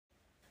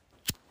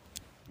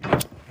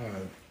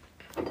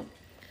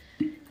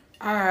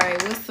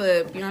Alright, what's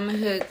up? You're on the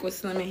hook with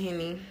Slim and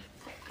Henny.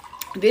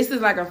 This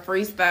is like a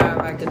freestyle,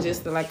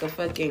 like a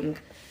fucking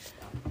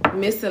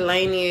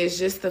miscellaneous,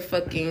 just a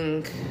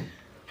fucking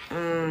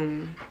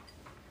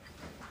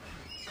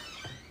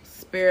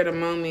spare of the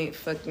moment,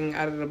 fucking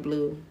out of the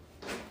blue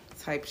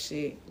type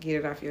shit. Get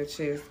it off your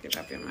chest, get it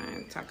off your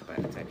mind, talk about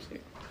it type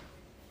shit.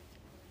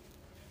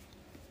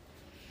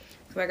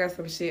 Cause I got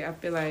some shit I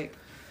feel like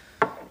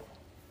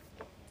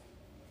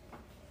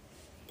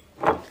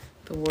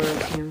the world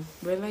can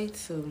relate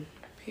to.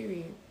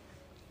 Period.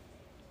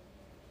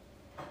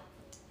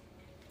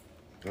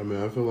 I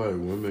mean, I feel like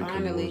women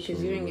finally,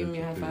 because you didn't give me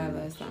a high five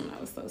last time. I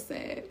was so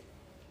sad.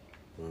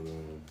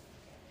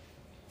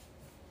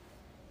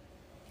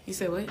 You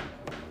said what?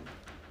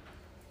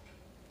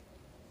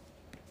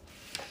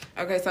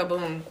 Okay, so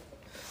boom.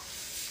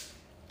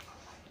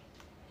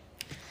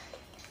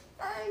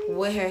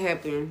 What had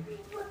happened?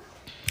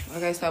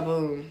 Okay, so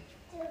boom.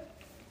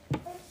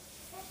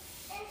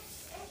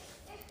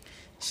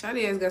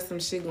 Shawty has got some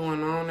shit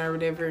going on or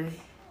whatever.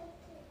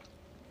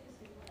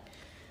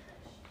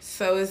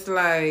 So it's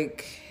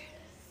like,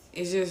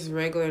 it's just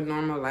regular,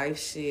 normal life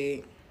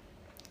shit.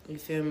 You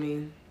feel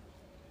me?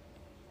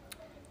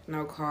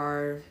 No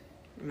car,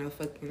 no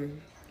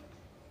fucking,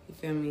 you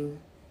feel me?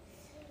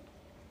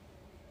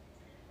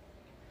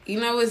 You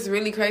know what's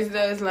really crazy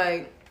though? It's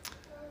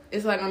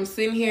like I'm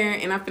sitting here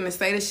and I'm finna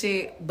say the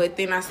shit, but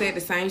then I said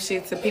the same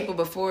shit to people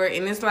before,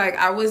 and it's like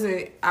I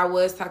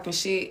was talking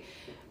shit,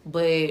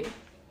 but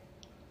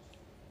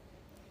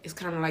it's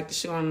kind of like the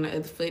shoe on the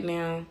other foot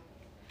now.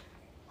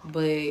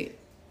 But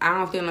I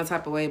don't feel no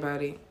type of way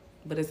about it.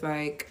 But it's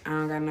like, I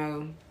don't got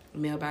no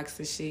mailbox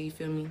and shit, you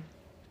feel me?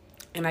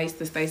 And I used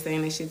to stay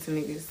saying that shit to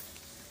niggas.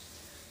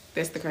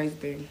 That's the crazy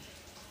thing.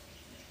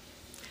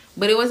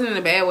 But it wasn't in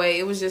a bad way.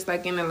 It was just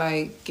like in a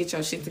like, get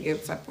your shit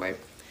together type of way.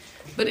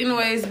 But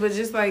anyways, but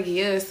just like,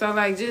 yeah. So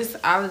like, just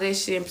all of that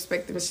shit in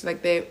perspective and shit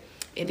like that.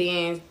 And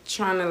then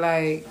trying to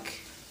like,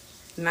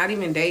 not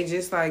even date,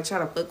 just like try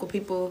to fuck with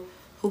people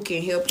who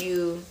can help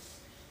you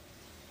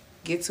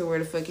get to where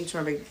the fuck you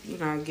trying to, you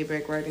know, get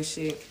back right and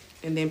shit.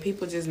 And then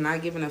people just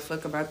not giving a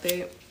fuck about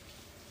that.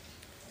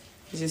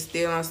 Just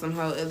still on some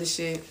whole other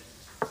shit.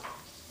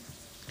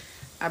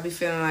 I be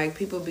feeling like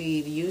people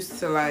be used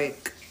to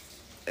like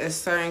a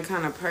certain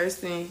kind of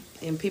person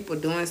and people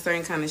doing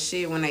certain kind of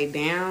shit when they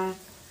down.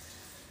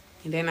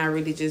 And they're not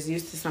really just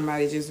used to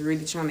somebody just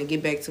really trying to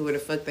get back to where the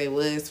fuck they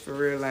was for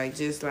real. Like,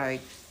 just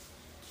like,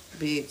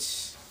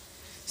 bitch.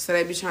 So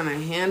they be trying to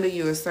handle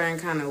you a certain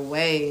kind of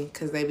way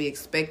because they be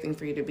expecting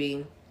for you to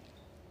be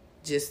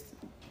just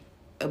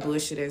a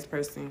bullshit-ass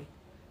person.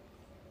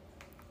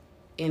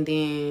 And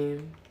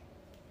then,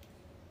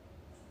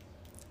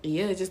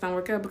 yeah, it just don't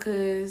work out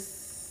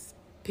because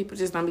people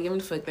just don't be giving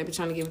a fuck. They be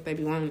trying to get what they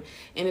be wanting.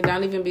 And it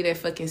don't even be that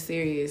fucking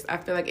serious. I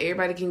feel like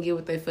everybody can get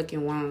what they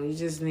fucking want. You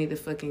just need to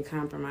fucking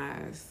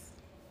compromise.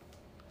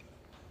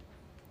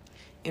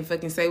 And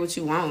fucking say what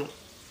you want,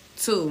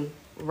 too.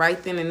 Right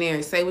then and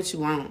there. Say what you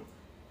want.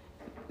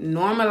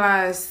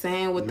 Normalize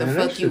saying what the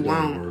fuck you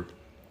want.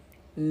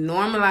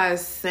 Normalize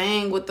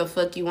saying what the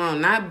fuck you want.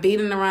 Not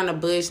beating around the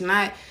bush.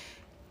 Not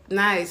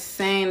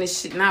saying the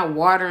shit. Not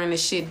watering the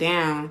shit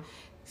down.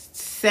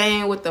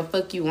 Saying what the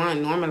fuck you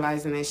want.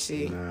 Normalizing that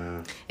shit.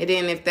 Nah. And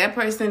then if that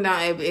person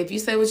don't... If you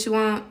say what you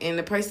want and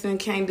the person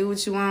can't do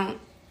what you want,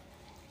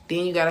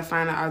 then you gotta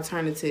find an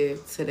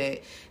alternative to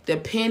that.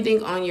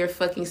 Depending on your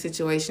fucking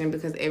situation,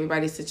 because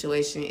everybody's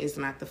situation is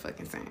not the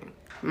fucking same.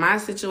 My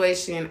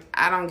situation,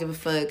 I don't give a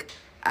fuck.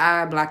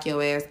 I block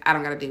your ass. I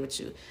don't gotta deal with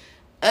you.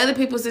 Other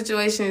people's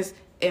situations,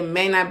 it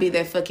may not be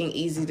that fucking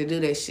easy to do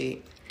that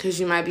shit. Because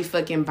you might be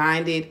fucking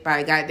binded by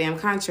a goddamn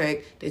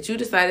contract that you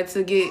decided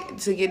to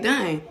get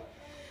done.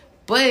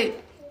 But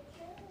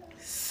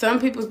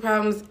some people's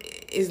problems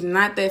is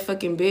not that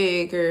fucking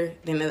bigger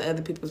than the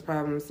other people's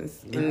problems.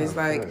 And it's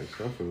like,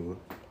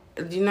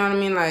 you know what I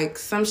mean? Like,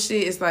 some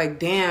shit is like,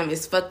 damn,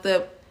 it's fucked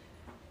up.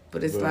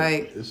 But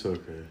like... It's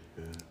okay,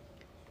 yeah.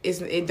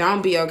 It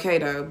don't be okay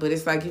though, but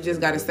it's like you just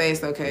gotta say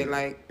it's okay,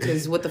 like,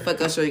 cause what the fuck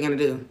else are you gonna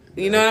do?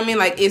 You know what I mean?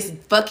 Like, it's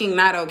fucking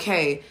not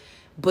okay,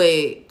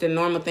 but the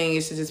normal thing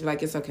is to just be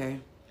like, it's okay,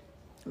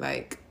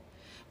 like,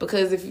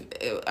 because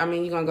you're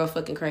gonna go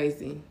fucking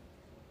crazy,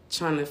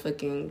 trying to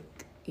fucking,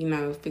 you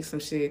know, fix some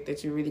shit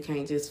that you really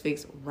can't just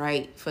fix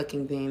right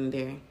fucking then and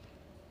there.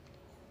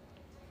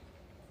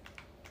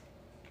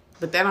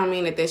 But that don't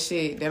mean that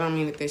shit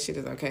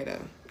is okay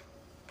though.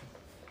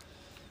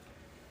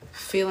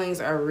 Feelings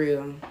are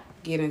real.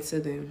 Get into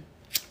them.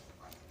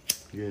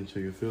 Get into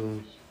your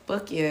feelings?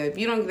 Fuck yeah. If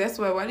you don't, that's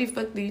why the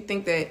fuck do you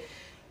think that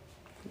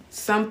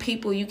some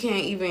people you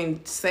can't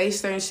even say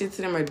certain shit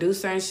to them or do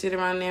certain shit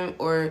around them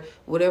or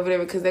whatever,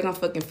 because they're gonna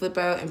fucking flip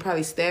out and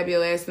probably stab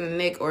your ass in the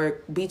neck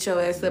or beat your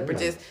ass up or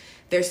just,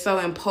 they're so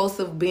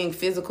impulsive being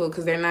physical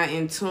because they're not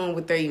in tune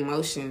with their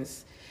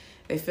emotions.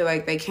 They feel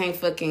like they can't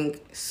fucking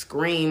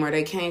scream or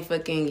they can't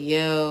fucking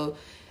yell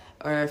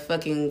or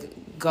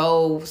fucking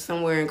go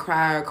somewhere and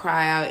cry or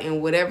cry out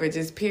and whatever.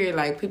 Just period.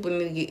 Like people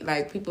need to get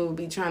like people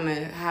be trying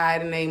to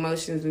hide in their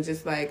emotions and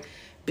just like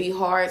be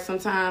hard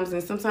sometimes,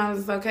 and sometimes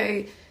it's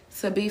okay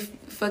to be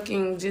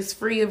fucking just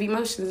free of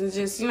emotions and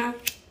just, you know,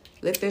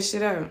 let that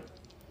shit out.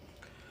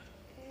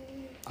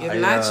 If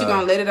not, you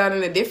gonna let it out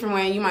in a different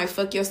way and you might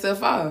fuck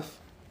yourself off.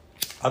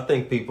 I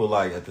think people,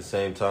 like, at the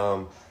same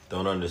time,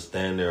 don't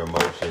understand their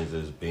emotions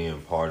as being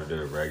part of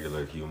their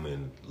regular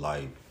human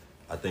life.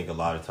 I think a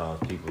lot of times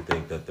people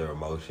think that their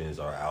emotions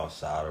are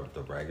outside of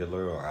the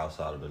regular or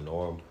outside of the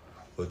norm.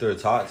 But they're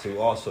taught to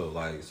also,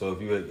 like, so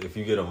if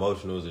you get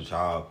emotional as a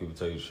child, people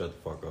tell you to shut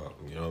the fuck up.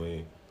 You know what I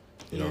mean?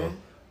 You know,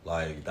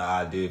 like the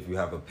idea if you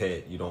have a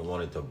pet, you don't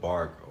want it to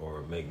bark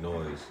or make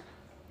noise,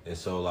 and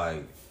so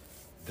like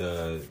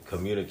the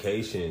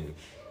communication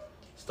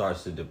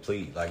starts to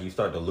deplete. Like you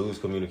start to lose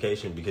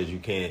communication because you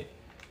can't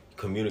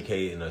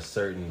communicate in a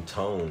certain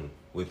tone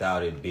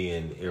without it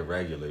being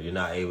irregular. You're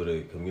not able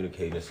to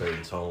communicate in a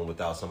certain tone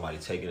without somebody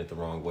taking it the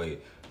wrong way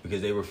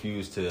because they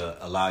refuse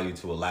to allow you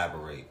to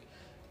elaborate.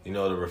 You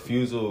know, the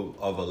refusal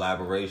of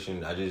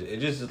elaboration, it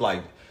just is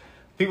like,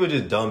 people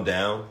just dumb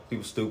down,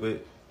 people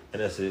stupid,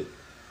 and that's it.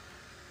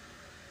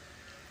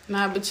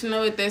 Nah, but you know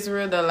what, that's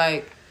real though,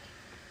 like,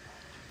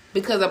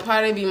 because a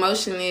part of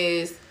emotion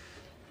is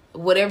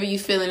whatever you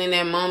feeling in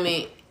that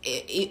moment,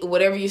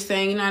 whatever you're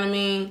saying, you know what I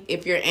mean?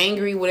 If you're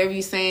angry, whatever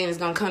you're saying is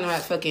gonna come out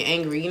fucking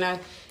angry, you know?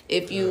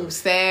 If you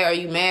sad or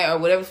you mad or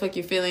whatever the fuck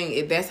you're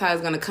feeling, that's how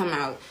it's gonna come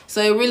out.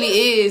 So it really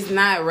is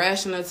not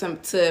rational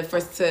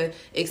to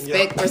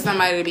expect for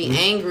somebody to be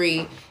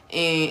angry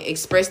and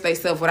express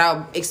themselves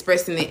without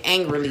expressing it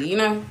angrily, you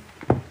know?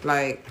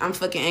 Like, I'm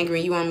fucking angry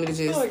and you want me to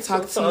just like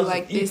talk to you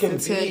like this and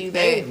tell you that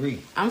angry.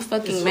 I'm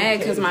fucking mad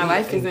because my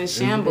life is in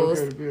shambles.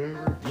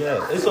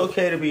 Yeah, it's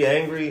okay to be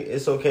angry.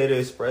 It's okay to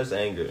express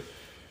anger.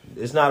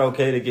 It's not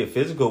okay to get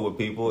physical with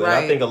people. Right.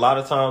 And I think a lot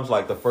of times,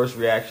 like, the first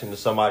reaction to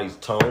somebody's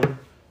tone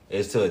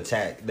is to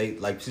attack. They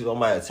like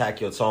somebody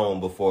attack your tone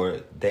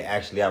before they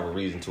actually have a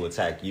reason to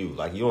attack you.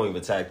 Like, you don't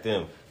even attack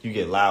them. You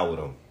get loud with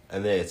them,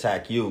 and they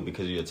attack you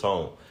because of your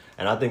tone.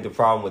 And I think the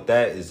problem with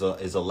that is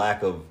a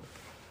lack of,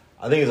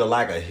 I think it's a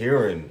lack of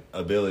hearing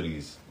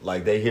abilities.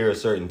 Like, they hear a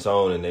certain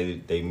tone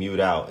and they mute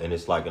out, and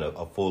it's like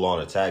a full on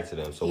attack to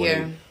them. So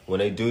when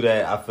they do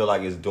that, I feel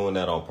like it's doing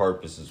that on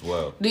purpose as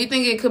well. Do you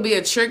think it could be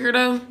a trigger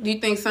though? Do you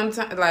think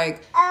sometimes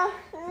like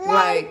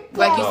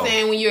you're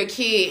saying when you're a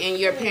kid and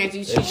your parents,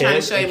 you trying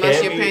to show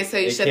emotion, your parents tell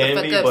you shut the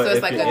fuck up, so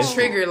it's like a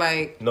trigger,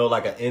 like no,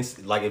 like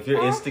if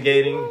you're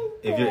instigating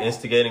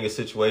a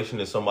situation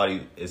and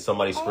somebody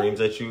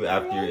screams at you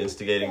after you're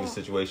instigating the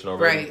situation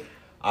already, right?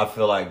 I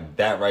feel like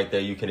that right there,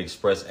 you can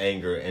express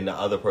anger, and the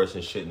other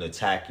person shouldn't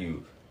attack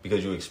you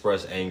because you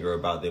express anger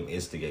about them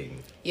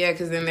instigating. Yeah,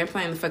 because then they're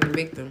playing the fucking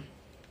victim.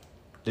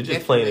 They're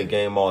just playing a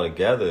game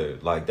altogether.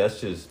 Like,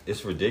 that's just,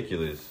 it's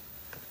ridiculous.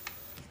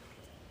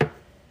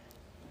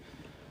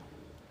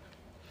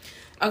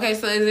 Okay,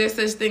 so is there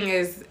such thing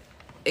as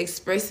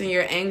expressing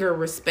your anger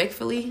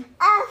respectfully?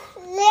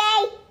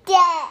 Yeah.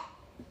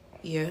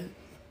 You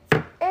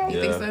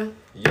think so?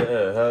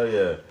 Yeah, hell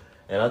yeah.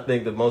 And I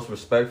think the most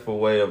respectful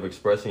way of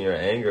expressing your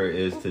anger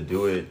is to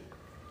do it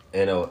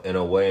in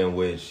a way in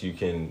which you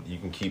can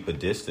keep a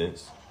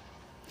distance.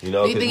 You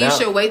know, do you think you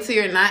should wait till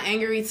you're not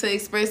angry to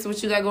express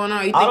what you got going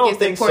on? Or you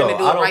think it's important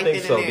to do it right then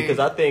and there? Because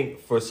I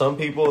think for some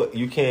people,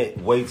 you can't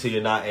wait till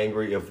you're not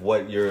angry if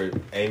what you're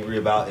angry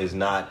about is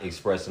not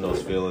expressing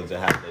those feelings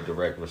and having a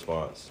direct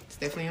response. It's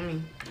definitely on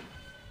me.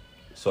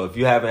 So if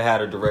you haven't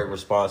had a direct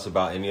response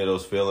about any of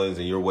those feelings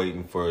and you're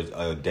waiting for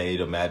a day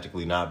to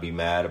magically not be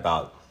mad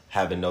about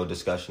having no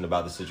discussion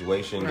about the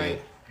situation,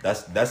 right, then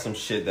that's some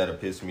shit that'll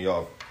piss me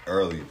off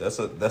early. That's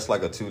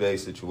like a 2-day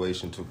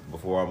situation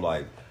before I'm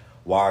like,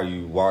 why are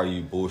you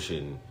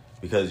bullshitting?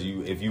 Because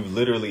if you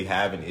literally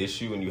have an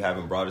issue and you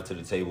haven't brought it to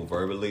the table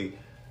verbally,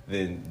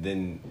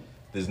 then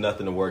there's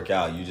nothing to work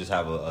out. You just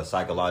have a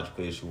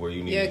psychological issue where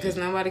you need because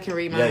nobody can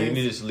read minds. Yeah, you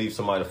need to just leave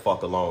somebody the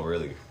fuck alone,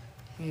 really.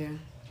 Yeah.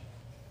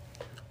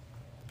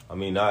 I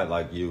mean, not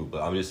like you,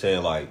 but I'm just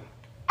saying, like,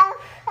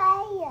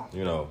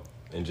 you know,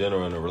 in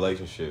general in a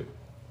relationship.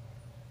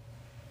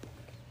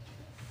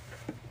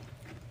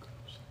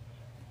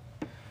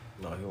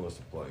 No, he wants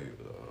to play.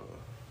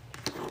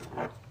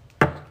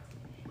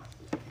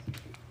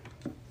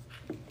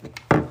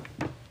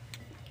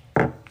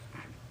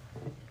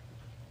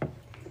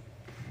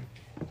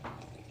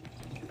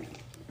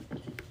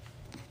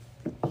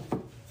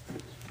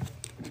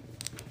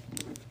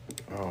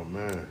 Oh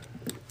man.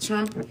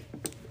 Trump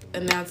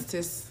announced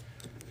his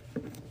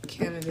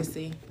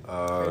candidacy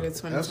for the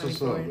 2024. That's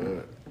what's up,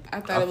 man. I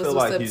thought it was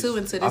what's up too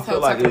until this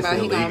whole talking about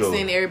he gonna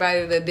send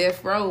everybody to the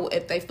death row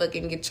if they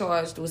fucking get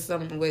charged with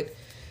something with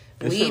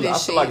weed and shit. I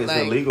feel like it's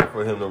illegal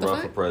for him to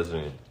run for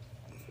president.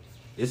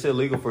 It's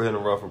illegal for him to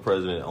run for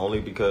president only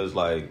because,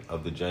 like,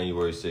 of the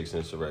January 6th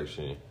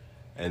insurrection.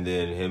 And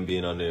then him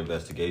being under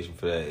investigation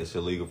for that, it's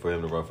illegal for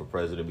him to run for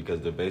president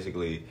because they're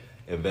basically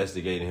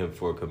investigating him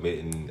for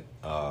committing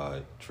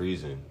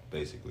treason,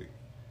 basically.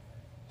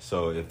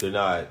 So if they're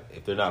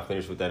not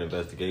finished with that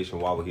investigation,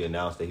 why would he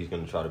announce that he's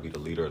going to try to be the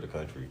leader of the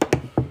country?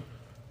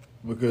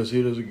 Because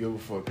he doesn't give a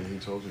fuck, and he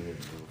told you he didn't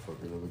give a fuck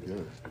in the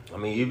beginning. I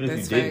mean, even if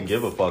you didn't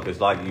give a fuck, it's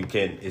like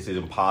it's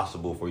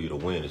impossible for you to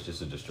win. It's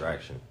just a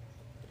distraction.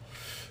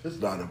 It's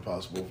not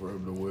impossible for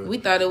him to win. We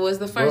thought it was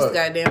the first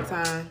goddamn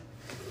time.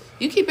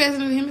 You keep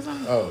asking him or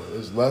something? Oh,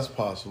 it's less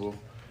possible.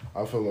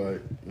 I feel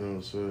like, you know what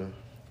I'm saying?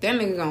 That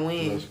nigga gonna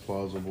win. Less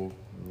plausible,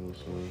 you know what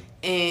I'm saying?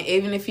 And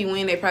even if he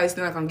win, they probably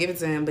still not gonna give it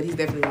to him, but he's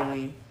definitely gonna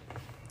win.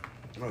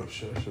 Oh,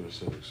 shit, I should have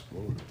said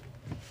explode.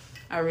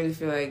 I really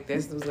feel like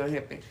that's what's gonna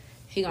happen.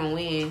 He gonna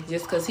win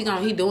just cause he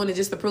doing it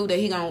just to prove that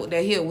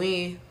he'll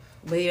win.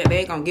 But they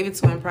ain't gonna give it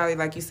to him probably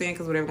like you saying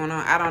cause whatever going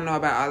on. I don't know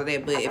about all of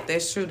that, but if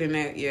that's true, then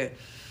that, yeah.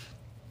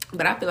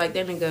 But I feel like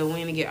that nigga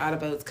win and get all the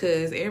votes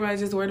cause everybody's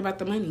just worried about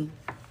the money.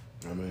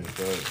 I mean,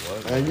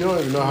 and you don't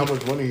even know how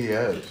much money he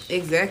has.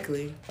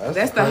 Exactly.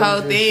 That's the whole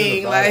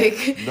thing.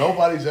 Like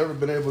nobody's ever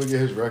been able to get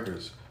his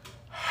records.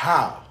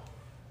 How?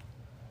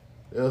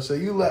 They'll say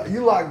you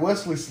like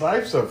Wesley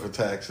Snipes up for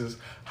taxes.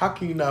 How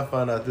can you not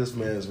find out this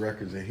man's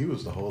records and he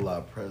was the whole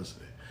lot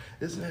president?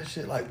 Isn't that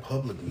shit like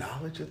public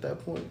knowledge at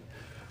that point?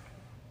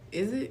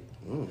 Is it?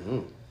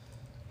 Mm-hmm.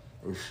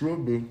 It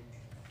should be.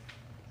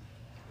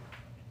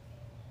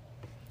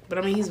 But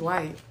I mean, he's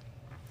white.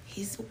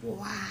 He's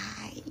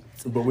white.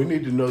 But we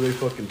need to know their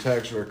fucking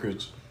tax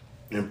records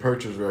and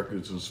purchase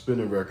records and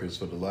spending records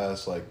for the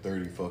last like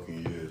 30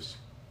 fucking years.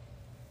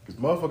 Because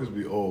motherfuckers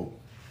be old.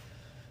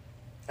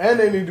 And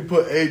they need to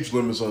put age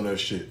limits on that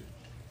shit.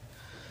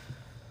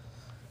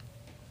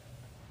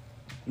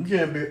 You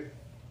can't be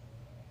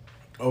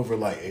over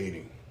like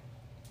 80.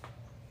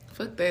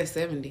 Fuck that,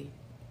 70.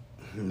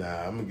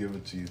 Nah, I'm going to give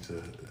it to you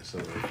to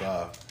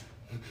 75.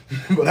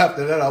 But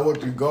after that, I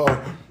want you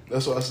gone.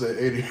 That's why I said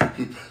 80.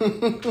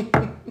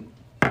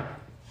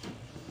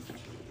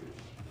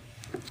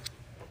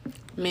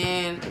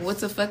 Man,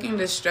 what's a fucking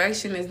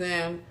distraction is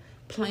them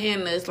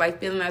playing us, like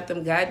filling out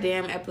them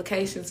goddamn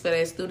applications for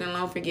that student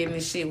loan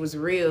forgiveness shit was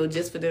real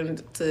just for them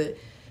to,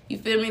 you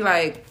feel me?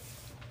 Like,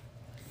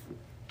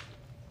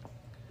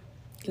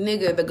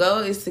 nigga, the goal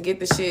is to get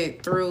the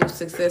shit through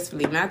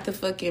successfully, not to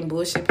fucking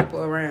bullshit people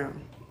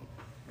around.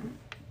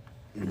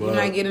 You're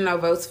not getting no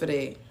votes for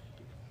that.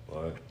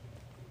 What?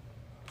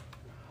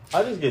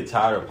 I just get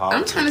tired of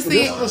politics. I'm trying to see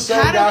this is the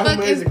same guy who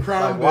made the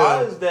crime bill.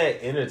 Why is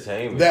that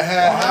entertainment? That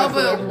had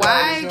but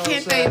why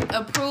can't they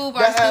approve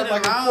our that had student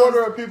like loans? a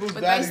quarter of people's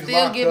But they daddies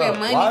still locked giving up.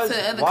 money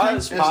to other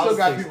countries. And still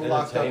got people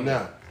locked up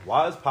now.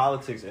 Why is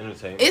politics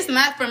entertainment? It's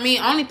not for me.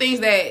 Only things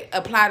that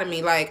apply to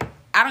me, like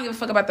I don't give a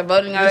fuck about the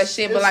voting and all that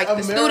shit, but like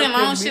the student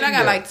loan shit, I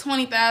got like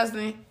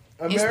 20,000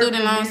 in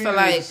student loans, so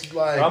like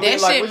that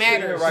shit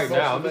matters. Right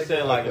now, I'm just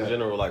saying like in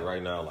general, like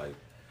right now, like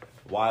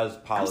why is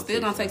politics? I'm still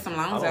gonna take some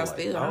loans out.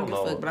 Still, I don't give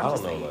a fuck, but I'm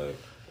just saying. Like,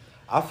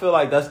 I feel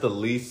like that's the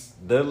least.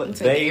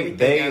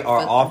 They are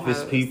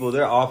office people.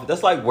 They're office.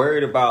 That's like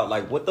worried about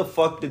like what the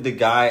fuck did the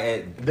guy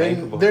at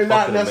Bank of They're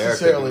not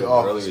necessarily America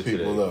office people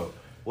today? though.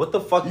 What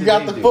the fuck? You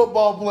got the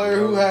football player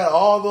who had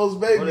all those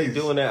babies. What are they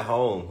doing at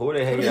home? Who are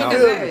they hanging out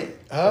with?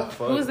 with? Huh?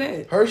 Who is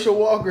that? Herschel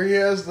Walker. He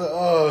has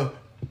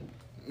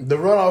the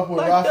runoff with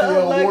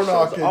Raphael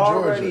Warnock in Georgia.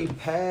 Already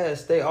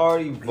passed. They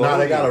already voted. Nah,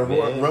 they got a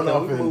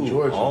runoff in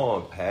Georgia.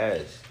 On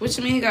past. What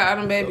you mean he got all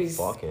them babies?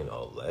 The fucking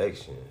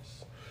elections.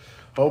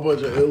 Whole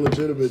bunch of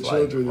illegitimate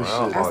children and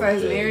shit. Outside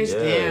his marriage,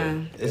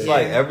 damn. It's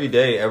like every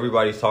day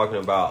everybody's talking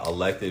about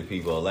elected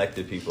people.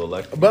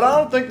 But I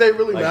don't think they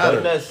really matter.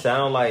 Doesn't that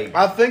sound like?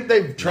 I think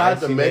they've tried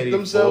to make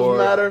themselves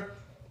matter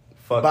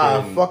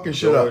by fucking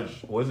shit up.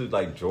 Was it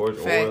like George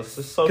Orwell?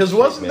 Because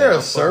wasn't there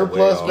a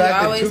surplus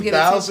back in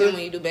 2000?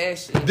 When you do bad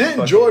shit.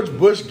 Didn't George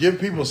Bush give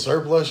people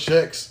surplus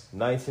checks?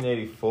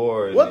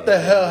 1984. What the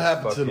hell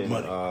happened to the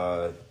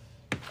money?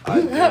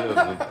 Idea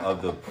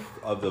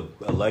of the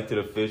elected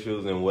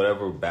officials in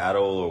whatever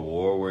battle or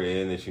war we're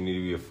in that you need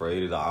to be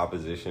afraid of the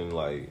opposition.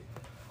 Like,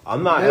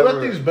 I'm not. They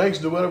let these banks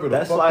do whatever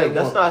the fuck they want.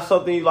 That's not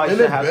something you like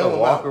should have to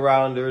walk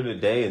around during the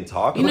day and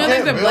talk about. You know,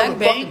 there's a black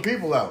bank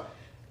people out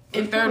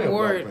in Third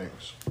Ward,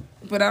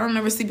 but I don't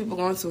ever see people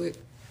going to it.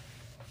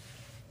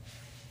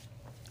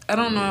 I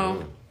don't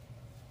know.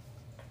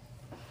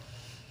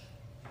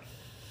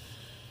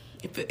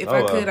 If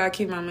I could, I'd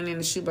keep my money in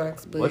the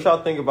shoebox. But what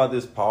y'all think about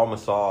this Paul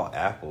Masson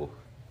apple?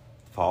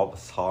 Paul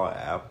Masson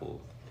apple.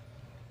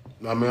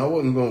 I mean, I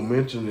wasn't gonna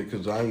mention it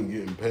because I ain't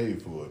getting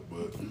paid for it,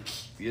 but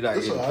you're not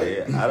getting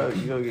paid.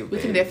 You don't get paid. We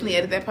can definitely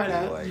edit that part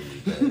out.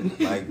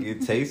 Like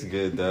it tastes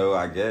good though.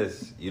 I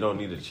guess you don't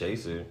need a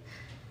chaser.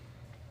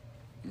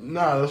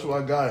 Nah, that's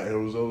what I got, and it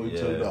was only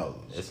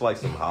 $10. It's like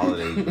some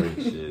holiday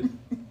drink shit.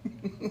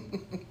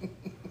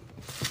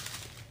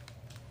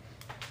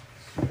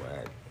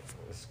 Swag.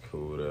 It's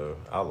cool though.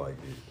 I like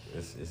it.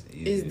 It's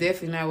easy. It's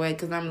definitely not whack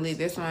because I'm lit.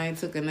 That's why I ain't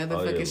took another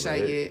fucking shot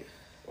yet.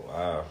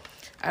 Wow.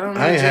 I don't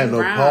know. I ain't had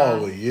no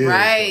Paul in years.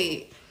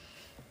 Right.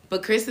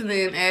 But Kristen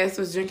and ass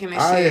was drinking that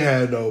shit. I ain't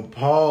had no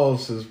Paul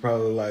since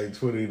probably like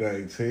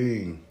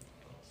 2019.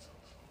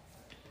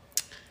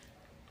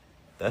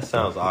 That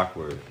sounds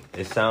awkward.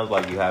 It sounds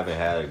like you haven't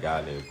had a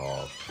guy named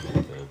Paul.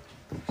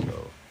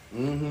 So.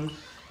 Mm-hmm.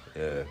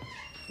 Yeah.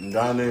 A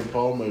guy named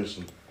Paul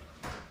Mason.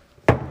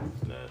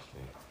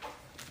 Nasty.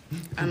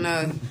 I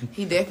know.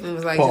 He definitely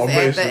was like, Paul just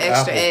add Mason the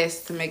extra apple.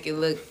 S to make it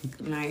look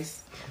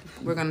nice.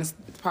 We're going to...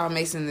 Paul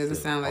Mason doesn't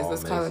sound like... Paul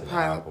Let's call it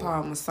Mason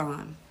Paul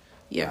Mason.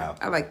 Yeah, Apple.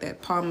 I like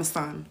that. Paul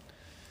Mason.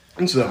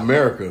 This is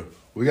America.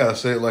 We gotta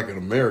say it like an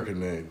American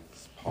name.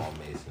 It's Paul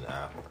Mason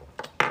Apple.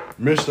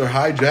 Mr.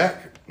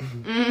 Hijack.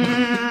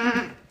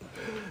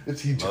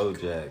 Is he Low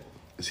Jack.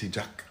 Is he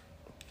Jack?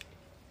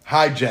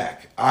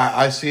 Hijack.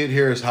 I see it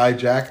here as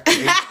hijack.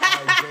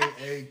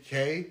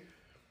 Hijak.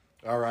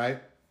 All right.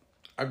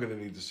 I'm gonna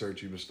need to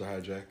search you, Mr.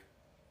 Hijack.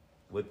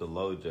 With the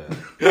low jack.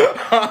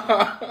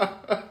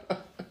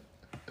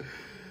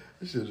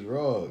 This shit's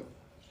wrong.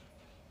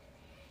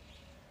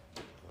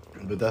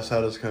 But that's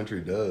how this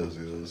country does,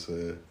 you know what I'm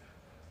saying?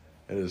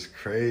 And it's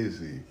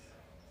crazy.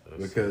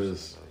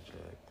 Because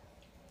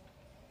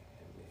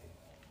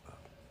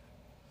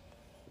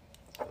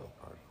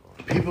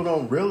people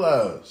don't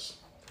realize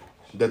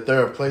that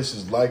there are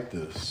places like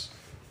this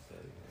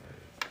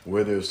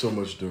where there's so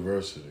much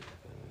diversity.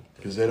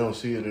 Because they don't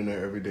see it in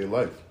their everyday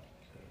life.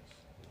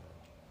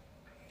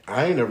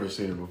 I ain't never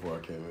seen it before I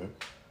came here.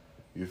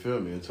 You feel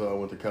me? Until I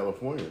went to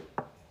California.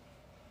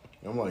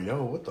 I'm like,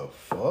 yo, what the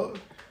fuck?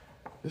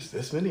 There's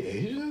this many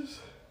Asians?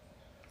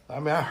 I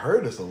mean, I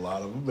heard it's a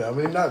lot of them. I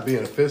mean, not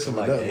being offensive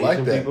or nothing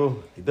like that.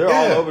 People, they're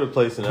all over the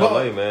place in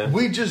LA, man.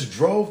 We just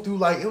drove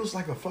through it was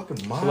like a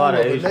fucking mile a lot of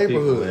of the Asian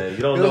neighborhood. people, man.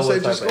 You don't know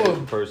what type of go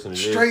Asian person it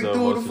is. straight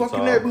through the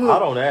fucking neighborhood. I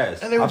don't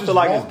ask. And they were I just feel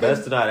like walking. it's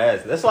best to not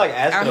ask. That's like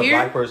asking a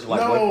black person,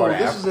 like, what part of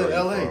this Africa is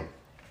in LA. from?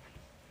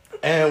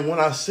 And when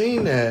I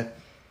seen that,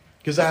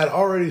 because I had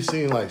already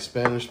seen like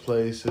Spanish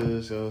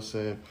places, you know what I'm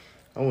saying?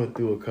 I went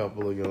through a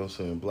couple of, you know what I'm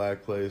saying,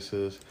 black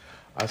places.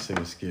 I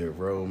seen Skid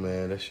Row,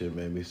 man. That shit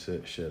made me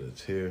shed a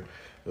tear.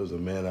 There was a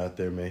man out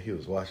there, man. He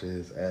was washing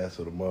his ass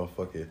with a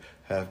motherfucking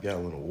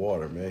half-gallon of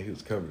water, man. He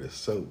was covered in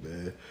soap,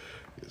 man.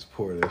 He was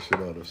pouring that shit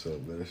on himself,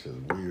 man. That shit's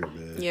weird,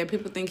 man. Yeah,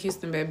 people think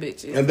Houston bad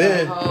bitches. And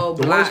then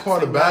the worst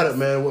part about it,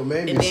 man, what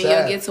made me sad, and then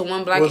you'll get to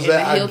one block was in the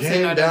that I Hilton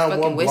came or the down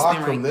fucking one block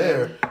Westin from right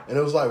there. and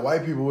it was like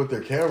white people with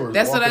their cameras.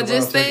 That's what I walking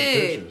just around taking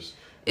said. pictures.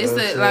 It's You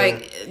know the what I'm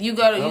saying? like you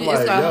go to I'm it's like,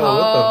 the yo, what the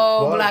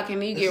whole fuck? block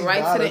and you This get is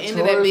right not to the a end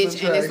of that tourist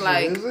bitch and it's attraction,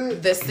 like is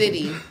it? the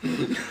city.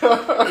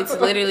 It's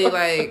literally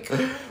like,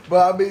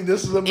 But I mean,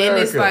 this is America. and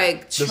it's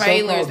like The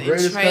trailers so-called and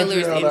greatest trailers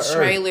country on and the earth.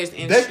 trailers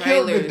and They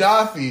killed trailers.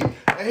 Gaddafi,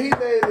 and he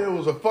made it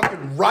was a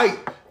fucking right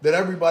that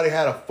everybody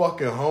had a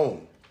fucking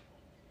home.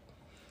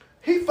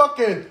 He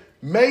fucking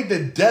made the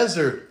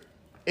desert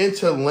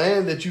into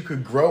land that you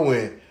could grow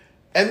in.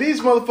 And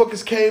these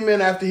motherfuckers came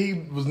in after he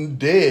was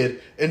dead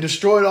and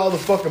destroyed all the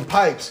fucking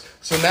pipes.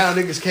 So now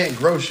niggas can't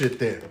grow shit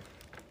there.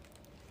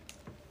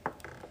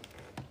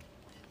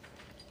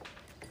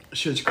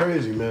 Shit's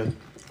crazy, man.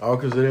 All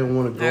because they didn't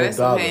want to Nah, grow that's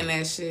some dollar. hating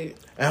that shit.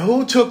 And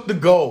who took the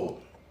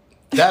gold?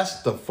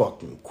 That's the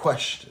fucking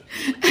question.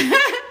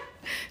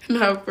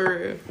 No, for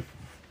real.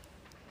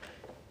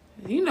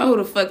 You know who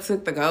the fuck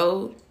took the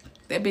gold?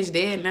 That bitch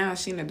dead now.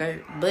 She in the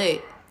dirt.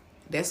 But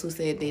that's who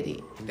said did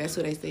it. That's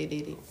who they said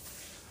did it.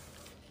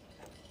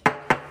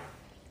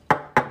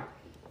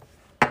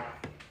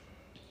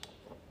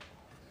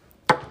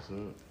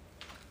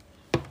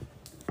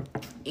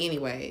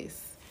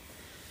 Anyways.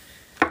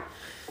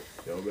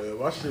 Yo, man,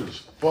 my shit is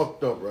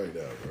fucked up right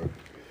now, bro.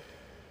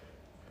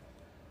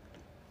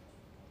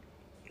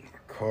 My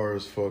car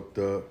is fucked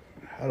up.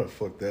 How the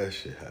fuck that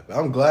shit happened?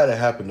 I'm glad it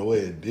happened the way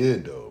it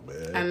did, though,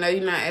 man. I know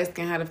you're not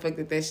asking how the fuck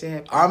did that shit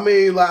happen. I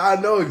mean, like, I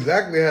know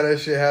exactly how that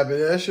shit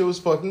happened. That shit was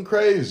fucking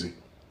crazy.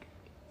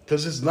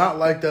 Because it's not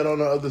like that on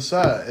the other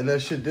side. And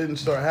that shit didn't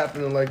start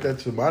happening like that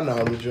to my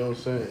knowledge, you know what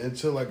I'm saying,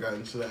 until I got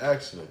into the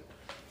accident.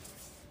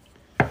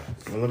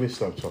 Now, let me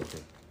stop talking.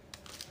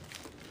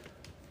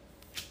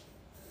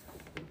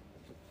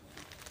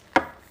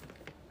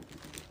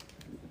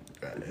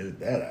 Gotta edit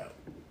that out.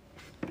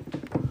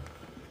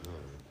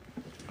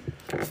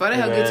 Before the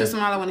hell get too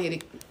small, I want to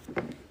hit it.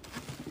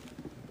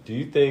 Do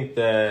you think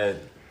that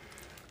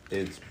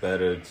it's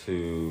better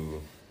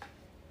to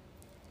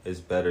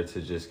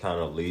just kind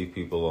of leave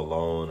people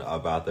alone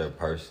about their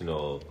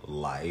personal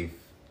life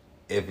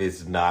if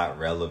it's not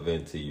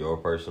relevant to your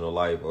personal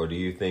life? Or do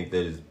you think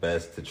that it's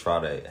best to try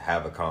to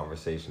have a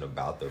conversation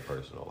about their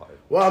personal life?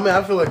 Well, I mean,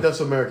 I feel like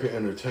that's American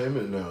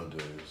entertainment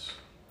nowadays.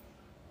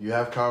 You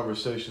have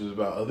conversations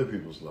about other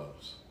people's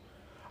lives.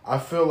 I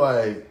feel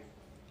like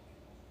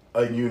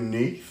a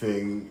unique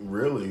thing,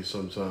 really,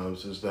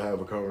 sometimes, is to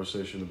have a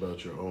conversation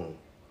about your own.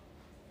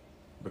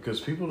 Because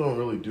people don't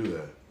really do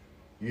that.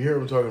 You hear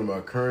them talking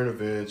about current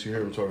events, you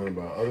hear them talking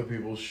about other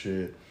people's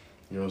shit,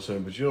 you know what I'm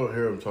saying? But you don't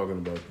hear them talking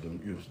about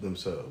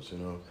themselves, you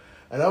know?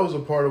 And that was a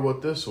part of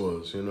what this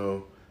was, you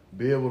know?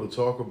 Be able to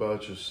talk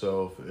about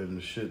yourself and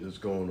the shit that's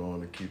going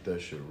on and keep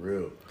that shit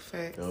real.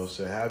 Facts. You know what I'm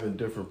saying? Having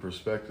different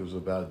perspectives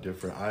about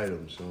different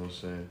items, you know what I'm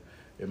saying?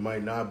 It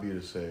might not be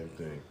the same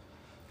thing.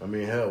 I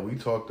mean, hell, we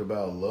talked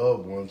about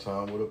love one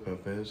time with a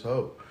pimp and his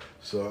hoe.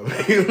 So,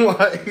 I mean,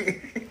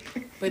 like...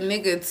 But,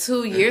 nigga,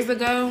 2 years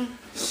ago,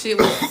 shit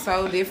was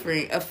so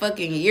different. A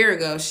fucking year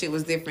ago, shit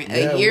was different.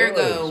 Yeah, a year it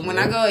was, ago. man. When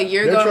I go a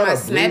year They're ago on my trying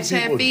to bleed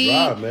Snapchat people feed,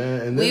 dry,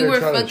 man. And then we were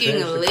trying to fucking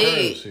change the lit.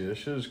 currency. That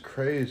shit is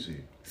crazy.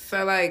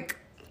 So, like,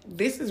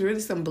 this is really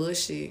some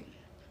bullshit.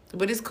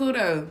 But it's cool,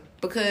 though,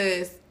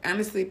 because,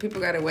 honestly, people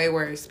got it way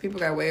worse. People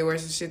got way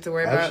worse shit to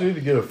worry I about. just need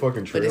to get a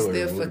fucking But it's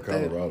trailer still and move to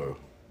fucked up. Colorado.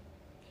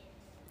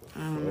 I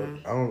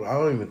don't know. I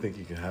don't even think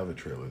you can have a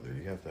trailer there.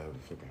 You have to have a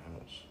fucking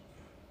house.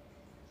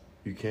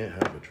 You can't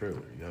have a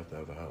trailer. You have to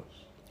have a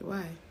house.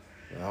 Why?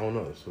 I don't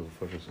know. That's what it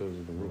fucking says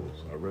in the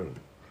rules. I read them.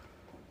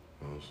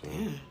 You know what I'm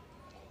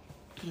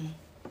saying?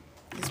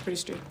 It's pretty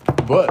strict.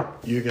 But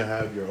you can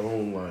have your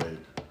own, like,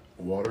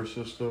 water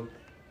system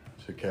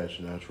to catch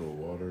natural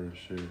water and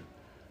shit.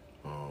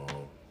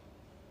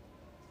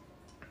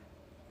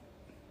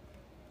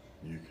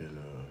 You can,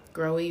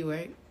 Grow weed,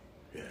 right?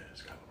 yeah,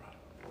 it's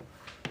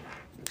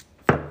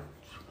Colorado.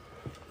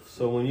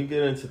 So when you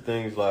get into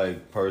things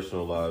like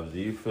personal lives, do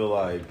you feel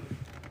like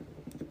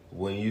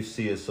when you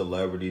see a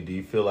celebrity, do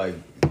you feel like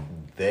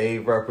they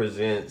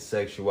represent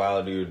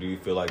sexuality, or do you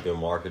feel like their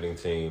marketing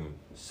team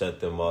set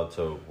them up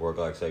to work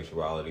like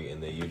sexuality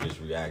and then you just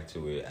react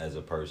to it as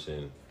a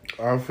person?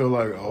 I feel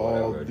like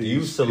all Whatever. these Do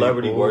you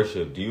celebrity people,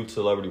 worship? Do you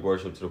celebrity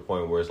worship to the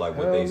point where it's like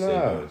what Hell they say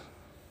nah. goes?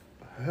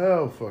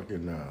 Hell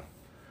fucking nah.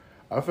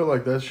 I feel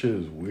like that shit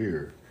is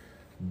weird.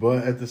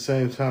 But at the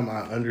same time,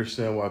 I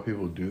understand why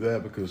people do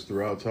that, because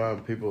throughout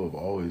time, people have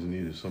always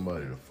needed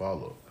somebody to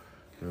follow.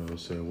 You know what I'm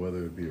saying?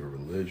 Whether it be a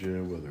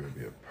religion, whether it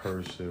be a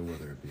person,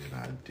 whether it be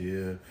an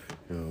idea,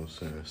 you know what I'm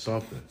saying?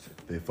 Something.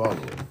 They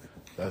follow it.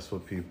 That's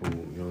what people,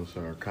 you know what I'm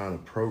saying, are kind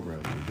of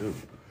programmed to do.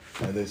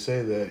 And they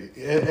say that,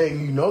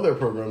 and you know they're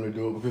programmed to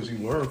do it because you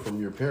learn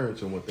from your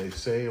parents and what they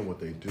say and what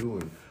they do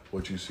and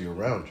what you see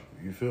around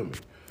you. You feel me?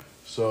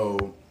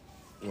 So,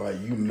 like,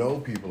 you know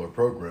people are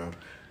programmed.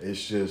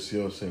 It's just, you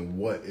know what I'm saying,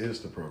 what is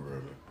the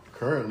programming?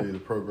 Currently, the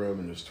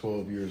programming is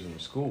 12 years in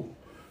school,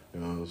 you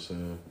know what I'm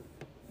saying,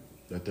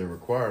 that they're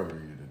requiring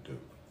you to do.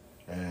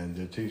 And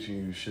they're teaching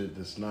you shit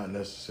that's not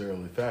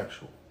necessarily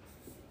factual.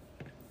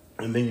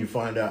 And then you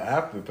find out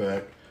after the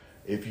fact,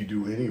 if you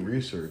do any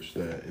research,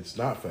 that it's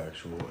not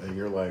factual, and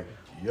you're like,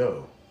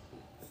 yo,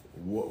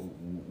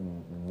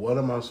 what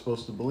am I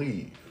supposed to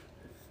believe?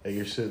 And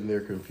you're sitting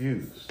there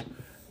confused.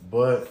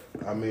 But,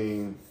 I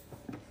mean,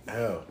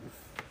 hell,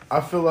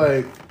 I feel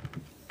like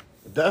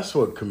that's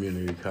what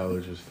community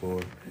college is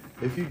for.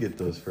 If you get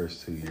those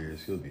first 2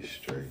 years, you'll be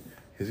straight.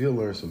 Because you'll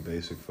learn some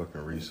basic fucking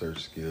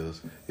research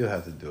skills. You'll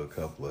have to do a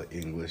couple of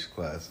English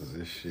classes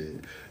and shit. You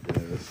know what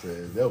I'm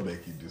saying? They'll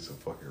make you do some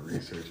fucking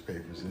research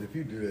papers. And if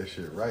you do that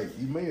shit right,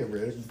 you may have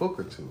read a book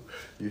or two.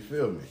 You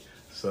feel me?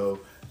 So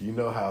you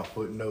know how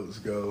footnotes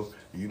go.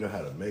 You know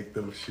how to make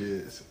them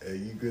shits.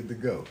 And you good to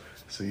go.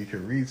 So you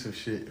can read some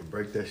shit and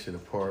break that shit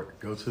apart.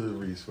 Go to the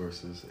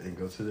resources and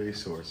go to their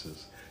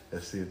sources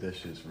and see if that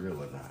shit's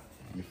real or not.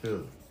 You feel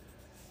me?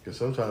 Because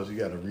sometimes you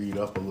got to read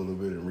up a little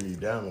bit and read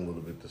down a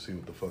little bit to see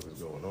what the fuck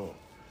is going on.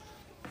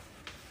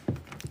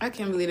 I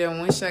can't believe that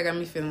one shot got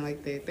me feeling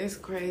like that. That's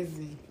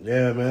crazy.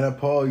 Yeah, man, that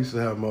Paul used to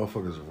have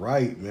motherfuckers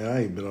right, man.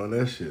 I ain't been on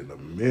that shit in a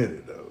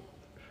minute, though.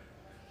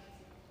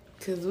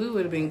 Because we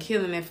would have been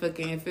killing that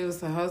fucking, if it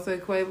was a Jose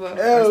Cuervo.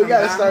 Yeah, we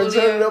got to start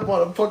turning up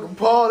on a fucking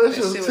Paul. That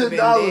shit was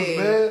 $10,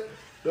 man.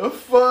 The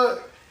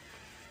fuck?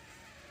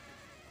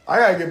 I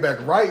got to get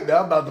back right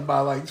now. I'm about to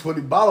buy like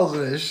 20 bottles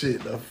of that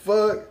shit. The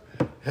fuck?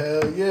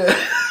 Hell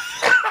yeah.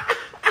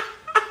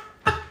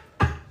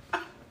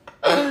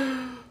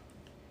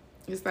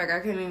 It's like I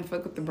can't even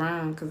fuck with the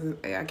brown because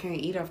I can't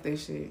eat off that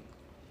shit.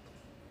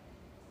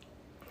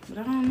 But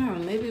I don't know.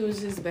 Maybe it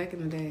was just back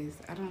in the days.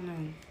 I don't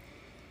know.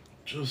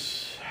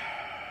 Just...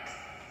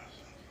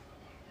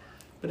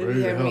 But if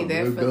you have me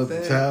that fucked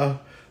up.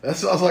 Towel? That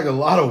sounds like a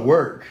lot of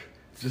work.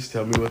 Just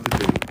tell me what to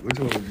do. Which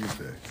one would you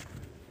say?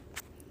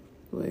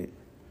 What?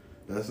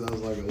 That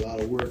sounds like a lot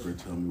of work, or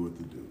tell me what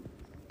to do.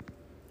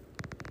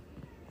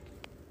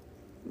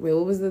 Wait,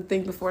 what was the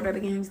thing before that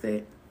again you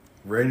said?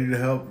 Ready to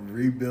help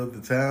rebuild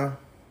the town?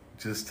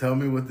 Just tell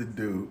me what to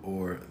do,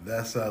 or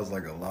that sounds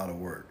like a lot of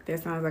work.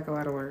 That sounds like a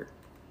lot of work.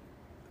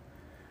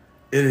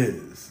 It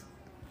is.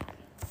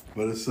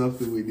 But it's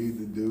something we need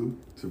to do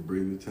to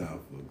bring the town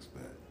folks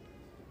back.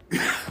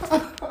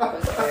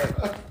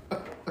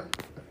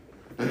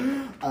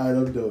 Alright,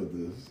 I'm done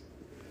with this.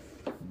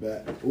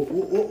 Back.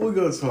 What we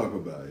gonna talk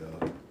about,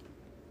 y'all?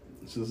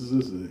 Since this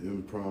is an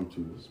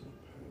impromptu, what's my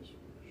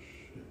password?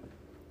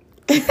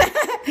 Shit.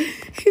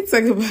 He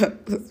talking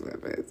about what's my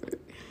password?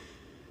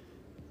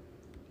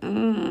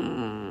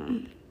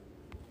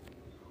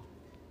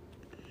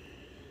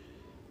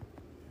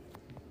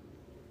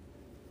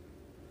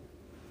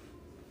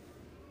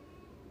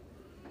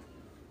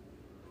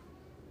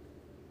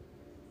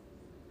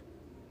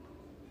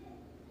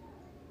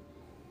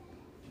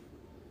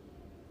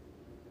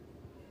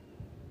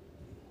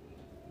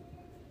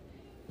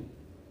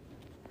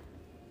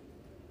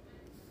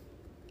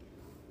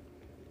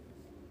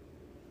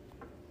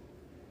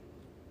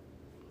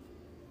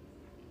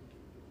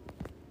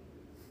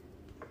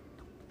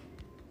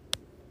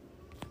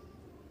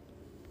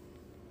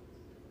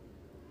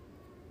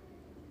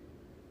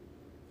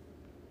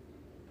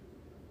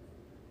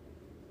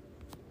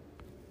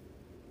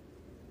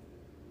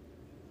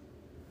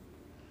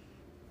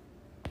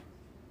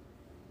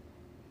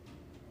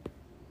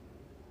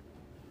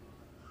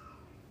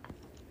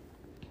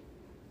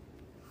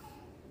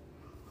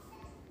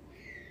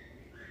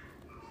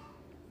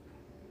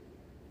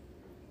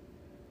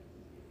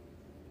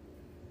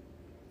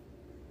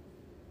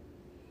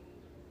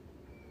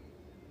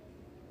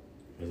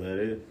 that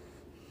it?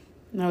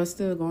 No, it's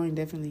still going,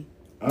 definitely.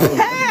 Oh,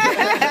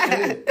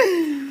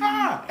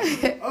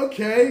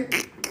 okay.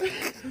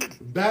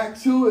 Back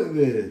to it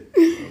then.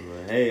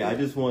 Hey, I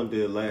just wanted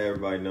to let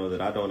everybody know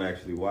that I don't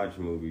actually watch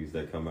movies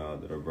that come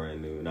out that are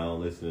brand new, and I don't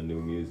listen to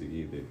new music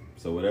either.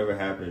 So whatever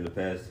happened in the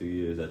past 2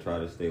 years, I try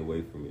to stay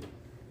away from it.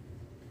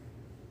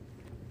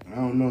 I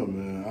don't know,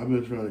 man. I've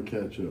been trying to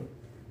catch up.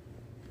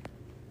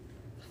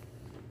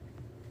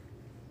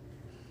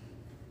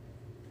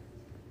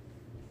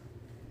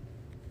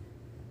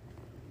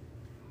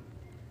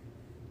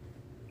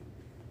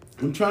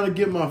 I'm trying to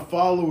get my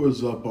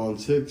followers up on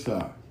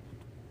TikTok.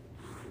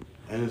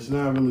 And it's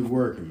not really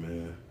working,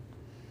 man.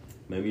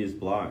 Maybe it's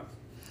blocked.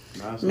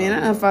 Man,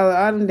 I unfollow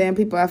all them damn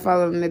people I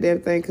follow on the damn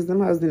thing because them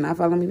hoes did not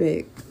follow me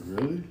back.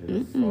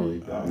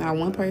 Really? Not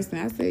one person.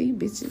 I said, you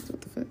bitches,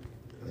 what the fuck?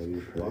 Maybe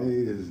it's blocked.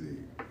 Crazy.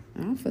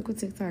 I don't fuck with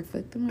TikTok.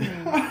 Fuck them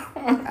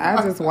hoes.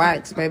 I just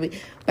watch, baby.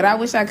 But I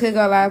wish I could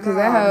go live because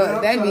that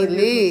hoe, they be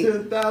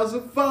lit.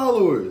 10,000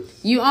 followers.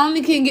 You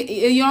only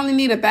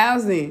need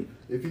 1,000.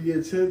 If you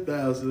get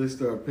 10,000, they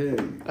start paying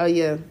you. Oh,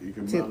 yeah. You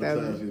can 10,000.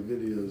 monetize your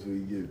videos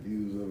when you get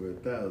views over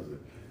 1,000.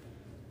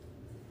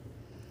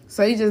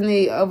 So you just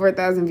need over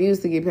 1,000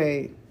 views to get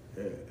paid.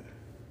 Yeah.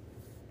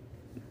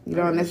 You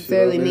don't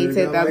necessarily need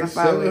 10,000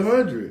 followers.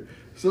 700.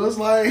 So it's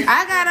like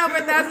I got over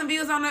 1,000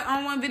 views on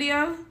one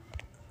video.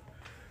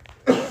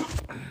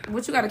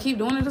 What, you got to keep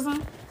doing it or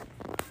something?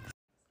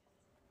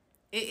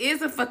 It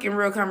is a fucking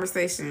real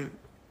conversation.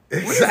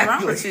 What is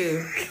wrong with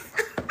you?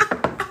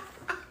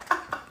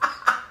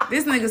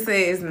 This nigga said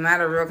it's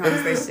not a real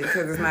conversation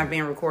because it's not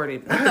being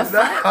recorded. What the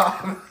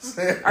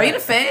fuck? Are you the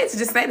feds?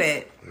 Just say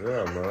that.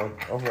 Yeah, man.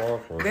 I'm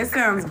awful. That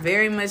sounds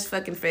very much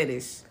fucking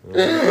fetish.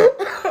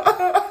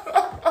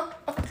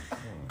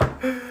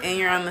 And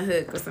you're on the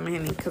hook with some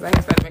Henny because I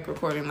started back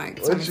recording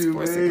like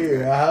 24 seconds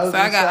ago. So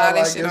I got all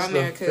that shit on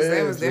there because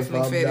that was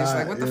definitely fetish.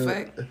 Like, what the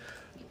fuck?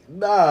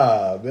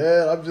 Nah,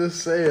 man. I'm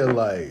just saying,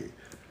 like,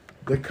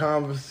 the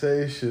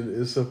conversation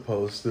is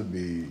supposed to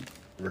be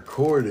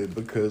recorded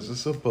because it's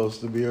supposed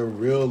to be a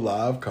real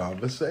live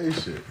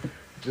conversation.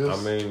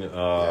 Just,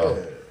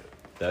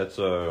 that's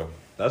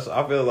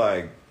I feel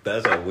like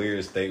that's a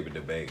weird statement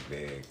to make,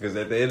 man. Because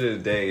at the end of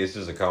the day, it's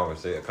just a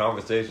conversation. A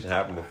conversation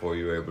happened before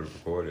you were able to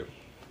record it.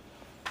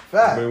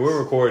 Facts. I mean, we're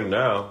recording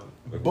now.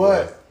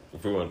 But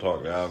if we want to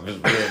talk now,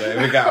 if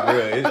it got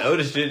real.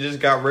 The shit just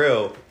got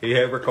real. He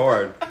hit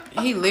record.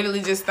 He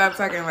literally just stopped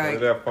talking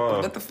like,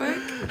 what the fuck?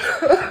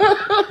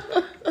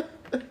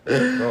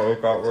 Oh,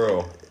 it got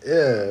real.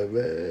 yeah,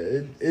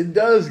 man, it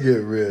does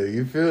get real.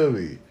 You feel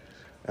me?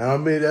 And I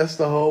mean, that's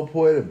the whole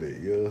point of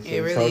it. You know what I'm saying? It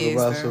really talk is,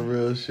 about though. some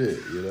real shit,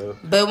 you know?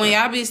 But when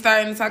y'all be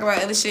starting to talk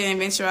about other shit and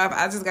venture off,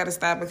 I just gotta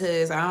stop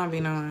because I don't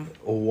be knowing.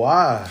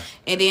 Why?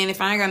 And then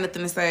if I ain't got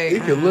nothing to say, You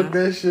can look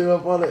that shit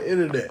up on the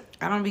internet.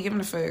 I don't be giving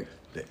a fuck.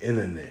 The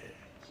internet.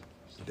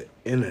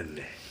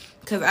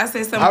 Cause I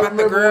said something I about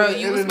the remember girl. when the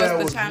You was internet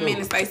supposed was to chime new. in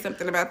and say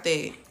something about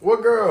that.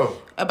 What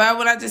girl? About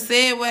what I just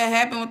said. What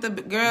happened with the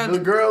girl? The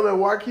girl at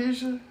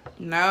Waukesha?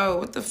 No,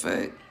 what the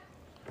fuck?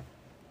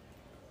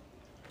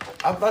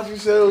 I thought you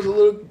said it was a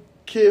little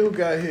kid who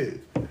got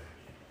hit.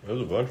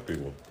 There's a bunch of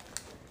people.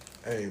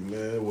 Hey,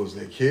 man, was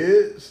they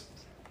kids?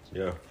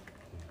 Yeah.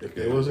 If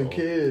they wasn't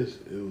kids,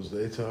 it was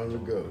their time to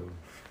go.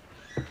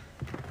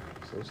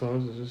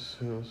 Sometimes it's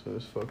just, you know, so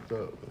it's fucked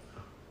up.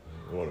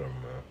 Whatever,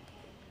 man.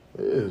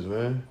 It is,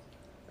 man.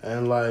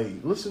 And, like,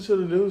 listen to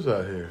the news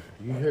out here.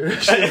 You hear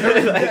that shit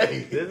every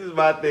day. This is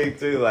my thing,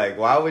 too. Like,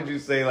 why would you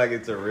say, like,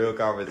 it's a real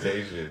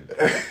conversation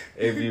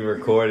if you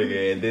recording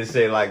it and then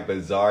say, like,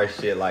 bizarre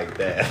shit like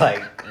that?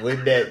 Like,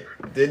 didn't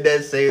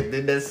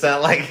that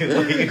sound like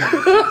what you said?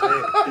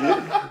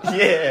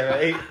 Yeah,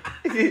 right?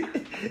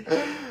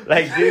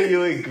 Like, do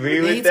you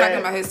agree with He that? talking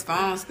about his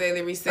phone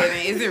steadily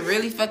resetting. Is it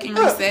really fucking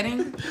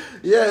resetting?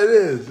 Yeah, it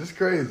is. It's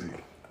crazy.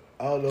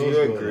 I don't know Do what's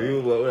you going agree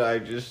with what I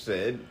just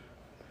said?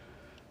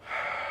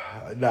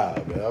 Nah,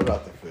 man, I'm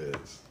not the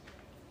feds.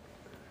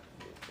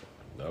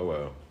 Oh,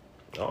 well.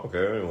 I don't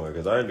care anyway,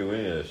 because I didn't do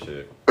any of that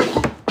shit.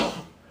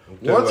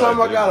 One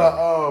time I got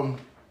I'll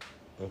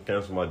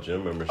cancel my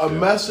gym membership. a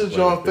message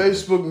on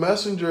Facebook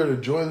Messenger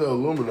to join the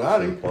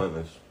Illuminati.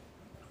 Pointless.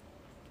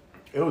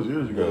 It was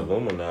years The ago.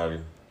 Illuminati.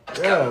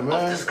 Yeah,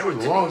 man. It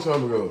was a long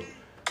time ago.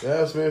 They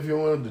asked me if you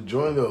wanted to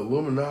join the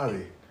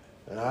Illuminati,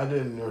 and I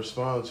didn't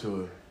respond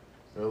to it.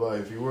 They're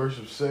like, if you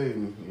worship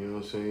Satan, you know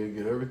what I'm saying, you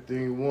get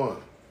everything you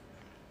want.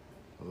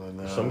 I'm like,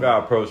 nah. Some guy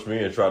approached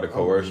me and tried to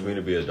coerce me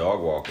to be a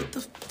dog walker. What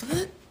the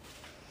fuck?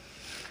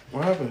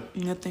 What happened?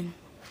 Nothing.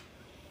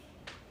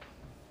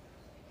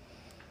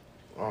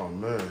 Oh,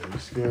 man, you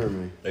scared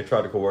me. They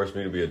tried to coerce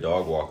me to be a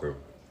dog walker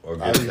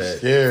or I get a be pet.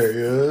 scared,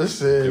 you know what I'm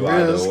saying? Do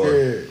either Real or.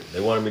 scared.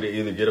 They wanted me to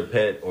either get a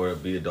pet or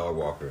be a dog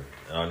walker.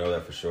 And I know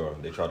that for sure.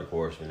 They tried to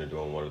coerce me to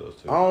doing one of those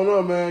two. I don't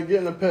know, man.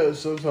 Getting a pet is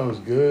sometimes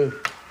good,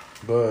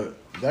 but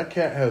that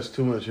cat has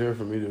too much hair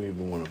for me to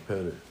even want to pet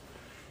it.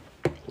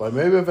 Like,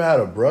 maybe if I had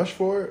a brush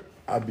for it,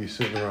 I'd be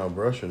sitting around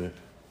brushing it.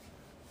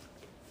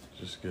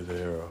 Just get the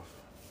hair off.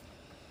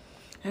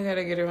 I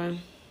gotta get her one.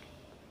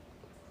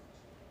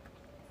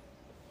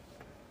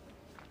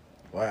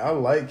 Like, I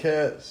like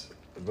cats,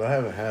 but I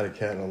haven't had a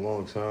cat in a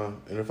long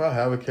time. And if I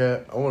have a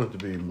cat, I want it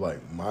to be like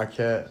my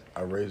cat.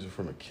 I raised it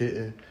from a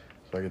kitten,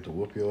 so I get to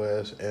whoop your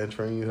ass and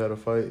train you how to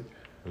fight.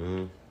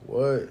 Mm-hmm.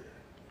 What?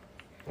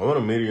 I'm in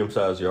a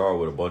medium-sized yard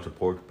with a bunch of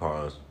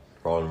porcupines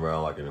crawling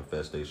around like an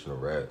infestation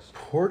of rats.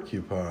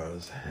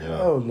 Porcupines? Yeah.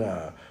 Hell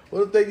nah.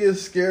 What if they get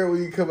scared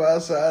when you come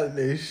outside and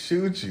they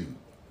shoot you?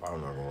 I'm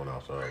not going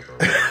outside, bro.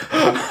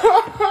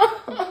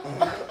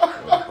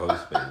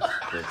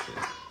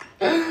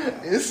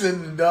 It's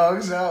sending the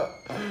dogs out.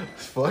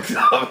 It's fucked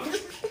up.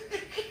 It's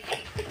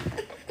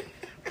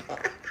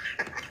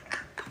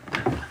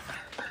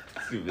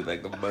gonna be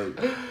like a moat.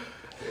 Yeah.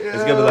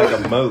 It's gonna be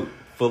like a moat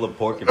full of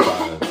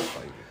porcupines.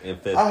 Like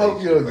infestation. I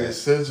hope you don't get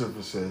censored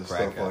for saying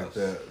stuff house. like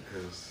that.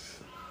 Because,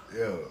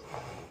 yo.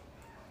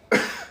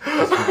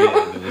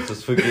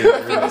 Let's forget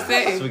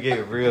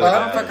real. I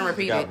don't fucking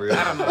repeat it. I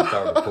don't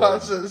know. I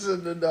said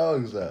send the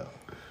dogs out.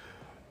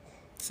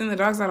 Send the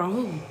dogs out on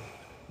who?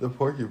 The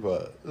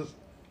porcupines.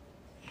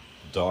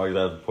 Dogs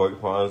out of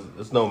porcupines.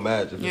 It's no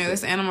match. Yeah,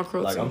 that's animal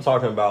cruelty. Like I'm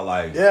talking about,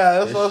 like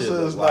that's what I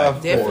said. It's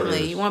not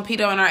definitely. You want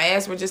PETA on our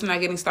ass? We're just not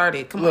getting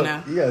started. Come on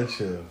now. You gotta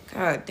chill.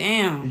 God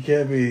damn. You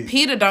can't be.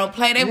 PETA don't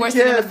play. They worse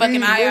than the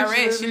fucking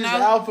IRS. You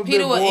know.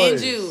 PETA will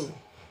end you.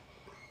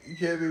 You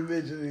can't be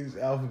mentioning these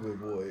alphabet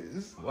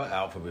boys. What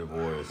alphabet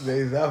boys?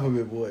 These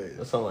alphabet boys.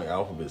 That sound like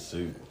alphabet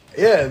soup.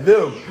 Yeah,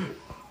 them.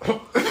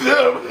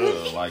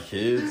 Like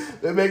kids.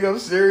 They make up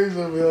series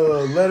of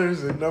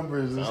letters and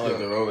numbers and stuff. Like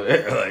they're over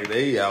there. Like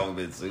they eat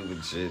alphabet soup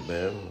and shit,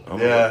 man.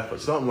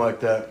 Something like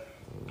that.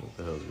 What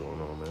the hell's going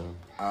on, man?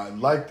 I'd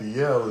like to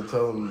yell and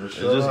tell them to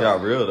shut up. It just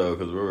got real though,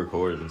 because we're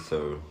recording.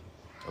 So,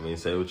 I mean,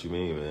 say what you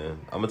mean, man.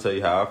 I'm gonna tell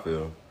you how I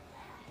feel.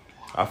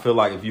 I feel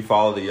like if you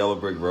follow the yellow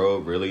brick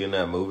road really in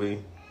that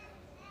movie,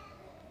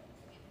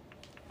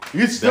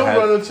 you still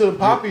run into the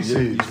poppy seeds,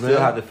 man. You still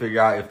have to figure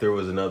out if there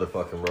was another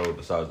fucking road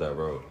besides that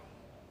road.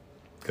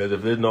 Because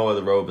if there's no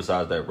other road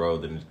besides that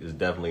road, then it's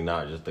definitely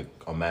not just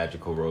a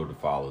magical road to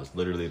follow. It's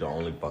literally the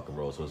only fucking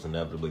road. So it's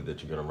inevitably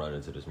that you're gonna run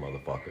into this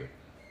motherfucker,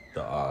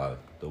 the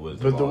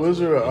Wizard. But the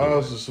Wizard of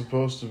Oz is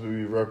supposed to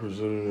be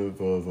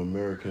representative of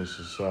American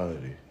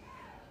society.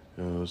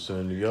 You know what I'm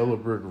saying? The yellow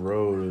brick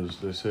road is.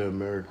 They say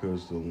America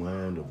is the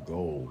land of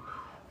gold.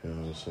 You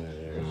know what I'm saying?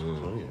 There's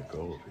plenty of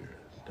gold here.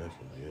 It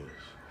definitely is.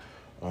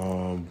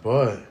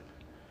 But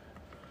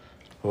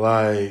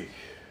like.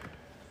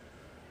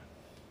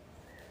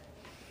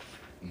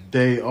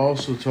 They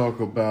also talk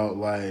about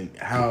like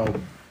how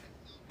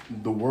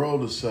the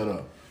world is set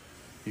up.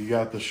 You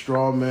got the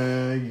straw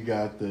man, you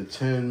got the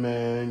tin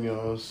man, you know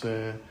what I'm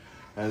saying?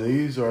 And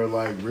these are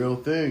like real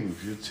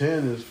things. Your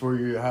tin is for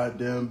your hot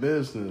damn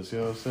business, you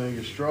know what I'm saying?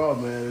 Your straw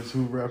man is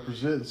who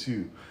represents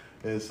you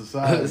in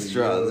society.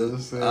 Straw, you know what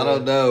I'm saying? I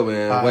don't know,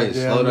 man. Hot Wait,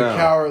 slow down. The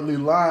cowardly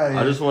lion.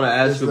 I just want to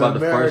ask you about the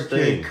first thing.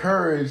 American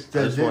courage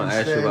that didn't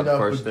stand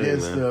up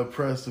against the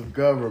oppressive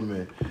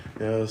government.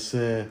 You know what I'm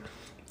saying?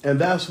 And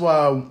that's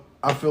why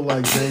I feel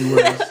like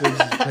January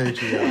 6th is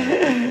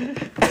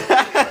patriotic.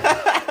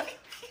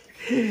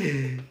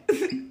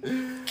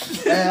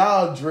 And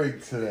I'll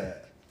drink to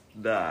that.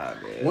 Nah,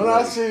 man. When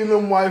I seen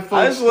them white folks,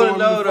 I just want to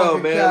know though,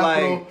 man.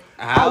 Capitol, like,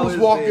 how I was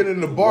walking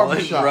in the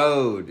barbershop.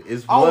 Road.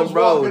 It's I one was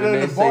road. walking in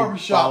the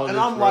barbershop, and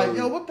I'm like, road.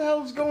 yo, what the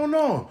hell is going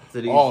on?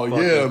 Oh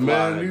yeah,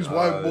 man, these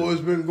white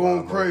boys been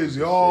going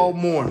crazy all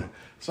morning.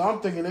 So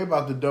I'm thinking they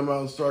about to dumb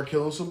out and start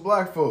killing some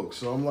black folks.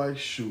 So I'm like,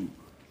 shoot,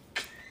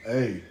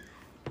 hey.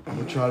 I'm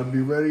gonna try to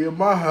be ready at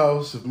my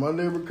house. If my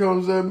neighbor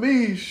comes at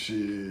me,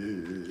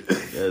 shit.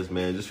 Yes,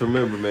 man. Just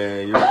remember,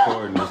 man, you're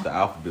recording just the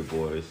alphabet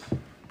boys.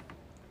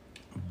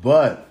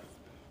 But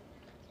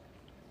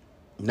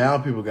now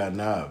people got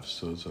knives,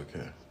 so it's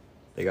okay.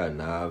 They got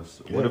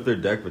knives. Yeah. What if they're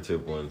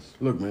decorative ones?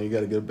 Look, man, you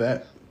gotta get it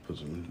back. Put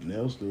some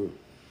nails through it.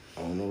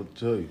 I don't know what to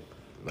tell you.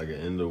 Like an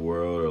end of the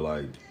world or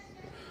like...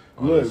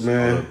 Look,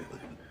 man.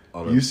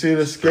 You seen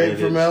Escape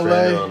from L.A.?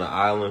 Stranded on the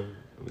island.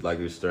 Like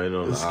you're stranded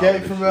on the island.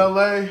 Escape from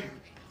L.A.?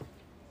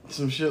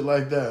 Some shit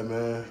like that,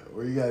 man.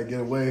 Where you gotta get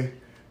away.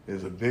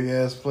 There's a big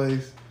ass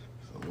place.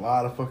 There's a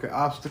lot of fucking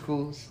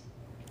obstacles.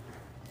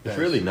 It's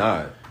really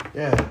not.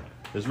 Yeah.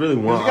 There's really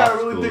one you gotta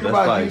obstacle. really think That's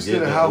about like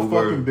Houston and how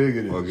fucking big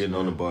it is. Or getting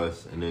on the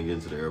bus and then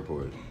getting to the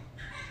airport.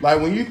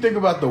 Like when you think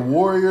about the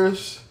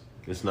Warriors,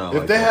 it's not. If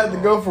like they that had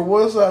to go from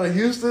one side of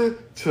Houston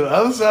to the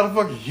other side of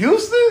fucking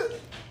Houston,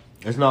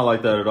 it's not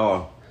like that at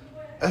all.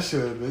 That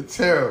should have been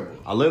terrible.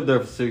 I lived there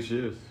for 6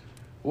 years.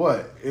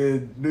 What?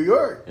 In New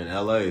York? In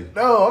L.A.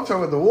 No, I'm talking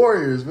about the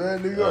Warriors,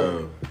 man. New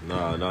York.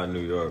 No, not New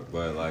York.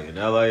 But like in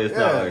L.A., it's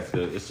not like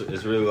it's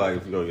really like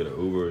if you're gonna get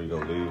an Uber, you're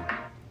gonna leave.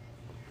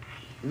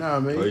 Nah,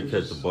 man. Or you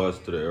catch the bus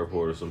to the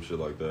airport or some shit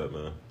like that,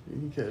 man. You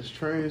can catch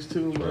trains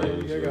too,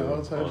 man. They got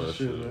all types of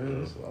shit, man.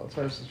 There's all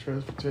types of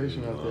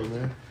transportation out there,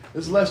 man.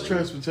 It's less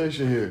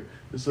transportation here.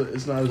 It's not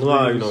as big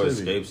like of a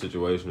city. Escape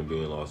situation to be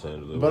in Los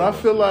Angeles. But I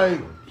feel like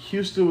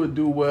Houston would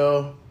do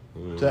well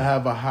to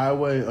have a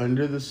highway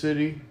under the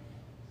city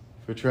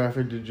for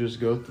traffic to just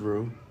go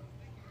through,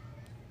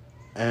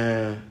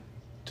 and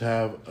to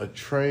have a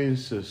train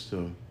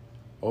system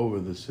over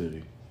the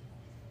city.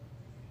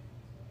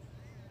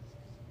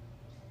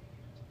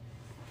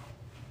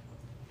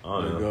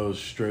 don't know. It goes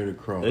straight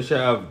across. They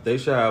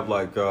should have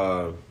like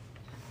a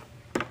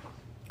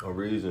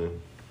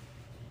reason.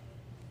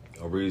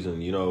 A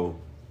reason, you know,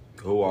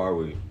 who are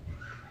we?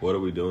 What are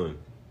we doing?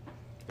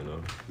 You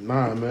know?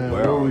 Nah, man.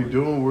 Where What are are we we?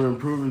 doing? We're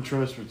improving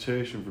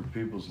transportation for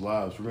people's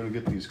lives. We're gonna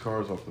get these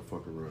cars off the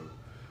fucking road.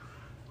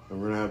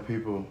 And we're gonna have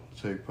people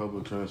take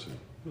public transit.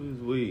 Who's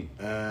we?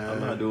 And I'm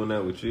not doing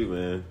that with you,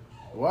 man.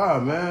 why,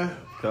 man?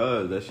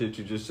 Cause that shit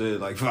you just said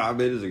like 5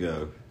 minutes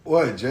ago.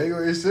 What,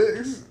 January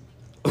 6th?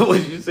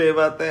 What you say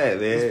about that,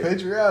 man? It's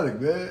patriotic,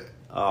 man.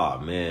 Oh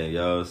man,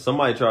 yo,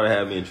 somebody tried to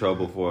have me in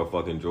trouble for a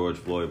fucking George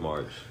Floyd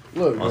march.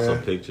 Look, On man.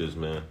 some pictures,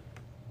 man.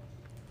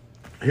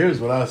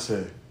 Here's what I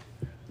say.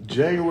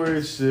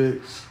 January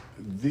 6th,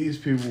 these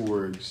people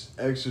were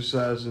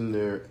exercising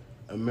their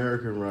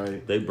American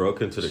right They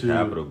broke into the to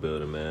Capitol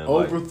building, man.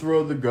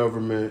 overthrow the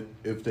government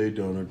if they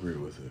don't agree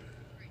with it.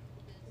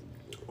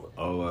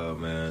 Oh well,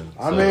 man.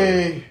 I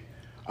mean,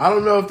 I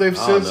don't know if they've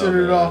I don't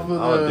censored it know, off man.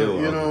 of I would the, deal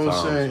with you know Uncle what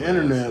I'm Tom's, saying, man,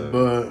 internet, so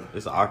but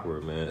it's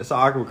awkward, man. It's an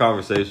awkward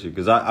conversation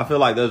because I feel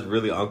like that's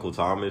really Uncle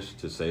Tomish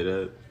to say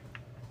that,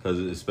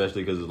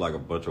 especially because it's like a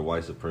bunch of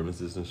white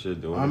supremacists and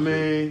shit doing. I this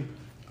shit. mean,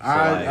 So,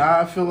 like,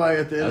 I feel like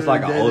at the end That's of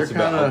like the an day, they're ultimate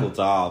kind Uncle of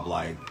Tom,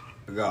 like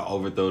got to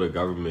overthrow the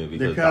government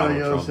because they're kind Donald of,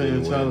 you know what I'm Trump saying,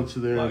 didn't entitled win. to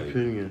their Like,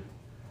 opinion.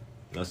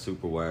 That's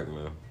super whack,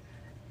 man.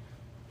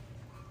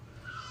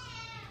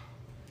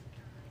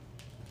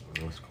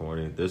 That's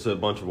corny. There's a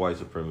bunch of white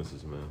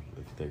supremacists, man. If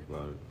you think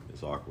about it,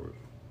 it's awkward.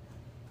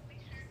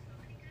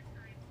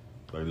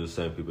 Like the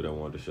same people that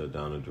wanted to shut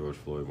down the George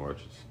Floyd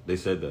marches. They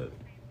said that,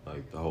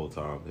 like the whole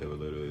time. It was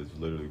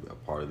literally a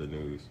part of the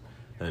news,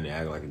 and they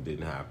act like it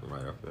didn't happen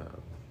right after that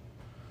happened.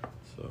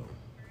 So,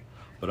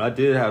 but I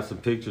did have some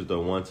pictures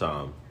though one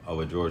time of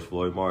a George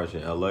Floyd march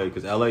in LA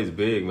because LA's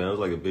big, man. It was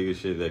like the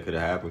biggest shit that could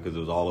have happened because it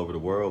was all over the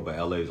world. But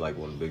LA's like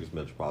one of the biggest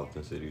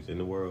metropolitan cities in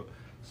the world.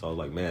 So I was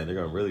like, man, they're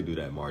gonna really do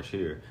that march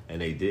here, and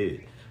they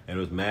did. And it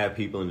was mad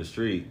people in the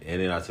street,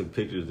 and then I took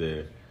pictures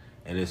there,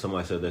 and then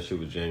somebody said that shit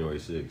was January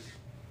 6th.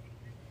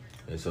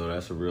 And so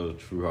that's a real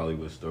true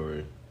Hollywood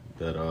story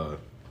that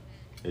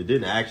it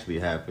didn't actually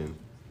happen,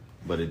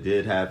 but it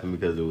did happen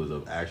because it was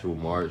an actual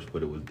march,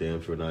 but it was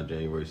damn sure not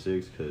January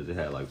 6th because it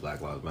had like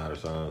Black Lives Matter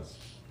signs.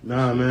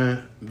 Nah,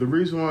 man. The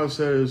reason why I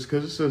said it is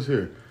because it says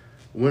here,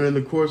 when in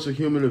the course of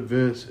human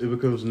events, it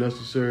becomes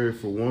necessary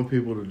for one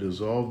people to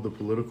dissolve the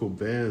political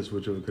bands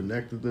which have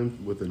connected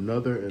them with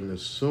another and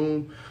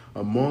assume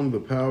among the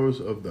powers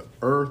of the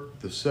earth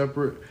the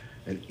separate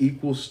and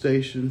equal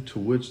station to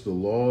which the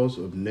laws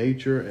of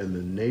nature and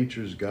the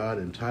nature's God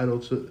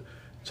entitled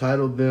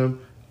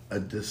them, a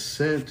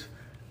descent,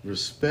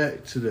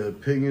 respect to the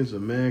opinions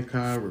of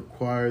mankind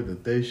require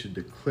that they should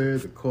declare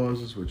the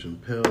causes which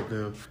impelled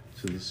them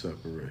to the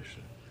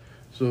separation.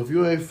 So if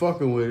you ain't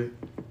fucking with it,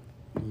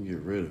 you can get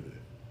rid of it.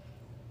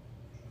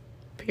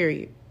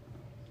 Period.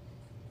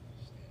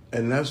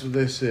 And that's what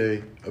they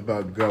say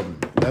about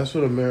government. That's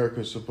what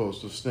America's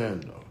supposed to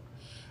stand on.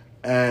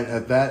 And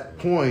at that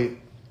point,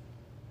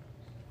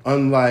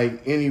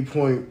 unlike any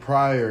point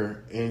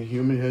prior in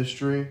human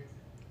history,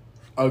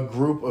 a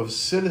group of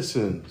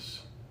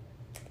citizens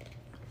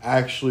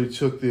actually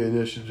took the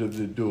initiative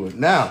to do it.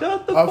 Now,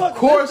 of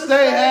course,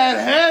 they had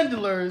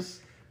handlers.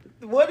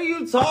 What are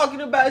you talking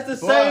about? It's the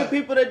same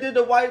people that did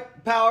the white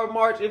power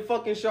march in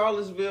fucking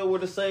Charlottesville were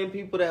the same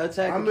people that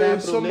attacked the Capitol,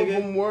 some nigga.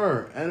 of them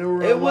were.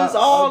 And It was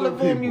all of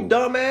them, you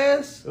dumb.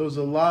 dumbass. It was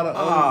a lot of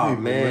other Oh,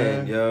 people,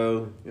 man,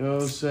 yo. You know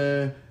what I'm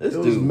saying? This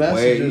There was dude,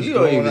 messages you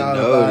don't going even out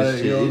know about this it,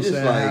 shit. you know what I'm You just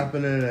saying, like,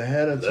 happening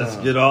ahead of time. Let's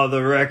get on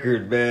the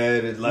record,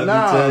 man. And let me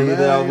Nah, tell you man,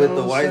 that I'm you with know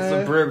the what white I'm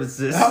saying?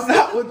 supremacists. I'm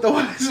not with the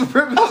white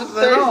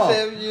supremacists at all.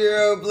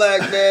 37-year-old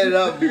black man and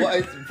I'm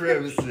white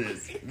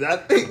supremacist. I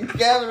think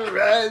Kevin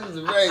Ryan is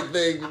the right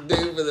thing to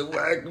do for the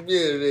white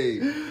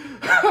community.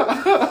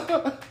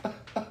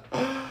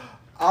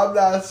 I'm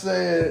not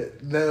saying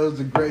that it was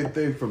a great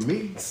thing for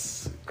me.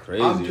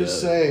 Crazy. I'm just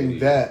saying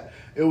that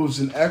it was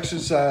an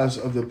exercise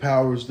of the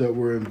powers that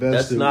were invested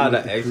That's not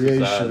with an the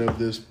creation exercise. of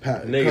this Nigga,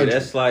 country.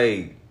 that's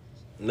like,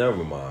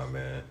 never mind,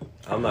 man.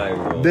 I'm not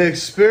even going. The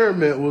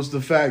experiment was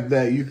the fact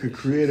that you could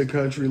create a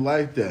country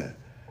like that.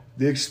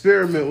 The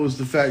experiment was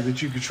the fact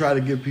that you could try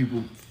to give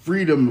people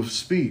freedom of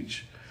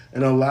speech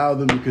and allow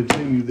them to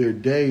continue their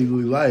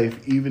daily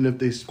life even if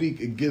they speak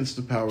against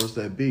the powers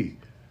that be.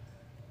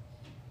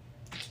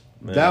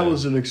 Man. That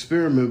was an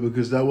experiment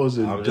because that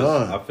wasn't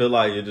done. I feel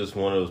like you're just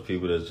one of those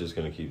people that's just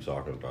going to keep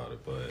talking about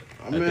it. But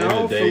I at mean, the I end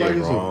don't of the day, feel like you're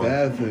it's wrong. a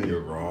bad thing.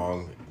 You're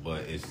wrong,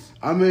 but it's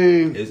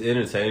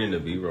entertaining to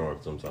be wrong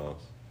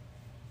sometimes.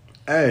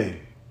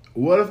 Hey,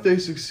 what if they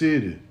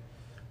succeeded?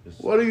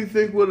 What do you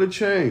think would have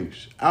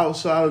changed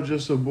outside of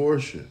just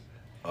abortion?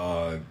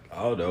 I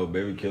don't know,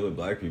 maybe killing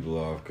black people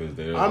off because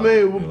they're.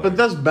 But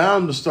that's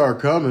bound to start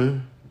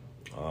coming.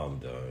 I'm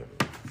done.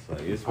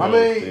 It's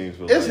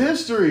It's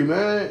history,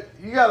 man.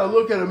 You got to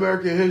look at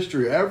American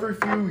history. Every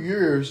few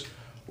years,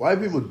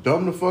 white people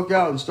dumb the fuck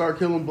out and start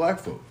killing black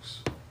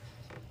folks.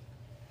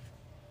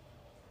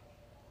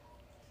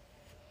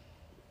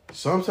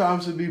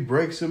 Sometimes it be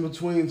breaks in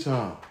between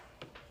time.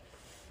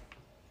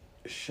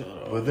 Shut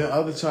up. But then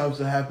other times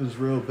it happens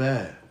real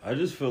bad. I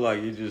just feel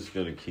like you're just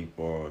gonna keep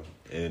on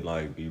and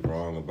like be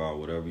wrong about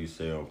whatever you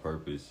say on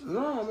purpose.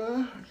 No,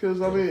 man.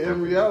 Because, I mean,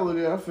 in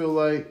reality, I feel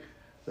like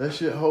that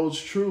shit holds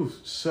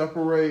truth.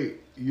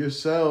 Separate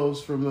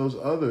yourselves from those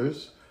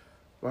others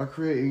by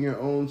creating your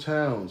own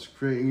towns,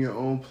 creating your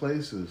own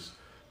places,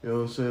 you know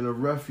what I'm saying, a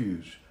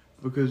refuge.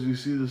 Because you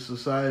see the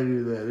society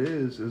that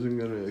isn't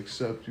going to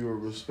accept you or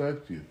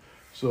respect you.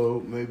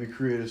 So maybe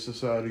create a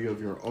society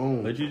of your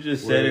own. But you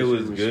just said it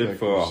was good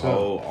for yourself. a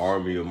whole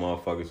army of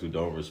motherfuckers who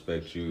don't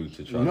respect you to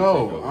try to take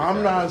No, over.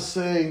 I'm not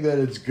saying that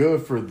it's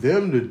good for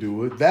them to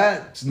do it.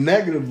 That's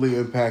negatively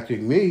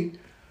impacting me.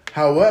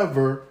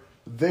 However,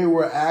 they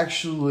were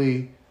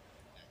actually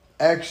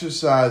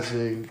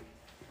exercising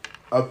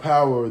a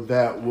power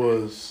that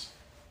was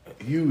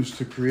used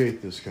to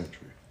create this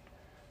country.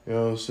 You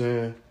know what I'm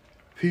saying?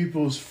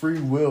 People's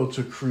free will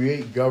to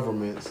create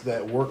governments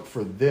that work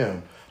for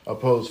them,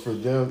 opposed to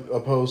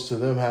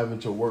them having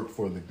to work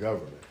for the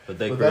government. But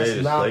they that's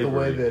created not slavery. the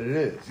way that it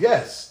is.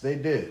 Yes, they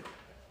did.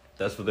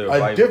 That's what they were A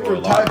fighting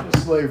different for. type of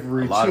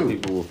slavery, a lot too. of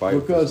people were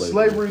fighting because for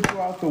slavery.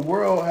 throughout the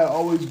world had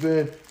always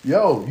been,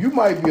 yo, you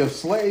might be a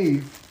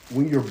slave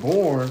when you're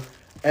born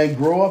and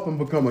grow up and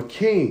become a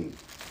king.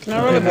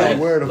 Normalize.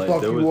 Where the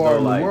fuck there was you are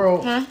in no, the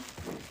world. Huh?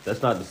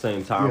 That's not the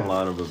same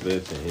timeline of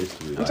events in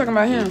history. I'm talking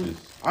about it was him.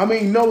 just- I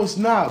mean, no, it's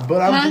not.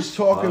 But I'm just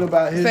talking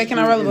about history Can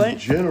I roll a in blunt?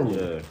 general.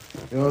 Yeah. You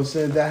know what I'm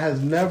saying? That has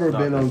never It's not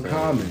been the same-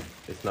 uncommon.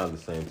 It's not the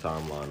same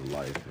timeline of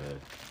life, man.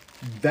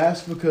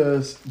 That's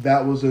because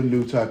that was a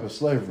new type of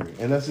slavery.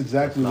 And that's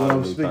exactly It's what not a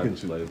I'm new type speaking of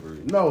to. slavery.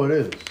 No, it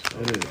is.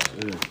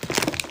 It is.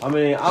 I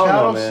mean, I don't know,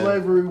 Chattel man.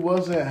 slavery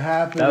wasn't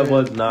happening. That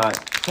was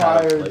not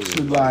prior chattel to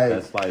slavery. like,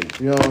 That's like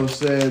you know what I'm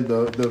saying,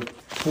 the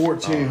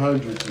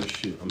 1400s and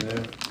shit,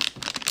 man.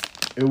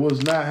 It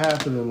was not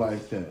happening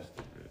like that.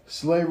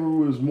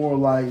 Slavery was more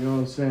like, you know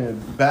what I'm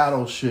saying,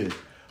 battle shit.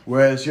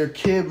 Whereas your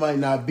kid might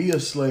not be a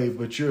slave,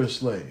 but you're a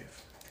slave.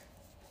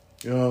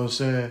 You know what I'm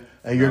saying?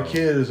 And your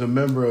kid is a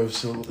member of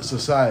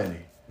society.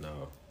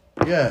 no,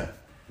 Yeah,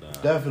 nah,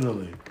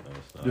 definitely. no,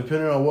 it's not.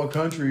 Depending on what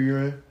country you're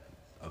in.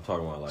 I'm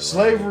talking about like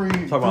Slavery, right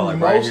here. I'm talking about, like,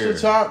 through right most here. of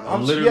the time,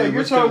 I'm literally,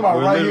 you're talking about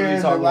we're right literally here in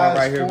the talking about last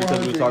right here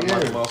because we're 400 talking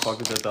about years. the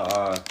motherfuckers at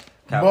the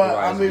But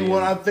I mean,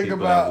 when I being think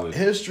people about that would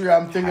history,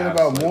 I'm thinking have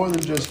about more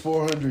slavery, than just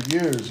 400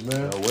 years,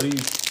 man. what do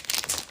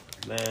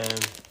you, man?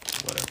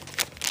 Whatever.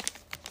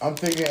 I'm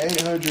thinking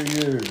 800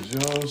 years. You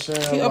know what I'm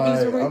saying? Can you open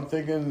this real quick? I'm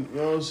thinking, you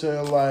know what I'm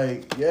saying?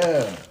 Like,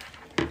 yeah.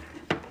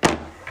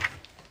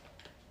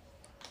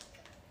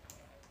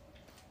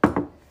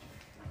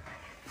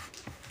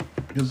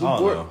 Because I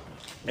don't know.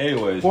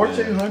 Anyways,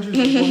 1400s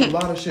is when a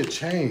lot of shit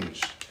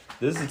changed.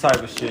 this is the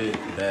type of shit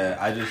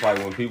that I just like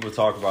when people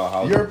talk about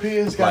how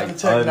Europeans got the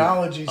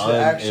technology to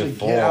actually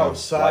get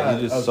outside Like,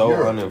 you're just of so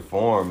Europe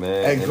uninformed,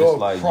 man. and And go it's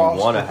like you across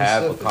want to the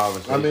have a Pacific.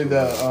 conversation. I mean, and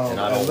I don't want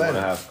to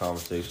Atlantic. have a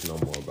conversation no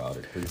more about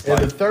it. 'Cause it's In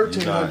like, the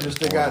you're not 1300s,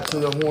 they got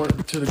to informed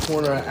the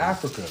corner of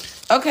Africa.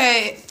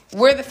 Okay,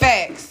 where the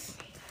facts?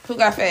 Who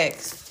got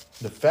facts?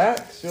 The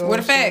facts? You know Where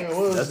what the I'm saying? facts?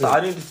 What is That's it?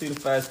 I need to see the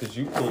facts because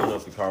you pulling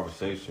up the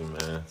conversation,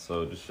 man.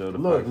 So just show the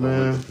Look, facts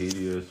man. on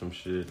Wikipedia or some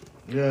shit.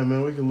 Yeah,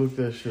 man, we can look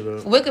that shit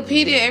up.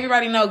 Wikipedia,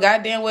 everybody know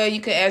goddamn well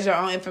you can add your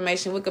own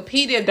information.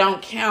 Wikipedia don't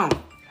count.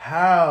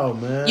 How,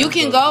 man? You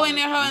can go in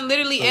there and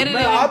literally edit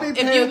Man, it. I'll be If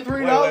paying you,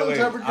 $3 Wait.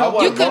 every I couple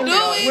wasn't You could of do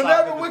months. it.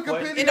 Whenever It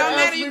Wikipedia don't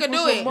matter, asks you me could for do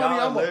some it. money,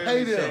 Y'all I'm going to pay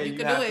literally them. saying You you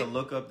can have do to it.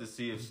 look up to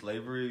see if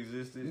slavery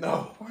existed?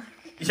 No.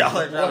 Y'all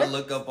are trying to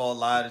look up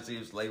online to see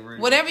if slavery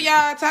whatever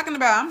y'all talking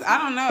about, I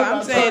don't know.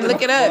 I'm saying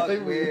look it up. Fuck,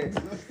 man.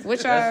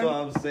 Which That's what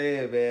y'all? I'm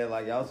saying, man.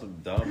 Like, y'all some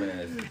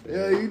dumbasses.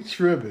 Yeah, you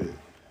tripping.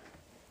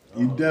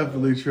 You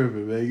definitely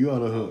tripping, man. You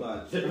on the hook.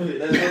 That's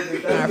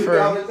what the for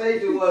real.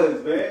 conversation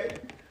was, man.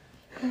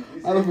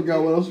 I don't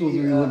forgot what I'm supposed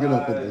to be looking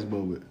up at this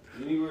moment.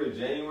 You were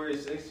January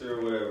 6th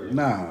or whatever.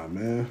 Nah,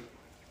 man.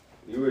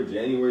 You were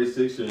January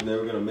 6th and they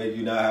were going to make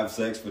you not have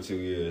sex for 2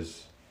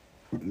 years.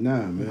 Nah,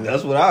 man.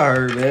 That's what I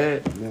heard,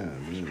 man.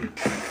 Nah, man.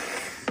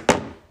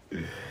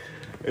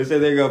 They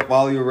said they're gonna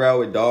follow you around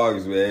with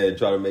dogs, man, and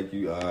try to make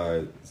you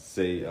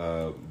say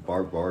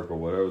bark bark or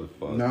whatever the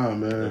fuck. Nah,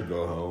 man. And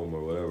go home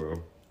or whatever.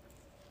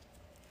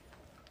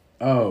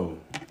 Oh.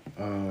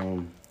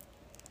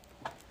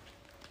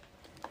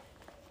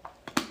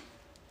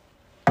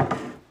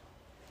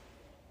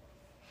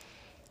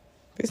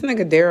 This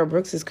nigga Daryl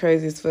Brooks is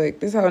crazy as fuck.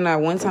 This hoe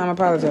not one time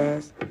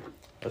apologize.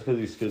 That's because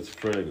he's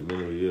schizophrenic and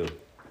mentally ill.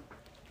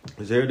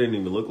 His hair didn't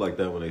even look like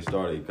that when they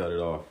started. He cut it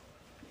off.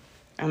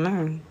 I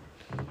know.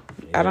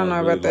 He I don't got know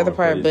really about the other going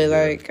part, crazy but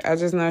there. like I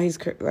just know he's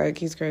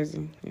he's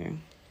crazy. Yeah.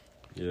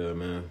 Yeah,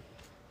 man.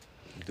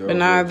 But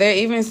nah, they're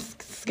even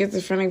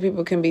schizophrenic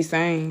people can be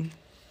sane.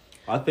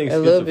 I think a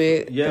little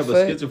bit. Yeah, The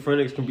but fuck?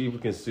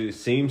 schizophrenics can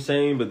seem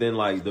sane, but then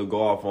like they'll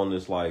go off on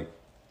this like,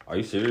 are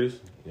you serious?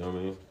 You know what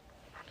I mean?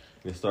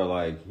 They start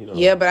like, you know.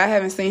 Yeah, but I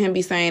haven't seen him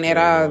be sane at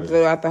Yeah, all right.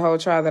 throughout the whole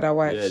trial that I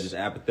watched. Yeah, just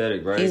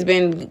apathetic, right? He's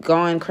been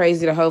going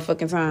crazy the whole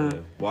fucking time. Yeah.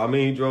 Well, I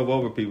mean, he drove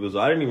over people, so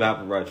I didn't even have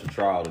to write your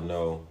trial to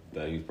know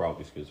that he's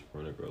probably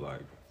schizophrenic or like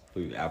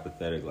completely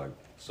apathetic, like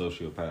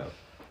sociopath.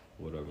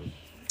 whatever.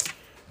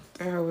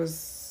 That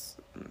was.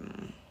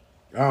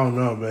 I don't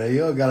know, man. You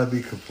don't gotta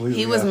be completely.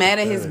 He was mad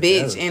at his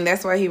bitch, yeah. and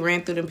that's why he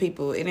ran through them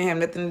people. It didn't have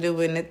nothing to do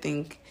with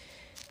nothing.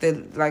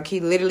 Like he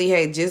literally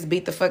had just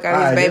beat the fuck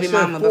out of his baby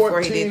mama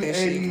before he did that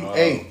shit.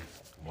 1488.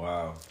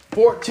 Wow.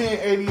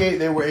 1488,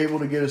 they were able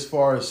to get as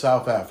far as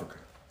South Africa.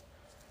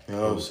 You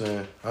know what I'm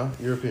saying? Huh?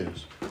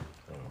 Europeans.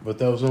 But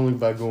that was only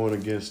by going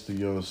against the,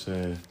 you know what I'm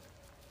saying,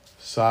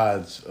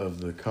 sides of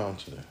the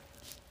continent.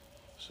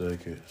 So they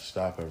could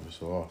stop every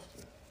so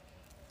often.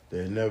 They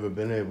had never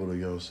been able to,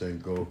 you know what I'm saying,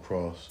 go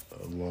across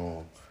a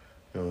long,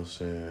 you know what I'm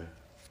saying,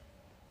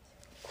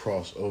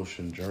 cross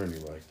ocean journey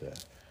like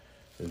that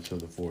until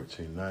the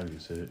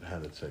 1490s. They didn't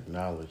have the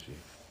technology.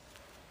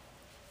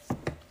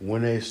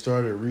 When they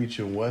started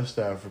reaching West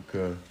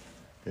Africa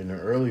in the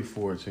early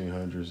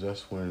 1400s,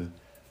 that's when,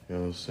 you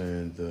know what I'm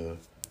saying,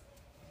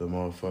 the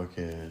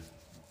motherfucking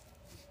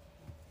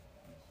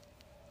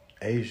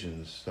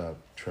Asians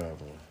stopped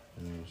traveling.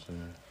 You know what I'm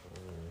saying?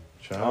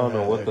 China I don't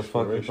know what the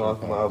fuck you're exploration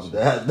talking about. policy.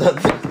 But that had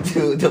nothing to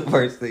do with the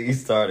first thing you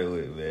started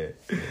with, man.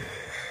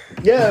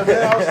 Yeah,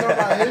 man, I was talking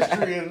about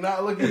history and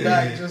not looking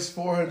back just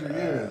 400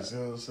 years. You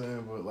know what I'm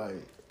saying? But like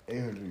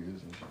 800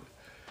 years and shit.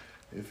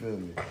 You feel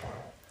me?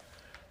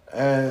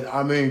 And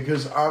I mean,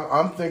 because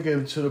I'm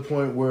thinking to the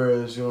point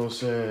whereas, you know what I'm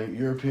saying,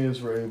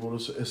 Europeans were able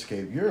to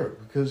escape Europe.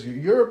 Because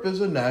Europe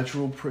is a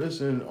natural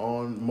prison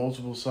on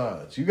multiple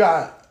sides. You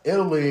got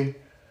Italy,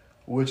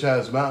 which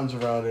has mountains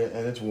around it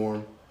and it's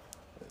warm.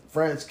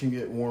 France can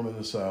get warm in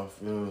the south,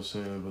 you know what I'm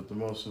saying, but the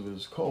most of it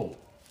is cold.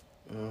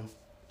 You know,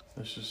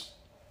 that's just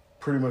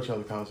pretty much how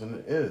the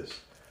continent is.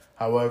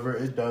 However,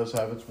 it does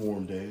have its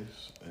warm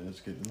days and it's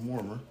getting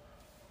warmer.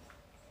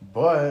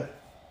 But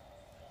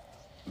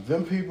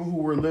them people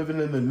who were living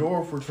in the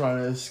north were trying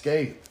to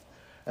escape.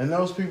 And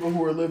those people who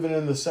were living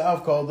in the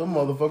south called them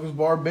motherfuckers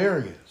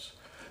barbarians.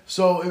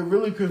 So it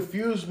really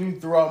confused me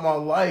throughout my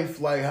life,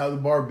 like how the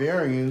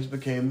barbarians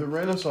became the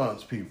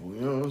Renaissance people.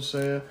 You know what I'm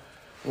saying?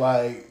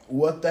 Like,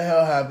 what the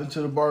hell happened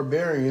to the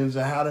barbarians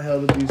and how the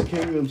hell did these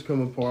kingdoms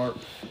come apart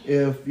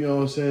if, you know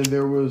what I'm saying,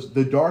 there was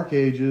the Dark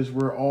Ages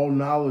where all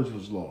knowledge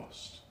was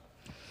lost?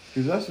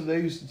 Because that's what they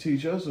used to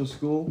teach us in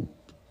school.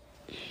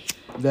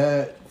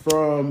 That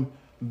from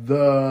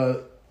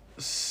the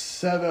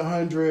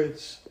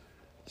 700s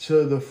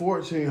to the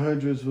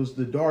 1400s was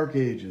the Dark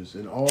Ages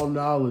and all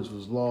knowledge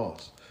was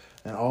lost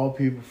and all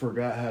people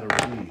forgot how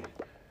to read.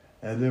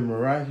 And then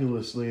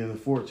miraculously in the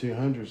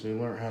 1400s, they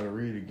learned how to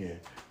read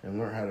again and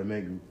learned how to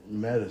make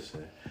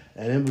medicine.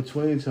 And in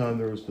between time,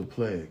 there was the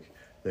plague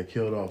that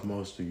killed off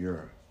most of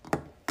Europe.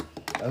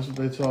 That's what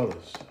they taught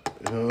us.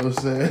 You know what I'm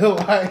saying?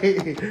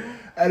 Like,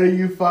 and then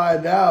you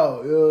find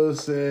out, you know what I'm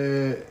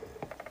saying,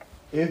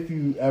 if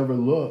you ever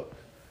look,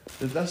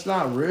 that's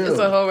not real. It's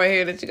a hole right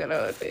here that you gotta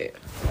hold there.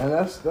 And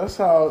that's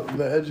how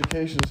the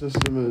education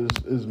system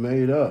is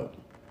made up.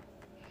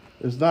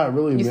 It's not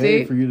really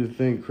made for you to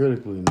think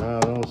critically. No, I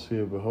don't see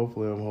it, but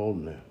hopefully I'm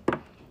holding it.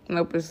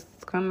 Nope, it's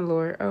kind of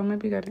lower. Oh,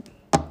 maybe you got it.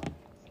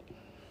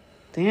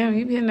 Damn,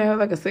 you be hitting that hell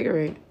like a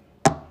cigarette.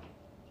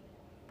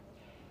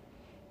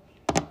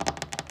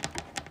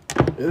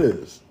 It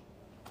is.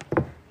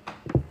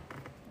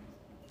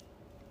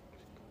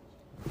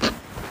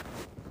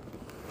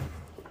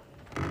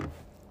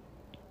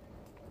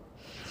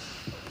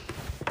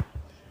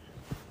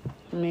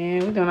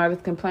 Man, we doing all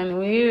this complaining.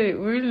 We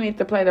really need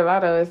to play the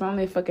lotto. It's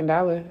only fucking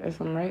 $1 or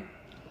something, right?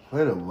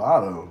 Play the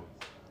lotto.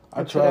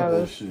 I tried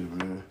that shit,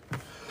 man.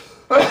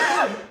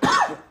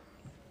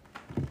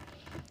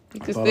 You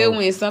could still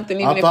win something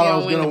even if you I thought I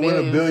don't was win going to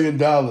the win $1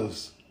 billion.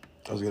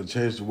 I was going to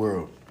change the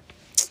world.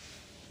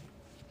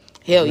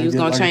 Hell, you was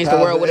going to change the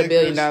world with $1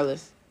 billion.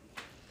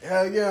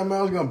 Hell yeah, man.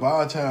 I was going to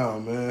buy a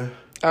town, man.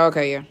 Oh,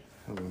 okay, yeah.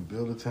 I'm going to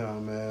build a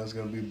town, man. It's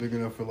going to be big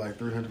enough for like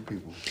 300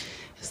 people.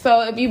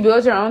 So if you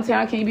build your own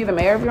town, can you be the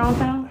mayor of your own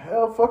town?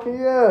 Hell fucking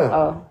yeah.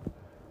 Oh.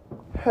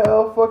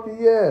 Hell fucking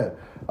yeah.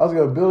 I was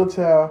going to build a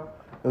town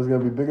that was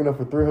going to be big enough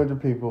for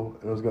 300 people.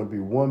 And it was going to be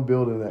one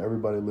building that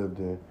everybody lived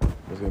in.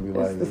 It was going to be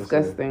That's like...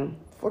 disgusting.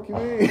 Fuck you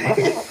mean?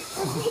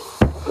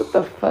 What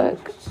the fuck?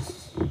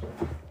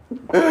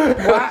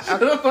 Shut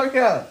the fuck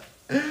up.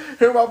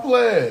 Hear my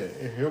plan.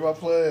 Hear my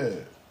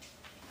plan.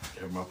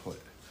 Hear my plan.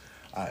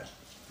 All right.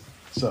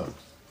 So,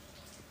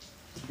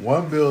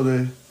 one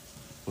building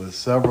with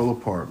several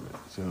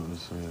apartments. You know what I'm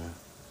saying?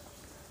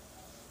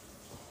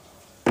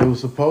 It was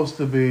supposed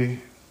to be...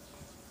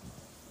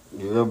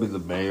 You're going to be the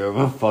mayor of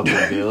a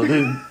fucking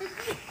building?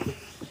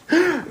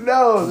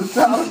 No, the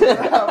town's going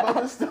to have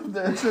other stuff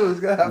there too. It's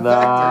going to have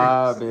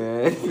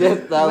factories. Man.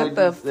 That's not What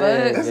the you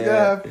said, fuck? It's going to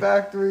have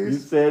factories. You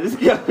said it's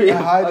going to be and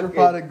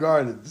hydroponic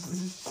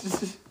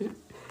gardens.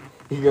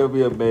 You're going to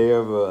be a mayor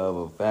of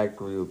a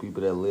factory with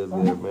people that live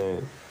there,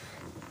 man.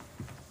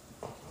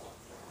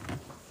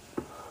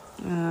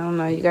 I don't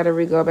know. You got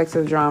to go back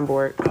to the drawing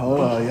board. Hold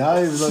on. Y'all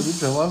ain't even let me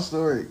tell my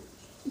story.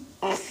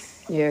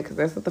 Yeah, because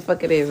that's what the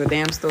fuck it is. A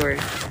damn story.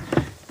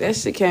 That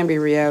shit can't be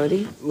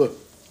reality. Look.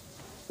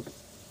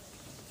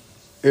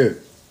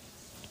 Here.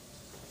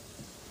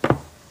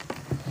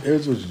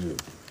 Here's what you do.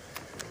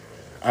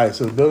 All right,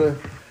 so the building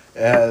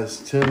has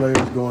 10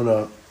 layers going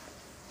up.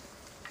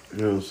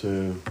 You know what I'm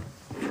saying?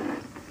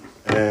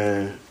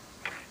 And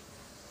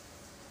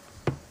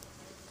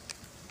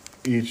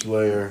each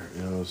layer,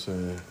 you know what I'm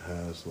saying,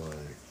 has like,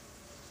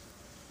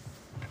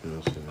 you know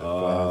what I'm saying,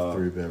 5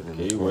 3-bedroom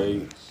Can you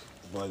apartments.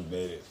 wait? Much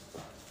better.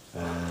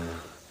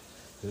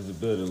 There's a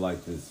building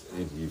like this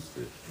in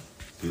Houston.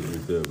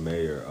 He's the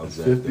mayor of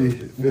that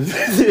 50.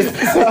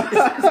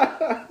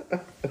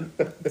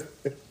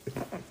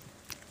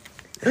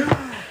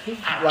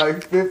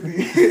 Like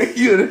 50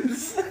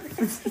 units.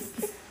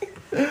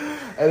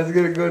 And it's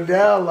gonna go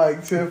down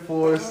like 10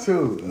 floors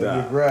too,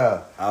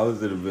 underground. I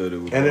was in a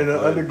building with and in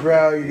the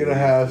underground, you're gonna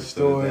have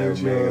storage,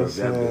 you know what I'm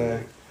saying?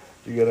 Building.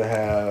 You're gonna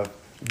have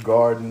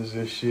gardens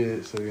and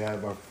shit, so you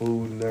have our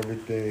food and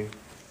everything.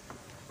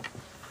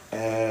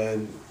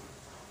 And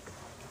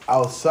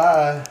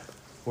outside,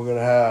 we're gonna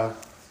have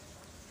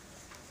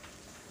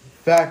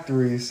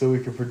factories so we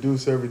can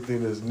produce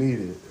everything that's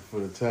needed for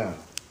the town.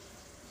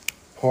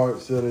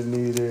 Parts that are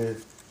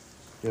needed,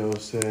 you know what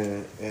I'm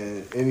saying,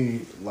 and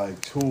any like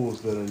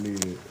tools that are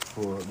needed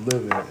for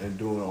living and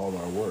doing all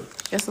our work.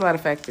 That's a lot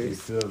of You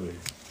factories. feel me?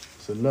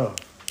 It's enough.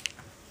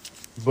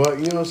 But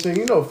you know what I'm saying?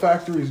 You know,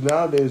 factories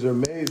nowadays are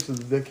made so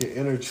that they can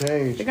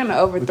interchange. They're gonna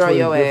overthrow between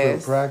your different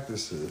ass.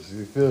 practices.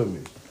 You feel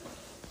me?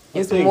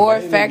 It's think more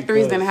mainly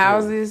factories than because,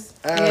 houses.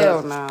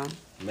 Hell no.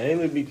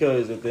 Mainly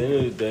because at the end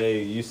of the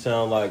day, you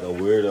sound like a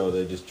weirdo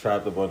that just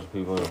trapped a bunch of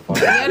people in a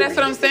fucking. Yeah, that's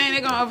what I'm saying.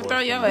 They're gonna overthrow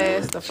your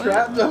ass. The fuck?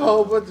 Trapped a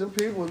whole bunch of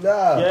people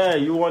now. Yeah,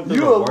 you want them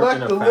You to work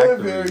in elect a to factory.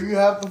 live here, you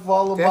have to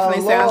follow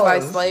Definitely by sounds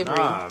like laws. slavery.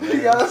 Nah, man.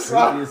 You gotta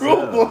sign Creepy as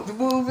hell. rules to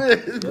move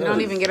in. We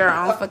don't even get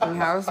our own fucking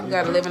house. We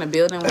gotta live in a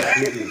building with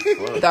Creepy as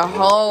fuck, the bro.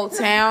 whole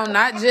town,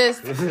 not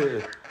just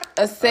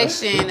a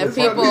section of There's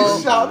people.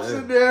 fucking shops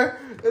in there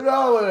and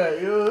all of that.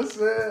 You know what I'm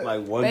saying?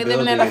 Like one They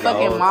building living in a the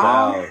fucking whole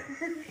mall. town.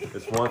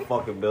 It's one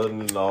fucking building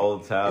in the whole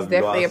town. It's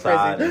You go definitely a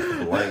outside, prison.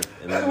 it's blank,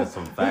 and then there's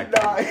some Nah,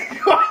 factories.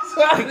 you go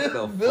outside What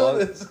the in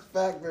buildings,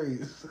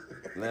 factories.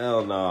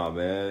 Hell nah,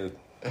 man.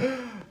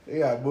 They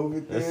got movie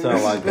That theaters.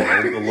 sound like the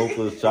Uncle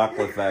Luca's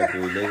chocolate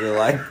factory. Nigga,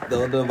 like,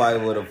 don't nobody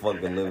want to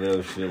fucking live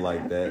in shit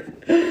like that.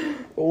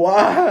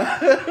 Why?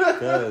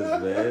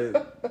 Cause,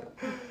 man.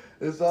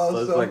 It's all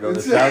So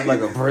it sounds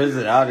like a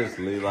prison,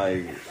 honestly.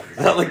 Like, it's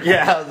not like you're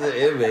housing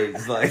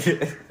inmates. Like, you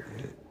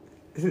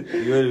want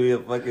to be a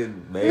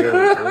fucking mayor of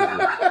a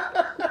prison.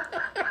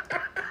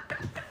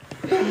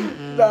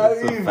 not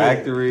Some even.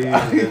 factories,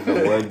 and then the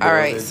one All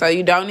right, building. so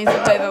you don't need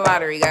to play the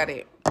lottery. Got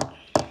it.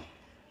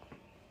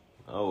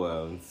 Oh,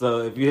 well. So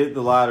if you hit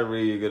the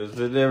lottery, you're going to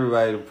send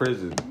everybody to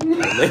prison.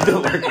 And they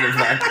don't work in the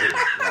factory.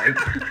 Like,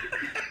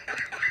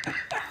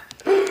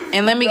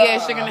 And let me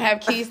guess, you're gonna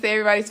have keys to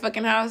everybody's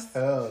fucking house.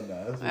 Hell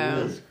no, that's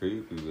that's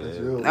creepy, man. That's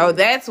real. Oh,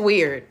 that's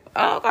weird.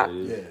 Oh, okay. It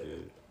is, Yeah.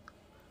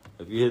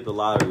 If you hit the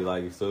lottery,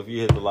 like, so if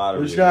you hit the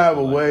lottery, We try to have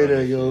a like, way run that,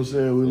 this you know what I'm shit.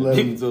 saying, we let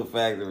Take them. them to a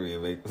factory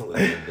and make them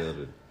live in a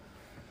building.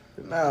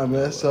 Nah,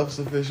 man, it's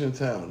self-sufficient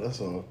town.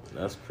 That's all.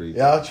 That's creepy.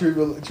 Y'all treat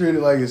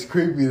it like it's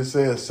creepy to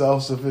say a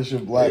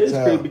self-sufficient black It is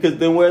town. creepy because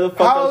then where the fuck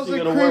How else is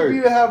you it gonna work?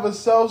 creepy to have a What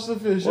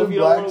self-sufficient if you don't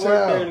black want to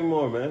work there town?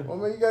 anymore, man? Well,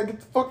 man, you gotta get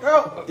the fuck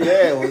out.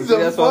 Yeah, well, see, The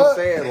that's what I'm fuck?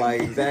 saying.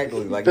 Like,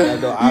 exactly. Like, you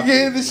have no You option.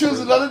 can either choose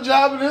another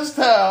job in this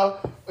town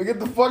or get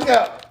the fuck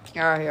out. Oh,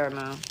 hell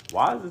no.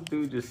 Why is this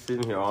dude just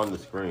sitting here on the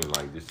screen,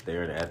 like, just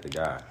staring at the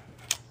guy?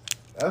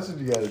 That's what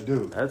you gotta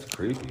do. That's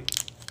creepy.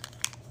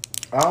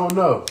 I don't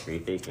know.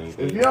 Creepy.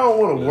 If you don't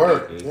want to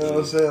work, you know what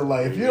I'm saying?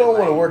 Like, if you don't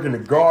want to work in the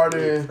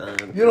garden,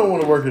 you don't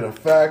want to work in a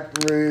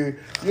factory,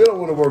 you don't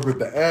want to work with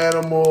the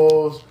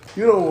animals,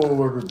 you don't want to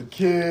work with the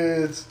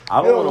kids.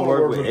 I don't want to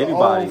work with the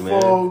anybody, old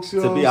man. folks,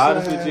 you know To be what I'm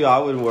honest saying? with you, I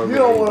wouldn't work You with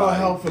don't anybody. wanna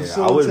help Yeah, I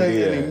facilitate wouldn't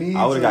be any there. needs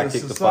I would in have got the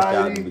kicked the fuck out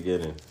in society. the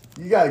beginning.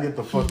 You gotta get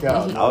the fuck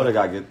out. I would have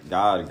got the You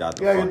gotta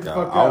get the fuck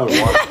fuck out. I out. would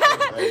want to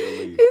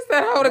He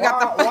said I would have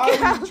got the Why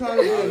fuck are out. you trying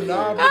to be a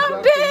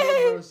non-productive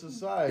dead. member of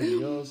society? You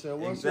know what I'm saying?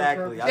 What's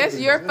Exactly. Your I That's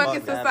just your fuck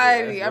fucking that,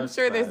 society. man. I'm That's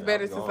sure your there's society.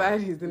 better I'm gone.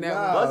 societies than that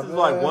Nah. one. Plus, it's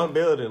like man. one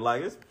building.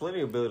 Like, it's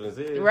plenty of buildings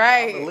here.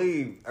 Right. I'm gonna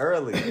leave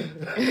early.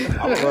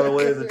 I'm run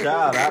away as a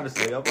child,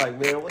 honestly. I'm like,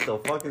 man, what the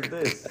fuck is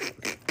this?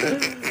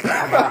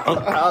 I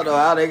don't know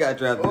how they got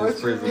trapped in What this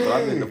you prison, but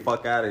I'm getting the mean?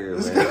 fuck out of here,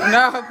 man.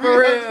 No, for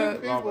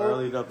real. I'm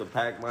early enough to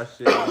pack my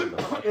shit. I'm getting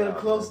the fuck in a out,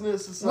 close-knit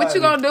society. What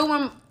you gonna do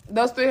when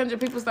those 300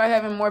 people start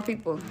having more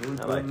people? man.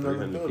 I like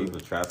 300 people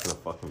trapped in a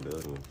fucking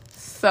building.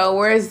 So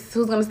who's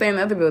gonna stay in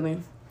the other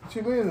building? What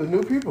you mean? The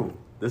new people?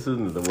 This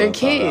isn't the They're one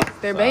kids. thought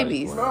out They're society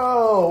babies. for.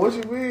 No, what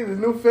you mean?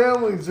 The new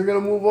families are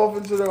gonna move off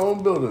into their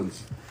own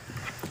buildings.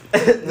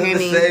 They're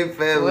the same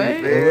family, What?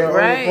 man. Their own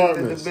Right.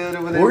 apartments. The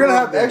building where they We're gonna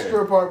live have there.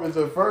 extra apartments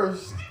at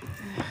first.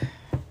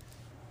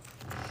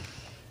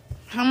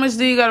 How much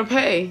do you gotta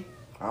pay?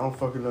 I don't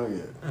fucking know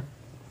yet.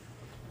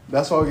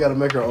 That's why we gotta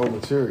make our own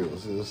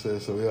materials. You know what I'm saying?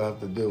 So we don't have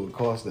to deal with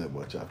cost that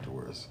much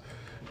afterwards.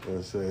 You know what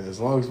I'm saying? As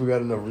long as we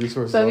got enough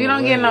resources. So if on you the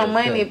don't get land, no okay.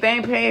 money, if they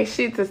ain't paying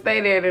shit to stay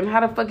there, then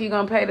how the fuck you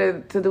gonna pay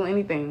to do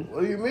anything?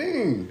 What do you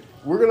mean?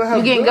 we're gonna have.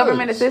 You getting goods.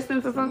 government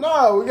assistance or something?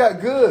 No, we got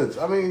goods.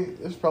 I mean,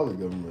 it's probably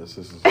government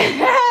assistance,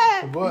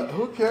 but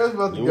who cares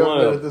about the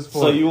government at this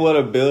point? So you want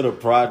to build a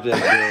project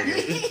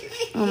building?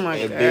 Oh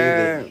my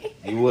god!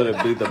 You want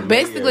to be the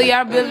basically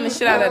y'all building the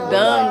shit out of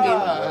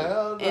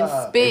dung and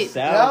spit.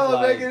 Y'all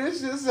are making this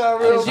shit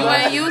sound real. You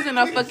ain't using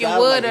no fucking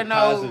wood or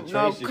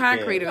no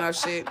concrete or no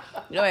shit.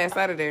 Your ass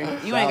out of there.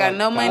 You ain't got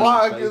no money.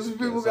 Why? Because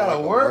people gotta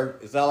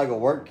work. It sounds like a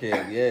work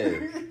camp. Yeah.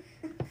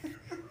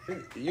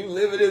 You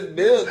live in this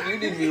building. You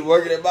need to be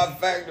working at my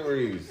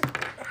factories.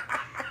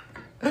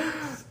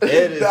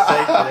 It is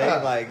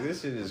they like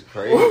this shit is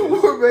crazy.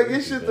 We're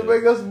making shit to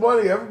make us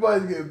money.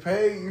 Everybody's getting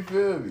paid. You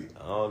feel me?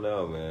 I don't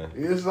know, man.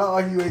 It's not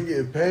like you ain't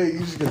getting paid. You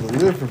just get to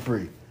live for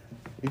free.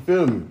 You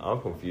feel me?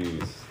 I'm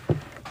confused.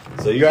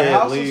 So you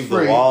can't leave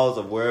the walls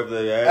of wherever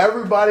they're at?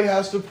 Everybody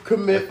has to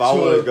commit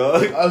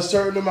to a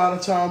certain amount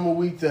of time a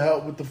week to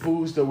help with the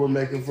foods that we're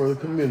making for the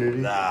community.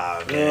 Nah,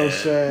 man. You know what I'm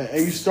saying?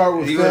 And you start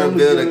with you want to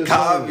build a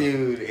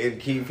commune and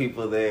keep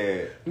people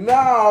there.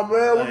 Nah,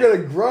 man. We're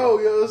going to grow,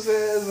 you know what I'm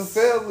saying, as a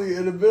family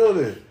in the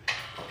building.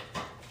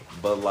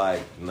 But,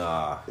 like,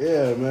 nah.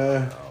 Yeah,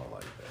 man. I don't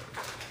like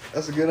that.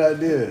 That's a good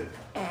idea.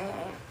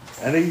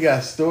 And then you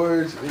got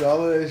storage and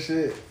all of that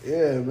shit.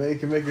 Yeah, man. You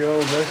can make your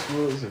own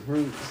vegetables and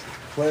fruits.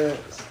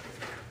 Plants.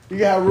 You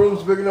got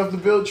rooms big enough to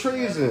build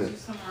trees in.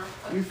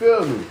 You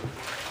feel me?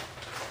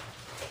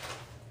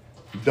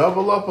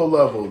 Double up a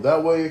level.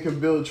 That way you can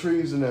build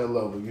trees in that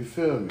level. You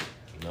feel me?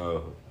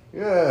 No.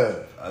 Yeah.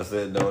 I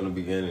said no in the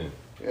beginning.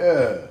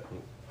 Yeah.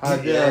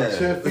 Hide down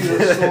 10 feet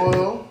of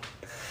soil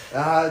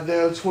and hide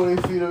down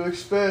 20 feet of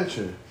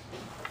expansion.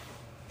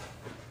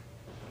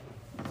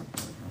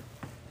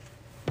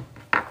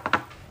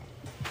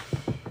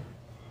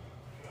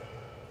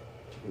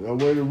 That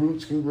way the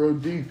roots can grow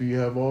deep. You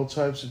have all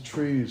types of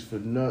trees for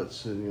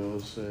nuts and, you know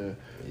what I'm saying,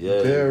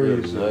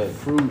 berries and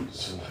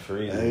fruits. And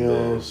trees and you know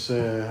what I'm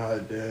saying,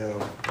 hot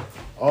damn.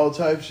 All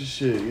types of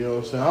shit, you know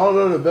what I'm saying. I don't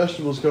know that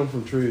vegetables come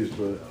from trees,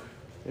 but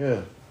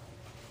yeah.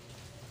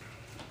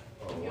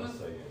 Oh, 1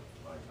 second.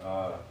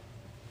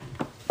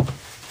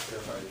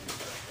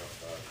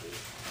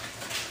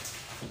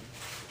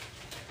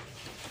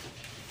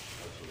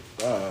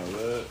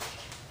 Man.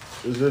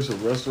 Is this a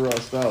restaurant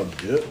style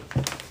dip?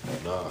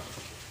 Nah.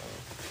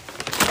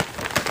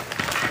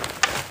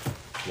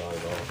 Not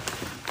at all.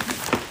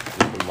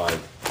 Even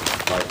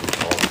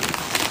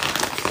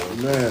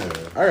man,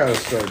 I gotta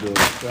start doing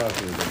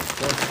shopping.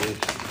 Fuck this.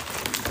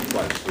 It's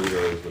like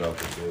Fritos without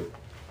the dip.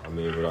 I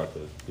mean, without the,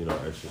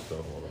 extra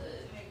stuff on it.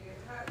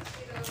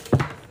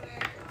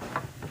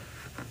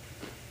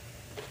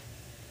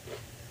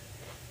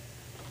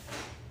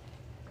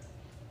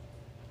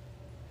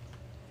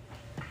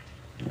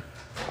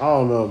 I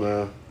don't know,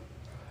 man.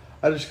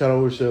 I just kind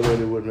of wish that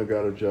lady wouldn't have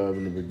got a job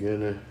in the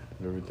beginning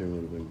and everything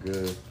would have been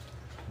good.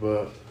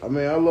 But, I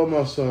mean, I love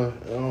my son,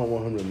 and I don't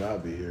want him to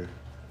not be here.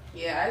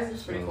 Yeah,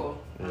 Isaac's pretty cool.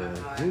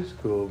 Yeah, he's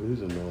cool, but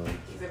he's annoying.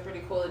 He's a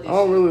pretty cool addition. I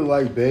don't really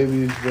like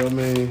babies, but I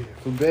mean,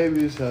 for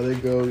babies, how they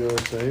go, you know what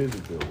I'm saying? He's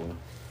a good one.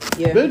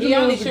 Yeah, Benjamin's he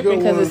only tripping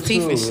because his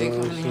teeth and shit you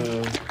know coming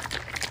in.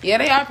 Yeah,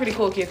 they are pretty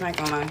cool kids, I ain't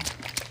gonna lie.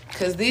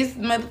 Because these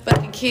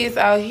motherfucking kids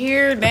out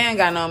here, they ain't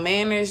got no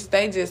manners.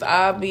 They just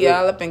all be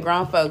all up in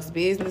grown folks'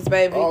 business,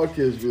 baby. All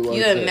kids be like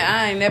that.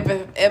 I ain't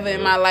never, ever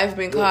in my life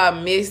been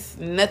called miss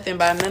nothing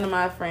by none of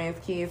my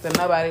friends' kids or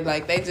nobody.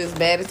 Like, they just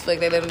bad as fuck.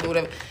 They let them do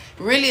whatever.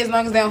 Really, as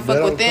long as they don't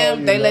fuck with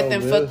them, they let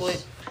them fuck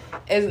with.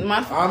 As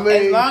long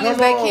as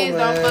their kids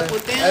don't fuck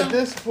with them, at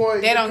this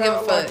point, they don't give a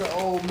fuck. Like an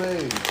old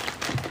maid.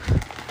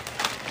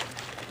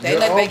 They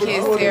let their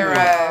kids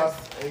terrorize.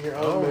 And you're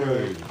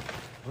unmarried.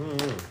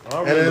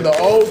 And in the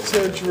old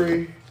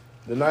century,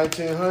 the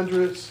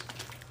 1900s,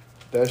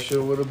 that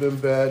shit would have been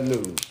bad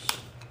news.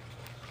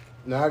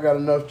 Now I got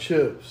enough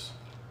chips.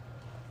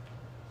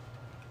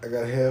 I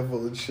got a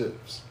handful of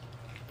chips.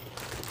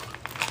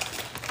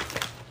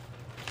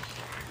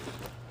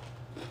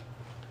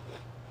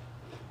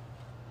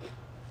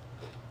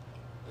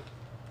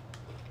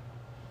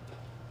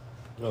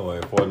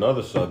 Anyway, for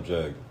another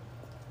subject,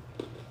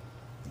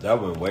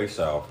 that went way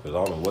south because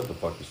I don't know what the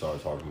fuck you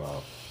started talking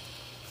about.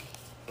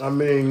 I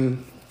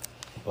mean,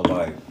 but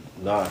like,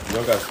 nah, you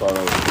don't gotta start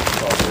over.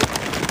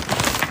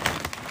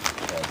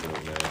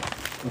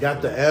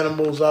 Got the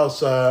animals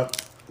outside.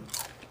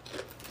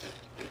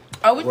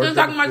 Oh, we still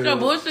talking about your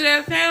bullshit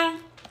ass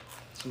town?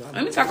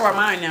 Let me talk about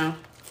mine now.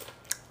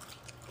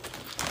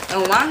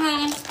 In my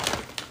home,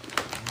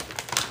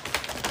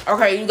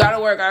 okay, you gotta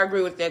work. I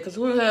agree with that. Cause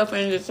who the hell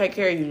finna just take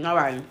care of you?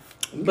 Nobody.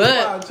 You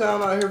buy a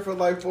town out here for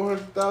like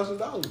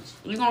 $400,000.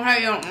 You gonna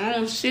have your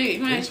own shit.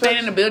 You ain't staying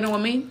in the building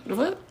with me. The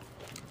what?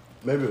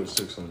 Maybe it was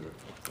 600.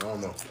 I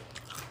don't know.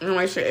 I'm gonna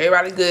make sure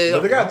everybody good.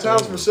 But they got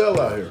towns for sale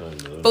out here.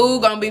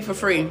 Food gonna be for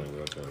free.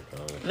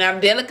 Now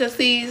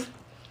delicacies,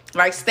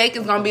 like steak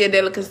is gonna be a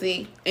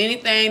delicacy.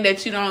 Anything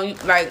that you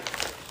don't like,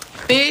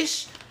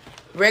 fish,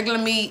 regular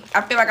meat.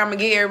 I feel like I'm gonna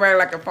get everybody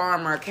like a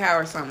farm or a cow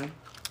or something.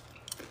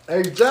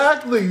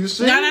 Exactly. You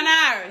see? No.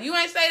 You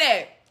ain't say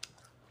that.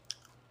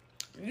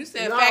 You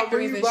said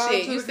factories and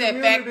shit. You said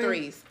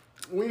factories.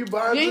 when you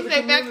buy into the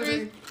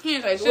community, he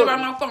ain't say shit about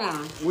my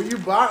farm. When you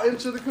buy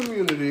into the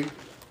community,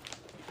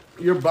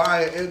 you're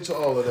buying into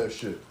all of that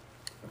shit.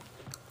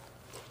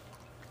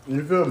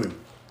 You feel me?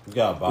 You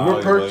gotta buy.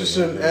 We're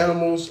purchasing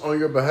animals on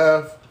your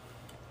behalf.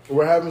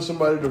 We're having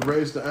somebody to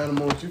raise the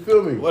animals. You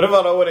feel me? What if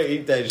I don't want to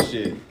eat that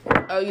shit?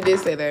 Oh, you did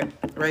say that.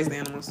 Raise the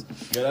animals.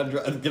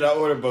 Can I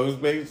order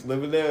Postmates?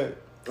 Live in there?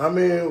 I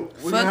mean,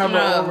 we can have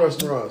our own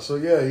restaurant. So,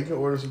 yeah, you can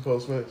order some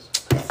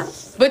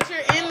Postmates. But you're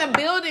in the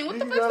building. What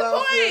the fuck's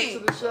the point?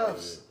 To the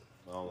chefs.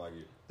 I don't like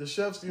it. The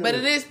chefs unit. But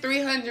it is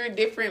 300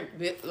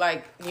 different,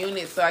 like,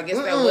 units. So I guess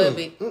that would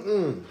be.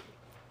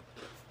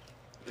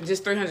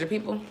 Just 300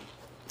 people?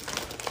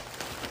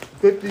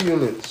 50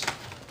 units.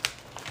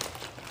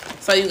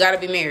 So you gotta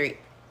be married.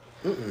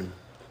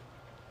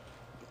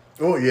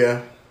 Oh,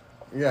 yeah.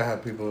 You gotta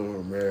have people who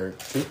are married.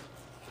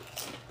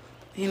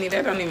 Henny,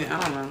 that don't even, I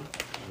don't know.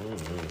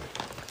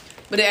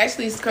 But it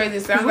actually is crazy.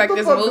 It sounds like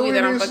this movie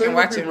that I'm fucking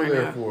watching right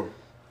now. For?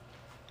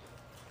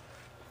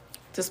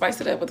 To spice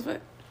it up, what the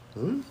fuck? I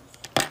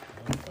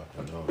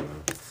don't know,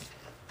 man.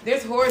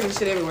 There's whores and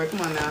shit everywhere.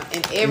 Come on now.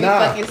 In every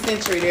fucking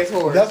century, there's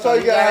whores. That's why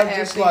you gotta have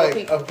just like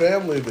people. a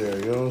family there.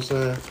 You know what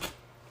I'm saying?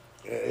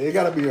 It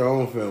gotta be your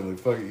own family.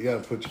 Fuck it. You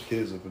gotta put your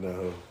kids up in that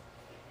hole.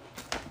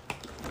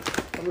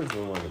 I be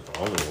feeling like it's the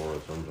only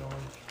word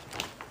sometimes.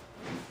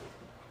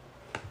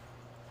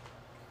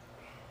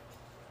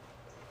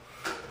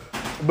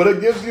 But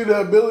it gives you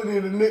the ability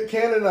to Nick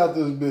Cannon out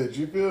this bitch.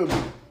 You feel me?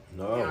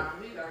 No. Nah,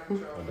 he's out of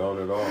control. I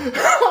don't at all.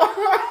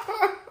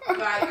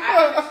 Like, I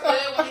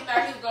understood when he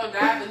thought he was gonna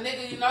die, but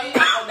nigga, you know you're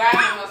not gonna die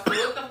no more, so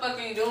what the fuck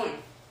are you doing?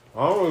 I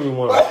don't really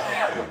want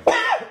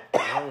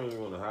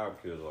to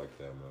have kids like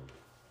that, man.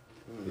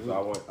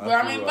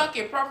 I mean, fuck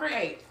it,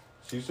 procreate.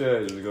 She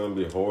said there's gonna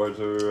be whores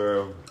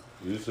everywhere.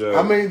 You said.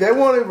 I mean, they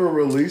won't even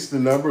release the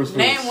numbers for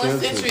Name the one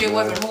census, century it man.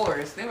 wasn't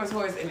whores. There was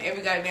whores in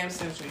every goddamn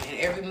century. In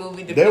every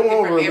movie They depicted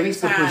won't from every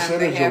release the time percentage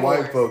they had of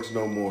white whores. folks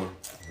no more.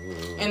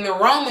 And the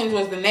Romans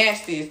was the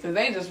nastiest because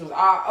they just was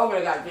all over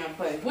the goddamn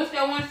place. What's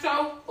that one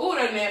show? Ooh,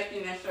 they nasty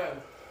in that show.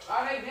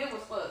 All they did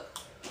was fuck.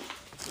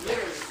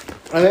 Literally.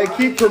 And they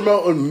keep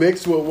promoting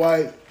mixed with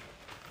white,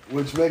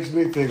 which makes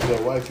me think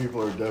that white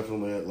people are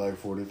definitely at like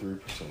 43%.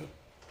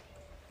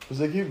 Because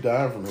they keep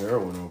dying from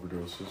heroin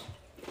overdoses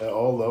at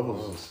all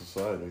levels of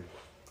society.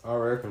 I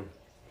reckon.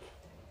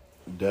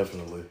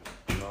 Definitely.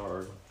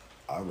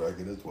 I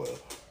reckon as well.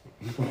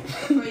 So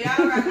y'all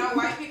got no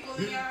white people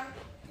in y'all?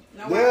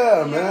 No white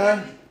Yeah, people in y'all man.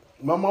 family?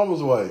 My mom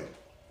was white.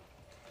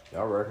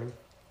 Y'all reckon?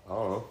 I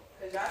don't know.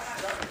 Cause y'all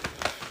not dark.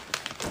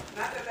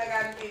 Not that they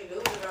got anything to do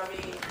with it,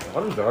 I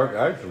mean. I'm dark,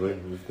 actually.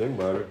 If you think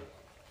about it.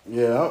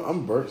 Yeah,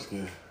 I'm burnt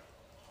skin.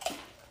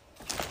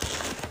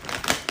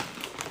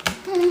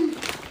 I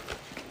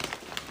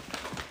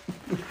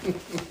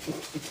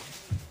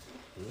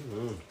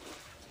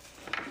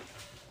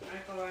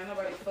ain't gonna lie,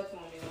 nobody fucking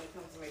with me when it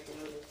comes to making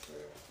noodles for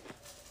real.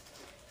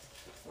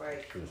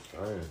 Like, It's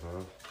strange,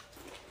 huh?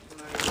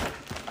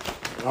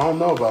 like, I don't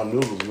know about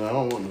noodles, man. I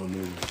don't want no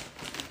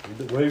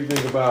noodles. What do you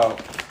think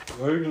about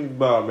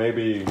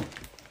maybe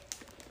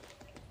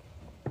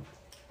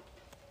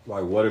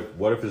like what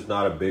if it's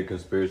not a big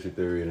conspiracy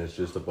theory and it's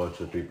just a bunch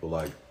of people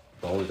like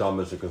the only time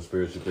it's a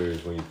conspiracy theory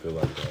is when you feel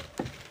like that.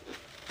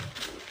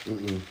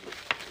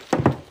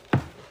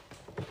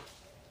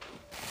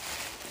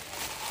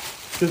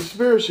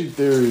 Conspiracy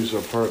theories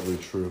are partly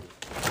true.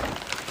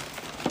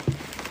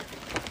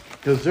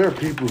 Because there are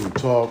people who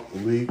talk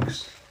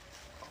leaks.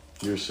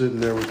 You're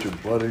sitting there with your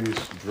buddies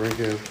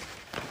drinking.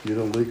 You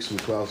don't leak some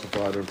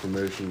classified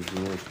information that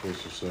you weren't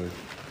supposed to say.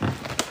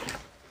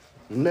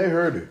 And they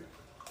heard it.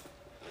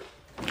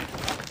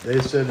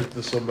 They said it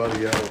to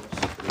somebody else.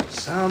 It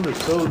sounded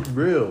so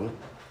real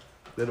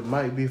that it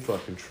might be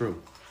fucking true.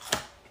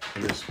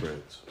 And it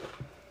spreads.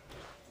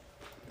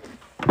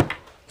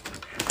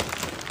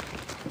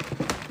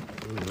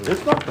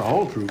 It's not the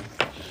whole truth,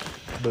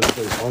 but it's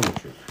based on the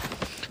truth.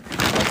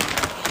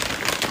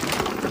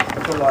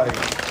 I feel like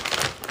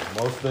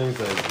most things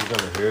that you're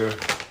gonna hear,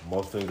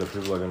 most things that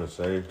people are gonna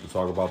say to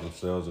talk about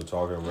themselves or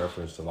talk in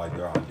reference to like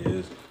their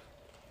ideas,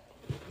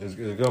 it's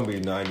gonna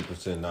be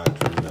 90% not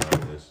true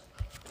nowadays.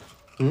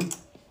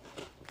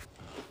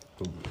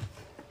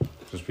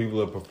 Because people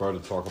that prefer to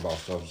talk about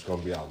stuff that's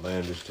gonna be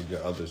outlandish to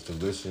get others to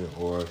listen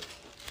or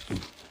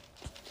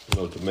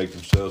to make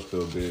themselves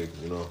feel big,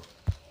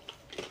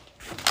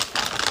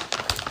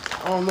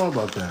 I don't know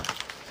about that.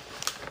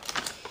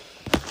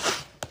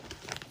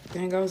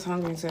 dang, I was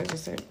hungry, so I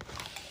just said.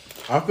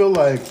 I feel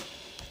like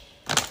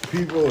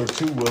people are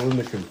too willing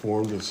to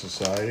conform to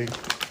society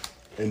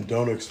and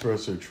don't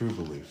express their true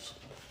beliefs.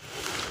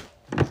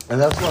 And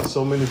that's why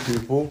so many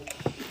people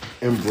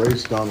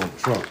embrace Donald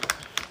Trump.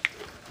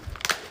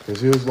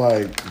 Because he was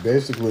like,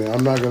 basically,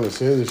 I'm not going to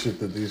say the shit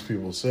that these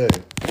people say.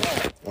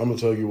 I'm going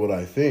to tell you what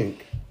I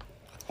think.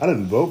 I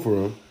didn't vote for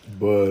him,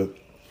 but...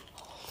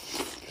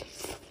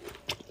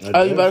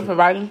 Oh, you voted for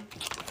Biden?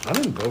 I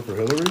didn't vote for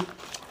Hillary.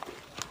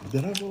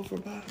 Did I vote for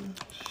Biden?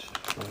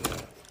 Oh, yeah.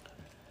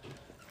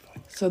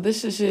 So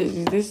this is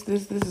shit. This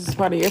is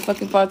part of your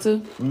fucking fault too.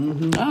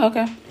 Mm-hmm. Oh,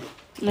 okay.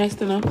 Nice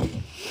to know.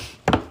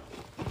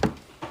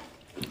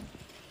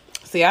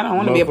 See, I don't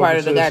want to be a part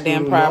of the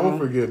goddamn problem.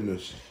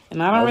 Forgiveness.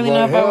 And I don't really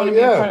know if I want to be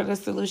a part of the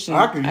solution.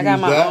 I got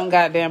my own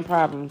goddamn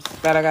problems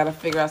that I got to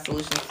figure out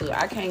solutions to.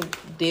 I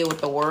can't deal with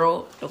the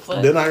world. The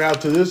fuck? Then I got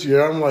to this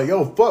year. I'm like,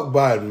 yo, fuck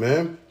Biden,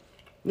 man.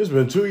 It's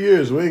been 2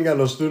 years. We ain't got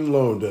no student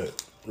loan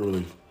debt,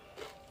 really.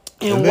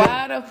 And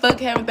why the fuck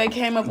haven't they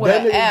came up with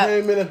an app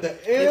came in at the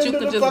end that you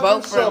could just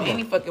vote from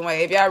any fucking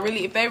way?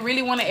 If they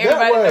really wanted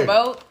everybody to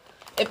vote,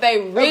 if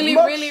they really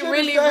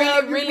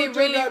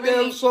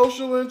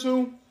social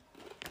into.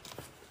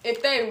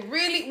 If they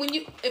really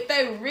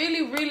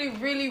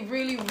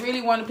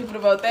wanted people to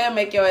vote, they'll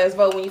make your ass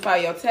vote when you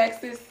file your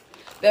taxes.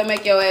 They'll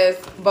make your ass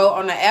vote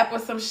on the app or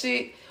some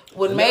shit.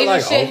 When major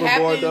shit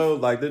happens, though?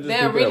 Like,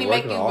 they'll really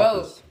make you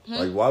vote.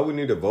 Like, why we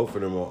need to vote for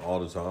them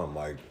all the time?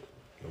 Like,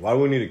 why do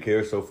we need to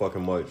care so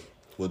fucking much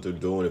what they're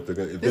doing? If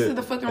is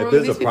the fucking if rules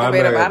there's a these people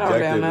made up, I don't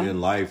objective know. in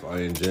life or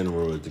in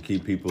general is to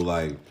keep people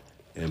like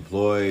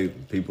employed,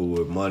 people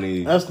with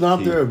money. That's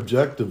not their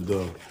objective,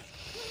 though.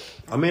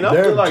 I mean, I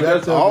feel like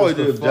that's always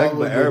the objective,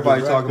 but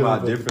everybody's talking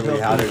about differently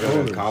how they're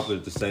going to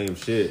accomplish the same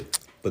shit.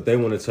 But they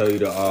want to tell you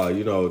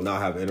to,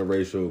 not have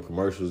interracial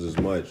commercials as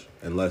much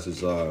unless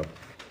it's,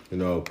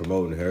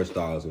 promoting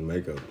hairstyles and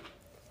makeup.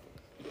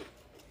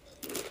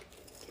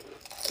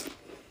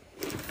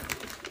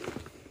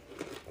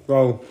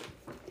 So,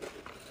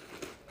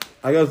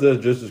 I guess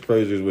that's just as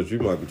crazy as what you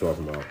might be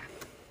talking about.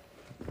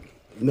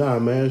 Nah,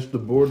 man, it's the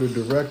board of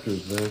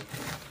directors, man.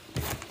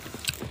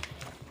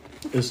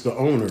 It's the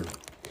owner.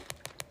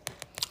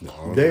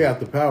 They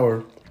got the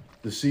power.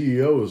 The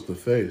CEO is the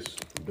face,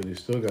 but he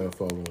still got to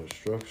follow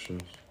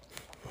instructions.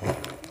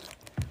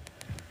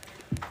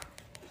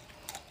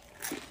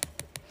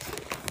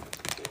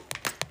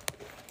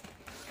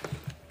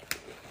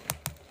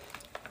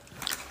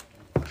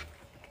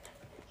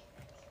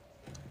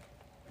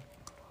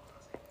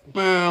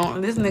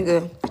 Man, this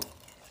nigga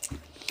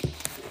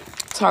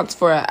talked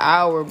for an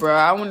hour, bro.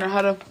 I wonder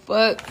how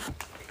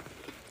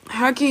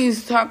can you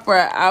talk for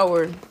an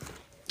hour?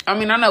 I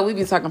mean, I know we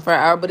be talking for an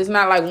hour, but it's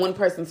not like one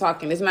person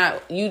talking. It's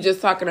not you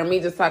just talking or me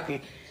just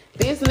talking.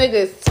 This nigga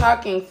is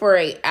talking for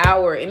an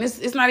hour, and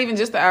it's not even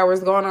just the hour.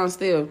 It's going on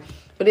still.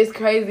 But it's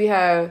crazy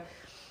how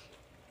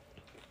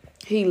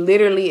he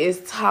literally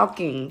is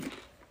talking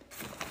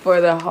for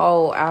the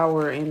whole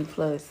hour and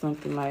plus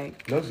something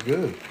like. That's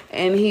good.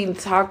 And he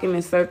talking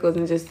in circles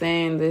and just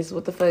saying this.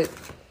 What the fuck?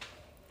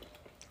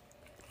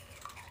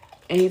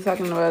 And he's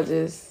talking about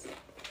just.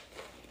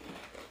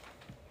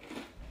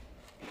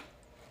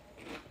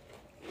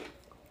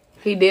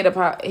 He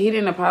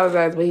didn't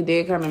apologize, but he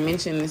did kind of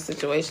mention the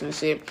situation and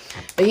shit.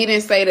 But he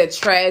didn't say the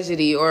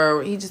tragedy,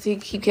 or he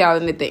keep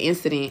calling it the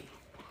incident.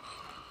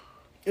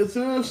 It's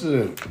an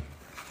incident.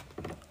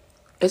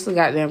 It's a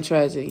goddamn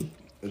tragedy.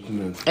 It's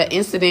an incident. An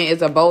incident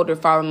is a boulder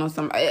falling on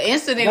somebody. An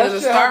incident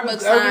is a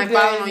Starbucks sign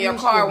falling on your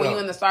car when you're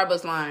in the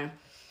Starbucks line.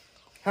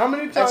 How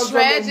many times on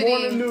the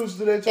morning news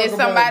do they talk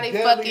about a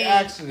deadly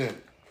accident?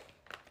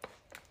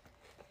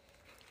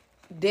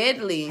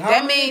 Deadly.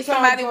 That means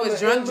somebody was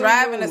drunk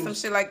driving or some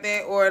shit like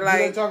that, or like.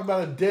 They talk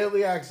about a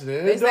deadly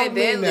accident. They say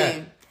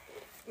deadly.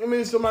 I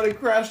mean, somebody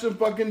crashed and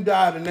fucking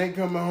died, and they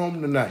coming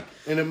home tonight,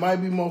 and it might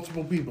be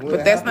multiple people.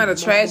 But that's not a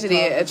tragedy.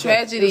 A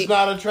tragedy. It's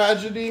not a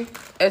tragedy.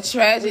 A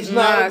tragedy. It's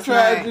not a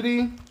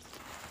tragedy.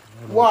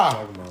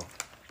 Why?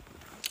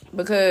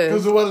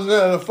 Because it wasn't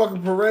at a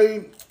fucking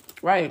parade.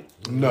 Right.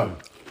 No.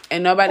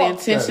 And nobody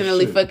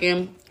intentionally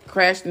fucking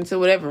crashed into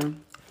whatever.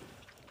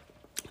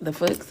 The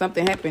fuck?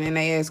 Something happened and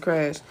they ass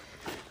crashed.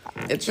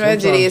 A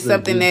tragedy is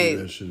something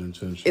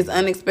that is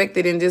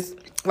unexpected and just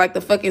like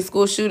the fucking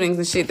school shootings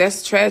and shit.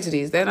 That's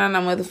tragedies. That's not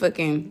no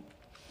motherfucking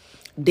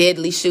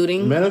deadly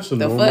shooting. Man, that's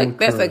the fuck?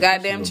 That's a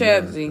goddamn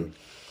tragedy.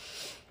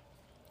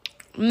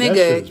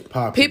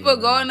 Nigga, people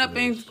going up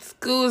in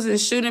schools and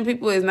shooting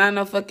people is not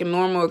no fucking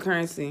normal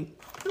occurrence.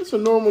 It's a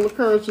normal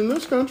occurrence in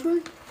this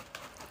country.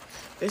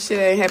 That shit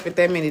ain't happened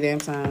that many damn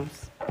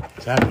times.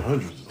 It's happened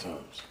hundreds of times.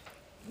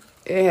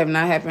 It have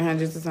not happened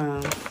hundreds of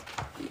times.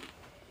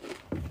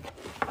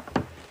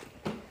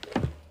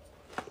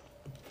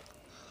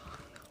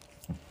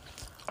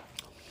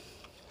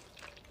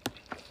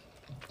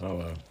 Oh,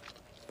 wow.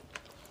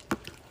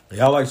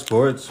 Y'all like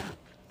sports?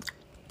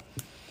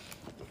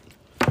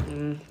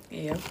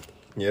 Yeah.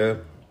 Yeah.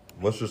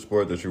 What's your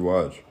sport that you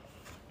watch?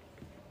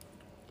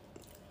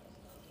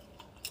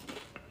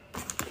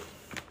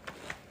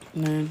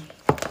 None.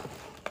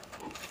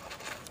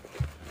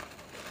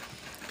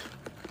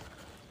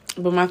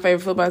 But my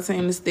favorite football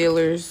team is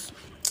Steelers.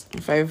 My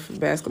favorite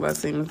basketball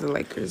team is the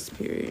Lakers,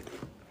 period.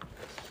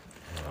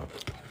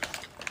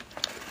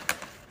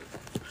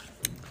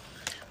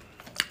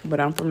 But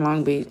I'm from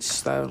Long Beach,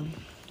 so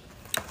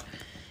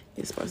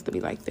it's supposed to be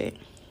like that.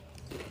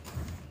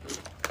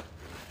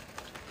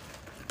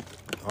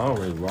 I don't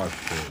really watch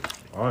sports.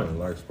 I don't even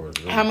like sports.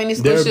 Really. How many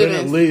school shootings? There have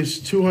shootings? been at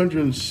least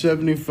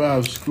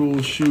 275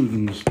 school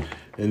shootings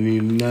in the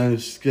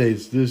United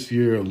States this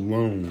year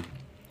alone.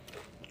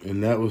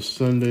 And that was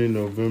Sunday,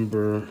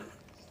 November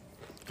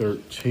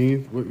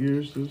 13th. What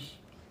year is this?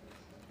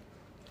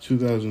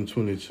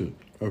 2022.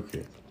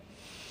 Okay.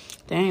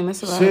 Dang,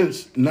 that's a lot.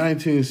 Since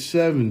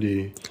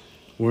 1970,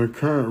 when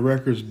current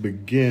records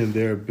begin,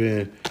 there have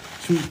been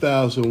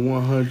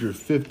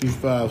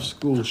 2,155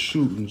 school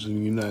shootings in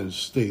the United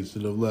States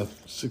that have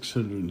left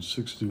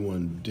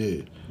 661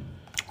 dead.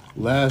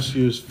 Last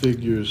year's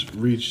figures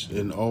reached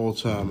an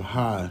all-time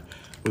high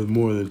with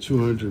more than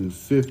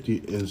 250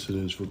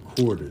 incidents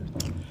recorded,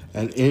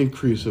 an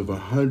increase of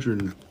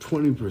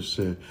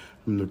 120%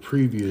 from the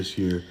previous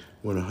year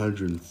when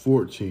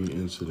 114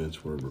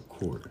 incidents were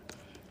recorded.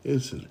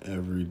 It's an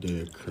everyday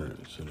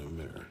occurrence in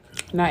America.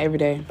 Not every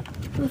day.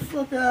 Get the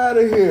fuck out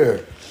of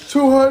here.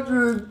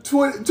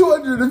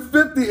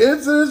 250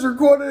 incidents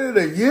recorded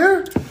in a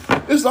year?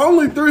 It's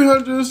only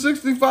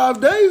 365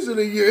 days in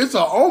a year. It's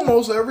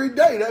almost every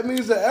day. That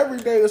means that every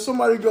day that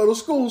somebody go to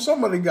school,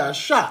 somebody got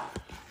shot.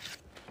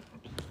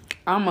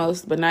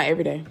 Almost, but not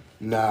every day.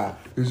 Nah,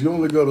 because you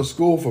only go to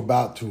school for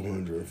about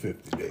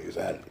 250 days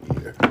out of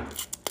the year.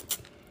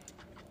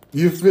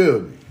 You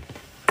feel me?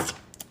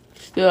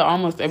 Still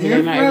almost every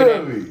day, not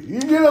every day. Me?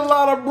 You get a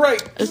lot of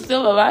breaks. It's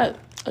still a lot.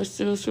 It's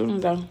still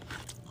shootings though.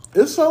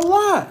 It's a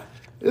lot.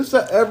 It's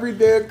an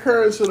everyday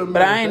occurrence in America.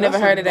 But I ain't never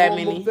heard of that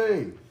many.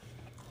 Thing.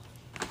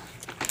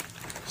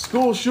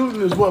 School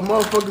shooting is what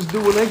motherfuckers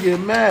do when they get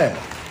mad.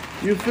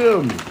 You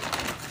feel me?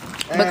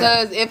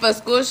 Because if a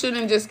school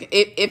shooting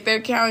if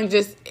they're counting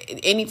just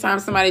anytime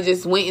somebody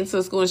just went into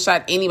a school and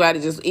shot anybody,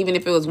 just even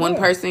if it was one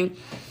person,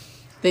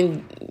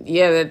 then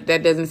yeah,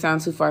 that doesn't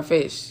sound too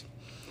far-fetched.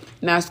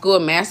 Now, school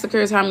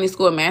massacres, how many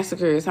school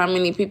massacres? How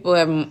many people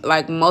have,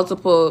 like,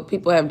 multiple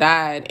people have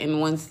died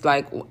in once,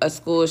 like, a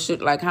school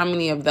shoot? Like, how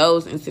many of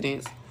those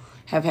incidents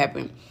have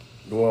happened?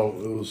 Well,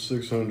 it was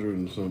 600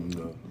 and something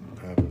that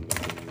happened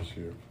this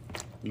year.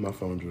 My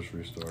phone just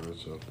restarted,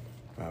 so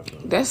I have to...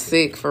 That's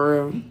sick,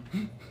 for real.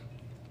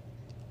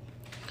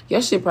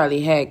 Your shit probably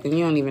hacked and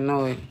you don't even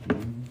know it.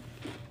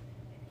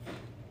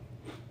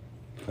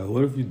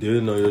 What if you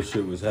didn't know your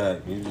shit was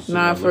hacked? You just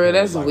nah, for real,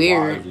 that's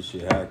weird. Why is this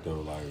shit hacked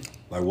though?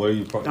 Like what are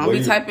you? Don't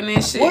be typing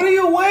in shit. What are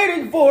you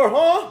waiting for,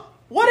 huh?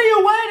 What are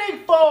you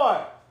waiting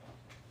for?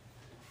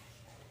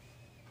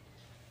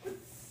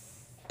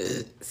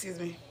 Excuse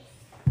me.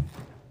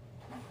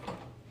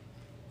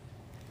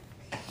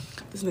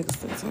 This nigga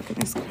still talking.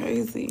 That's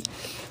crazy.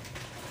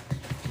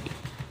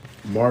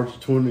 March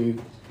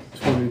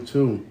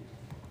 2022,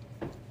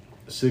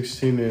 6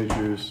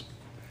 teenagers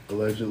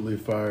allegedly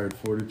fired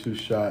 42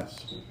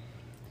 shots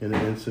in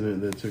an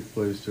incident that took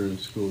place during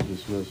school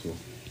dismissal.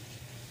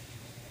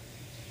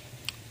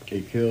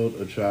 It killed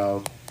a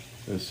child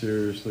and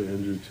seriously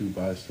injured 2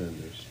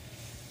 bystanders.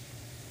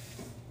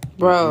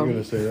 Bro. You're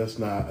going to say that's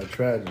not a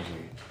tragedy.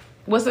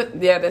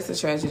 Yeah, that's a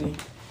tragedy.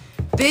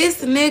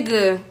 This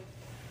nigga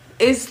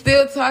is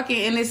still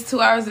talking and it's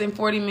 2 hours and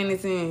 40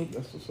 minutes in.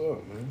 That's what's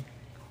up, man.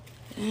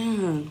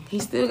 Damn. He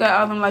still got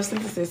all them life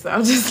sentences, so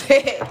I'm just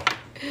saying.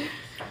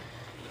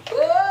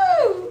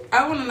 Woo!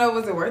 I want to know,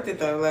 was it worth it,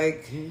 though?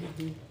 Like,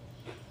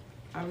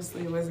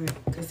 obviously it wasn't,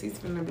 because he's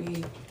going to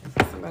be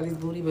somebody's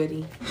booty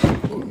buddy.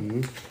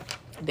 Mm-hmm.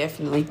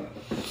 Definitely.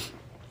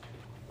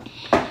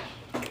 I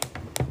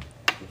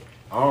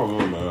don't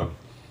know, man.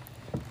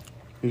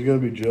 He's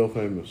going to be jail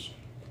famous.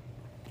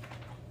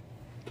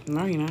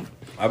 No, you're not.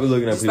 I be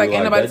looking at Just people like,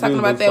 ain't nobody talking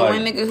about that like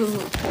one nigga who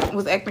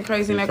was acting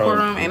crazy in that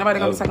courtroom. Ain't nobody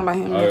gonna be talking about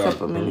him in a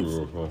couple of minutes.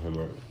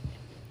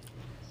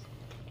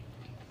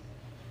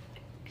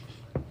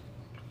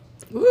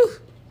 Woo.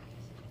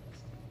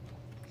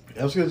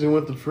 That's because he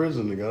went to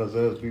prison and got his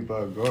ass beat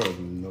by a guard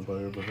and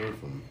nobody ever heard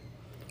from him.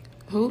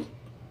 Who?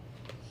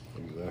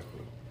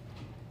 Exactly.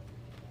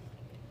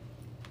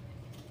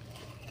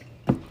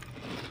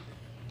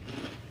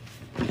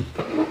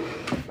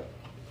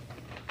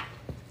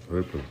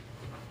 Ripper.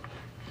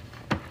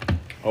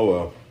 Oh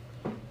well.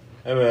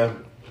 Hey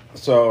man,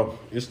 so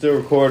you're still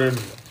recording?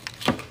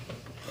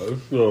 Oh,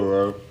 it's still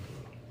alright.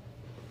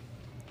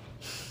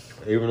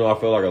 Even though I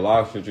feel like a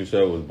lot of shit you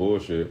said was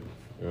bullshit,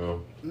 you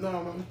know.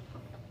 No, man.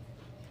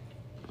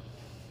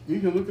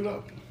 You can look it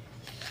up.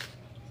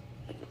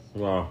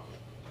 No,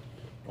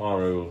 I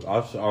don't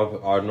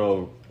know. I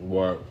know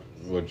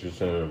what you're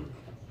saying.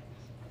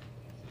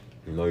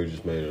 You know, you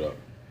just made it up.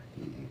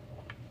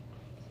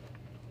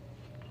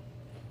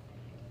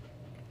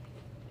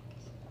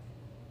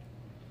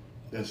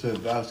 That said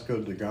Vasco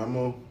da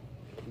Gama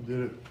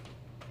did it.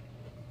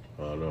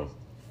 I don't know.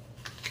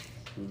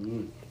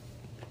 Mm-hmm.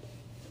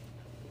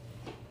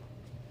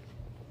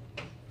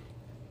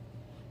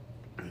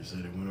 They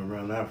said it went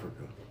around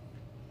Africa.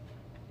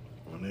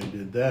 When they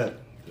did that,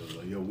 they was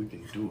like, yo, we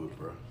can do it,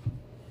 bro.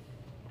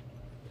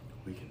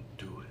 We can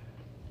do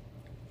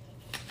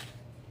it.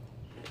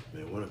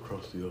 They went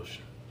across the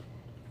ocean.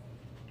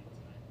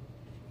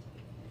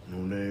 And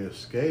when they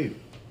escaped,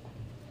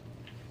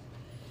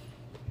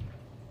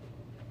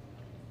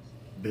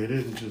 they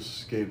didn't just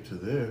escape to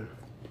there.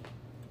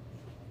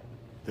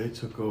 They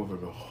took over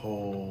the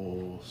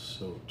whole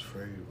silk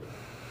trade route.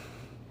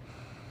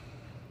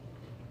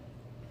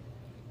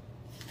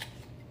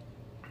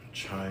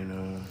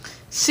 China.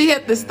 She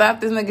had to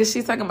stop this nigga.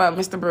 She's talking about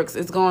Mr. Brooks.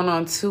 It's going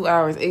on 2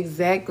 hours.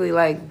 Exactly.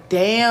 Like,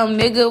 damn,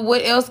 nigga,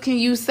 what else can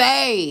you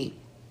say?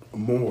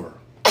 More.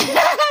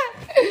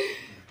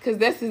 Because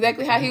that's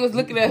exactly how he was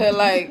looking at her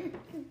like,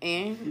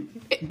 I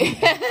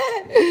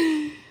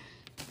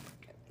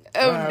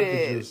have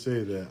to just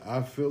say that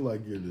I feel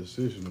like your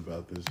decision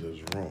about this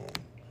is wrong.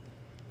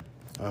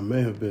 I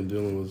may have been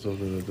dealing with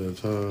something at that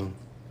time.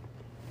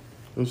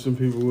 And some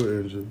people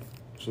were injured.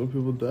 Some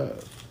people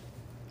died.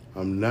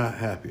 I'm not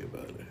happy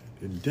about it.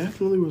 It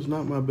definitely was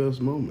not my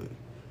best moment.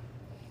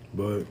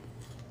 But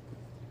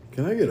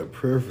can I get a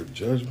prayer for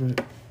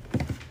judgment?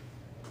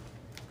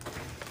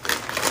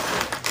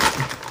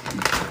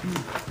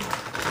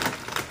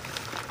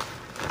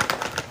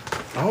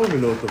 I don't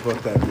even know what the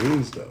fuck that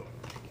means, though.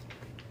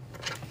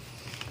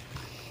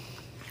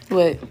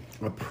 what?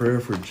 A prayer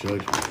for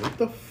judgment. What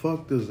the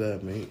fuck does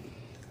that mean?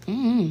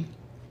 Mm-hmm.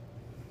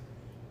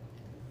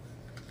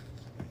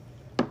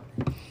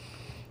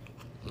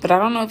 But I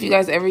don't know if you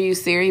guys ever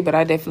use Siri, but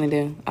I definitely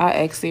do.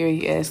 I ask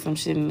Siri, ask some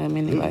shit in a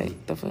minute,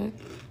 like, the fuck?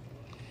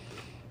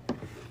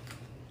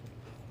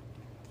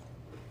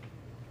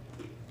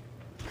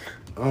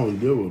 I don't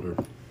deal with her.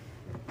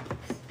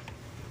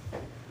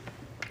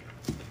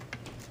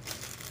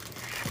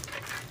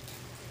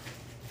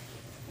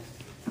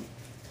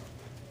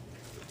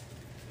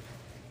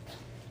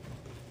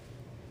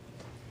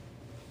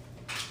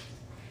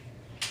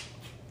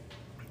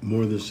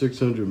 More than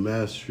 600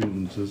 mass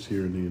shootings this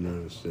year in the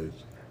United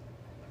States.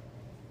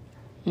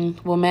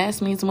 Well,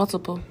 mass means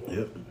multiple.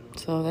 Yep.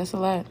 So that's a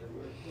lot.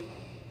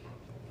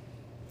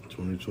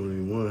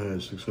 2021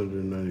 had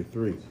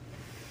 693.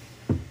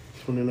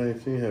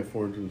 2019 had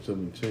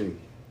 417.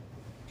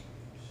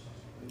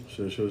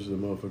 So it shows you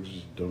the motherfuckers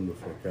just dumb the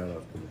fuck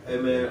out. Hey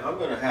man, I'm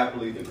gonna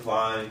happily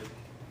decline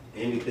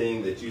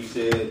anything that you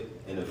said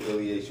in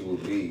affiliation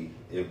with me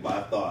if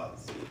my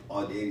thoughts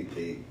on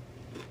anything,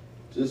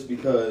 just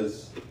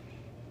because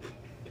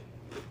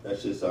that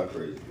shit sound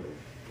crazy, man.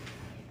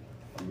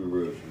 I'll be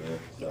real with you, man.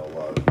 It sound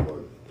wild as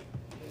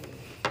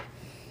fuck.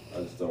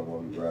 I just don't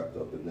want to be wrapped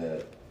up in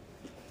that.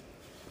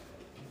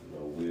 You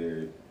know,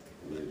 weird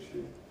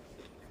shit.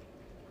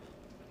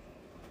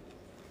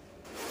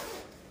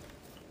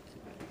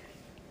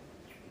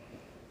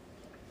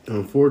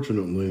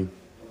 Unfortunately,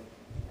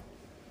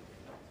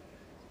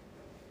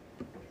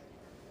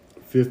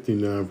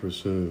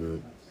 59% of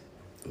it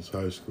is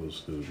high school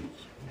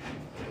students.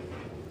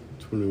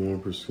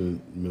 21%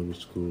 middle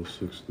school,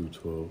 6 through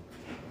 12.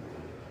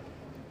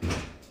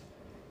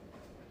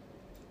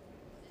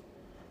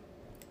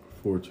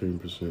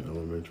 14%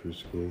 elementary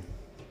school.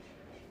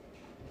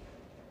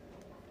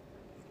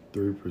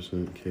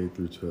 3% K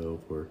through 12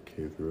 or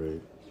K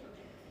through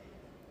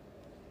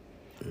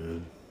 8.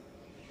 And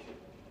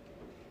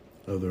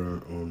other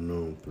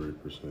unknown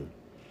 3%.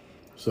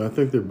 So I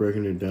think they're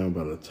breaking it down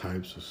by the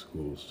types of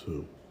schools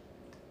too.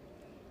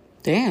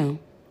 Damn.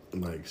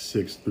 Like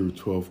 6th through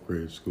 12th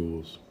grade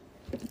schools.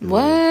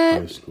 What?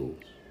 High schools.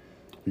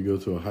 If you go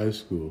to a high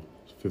school,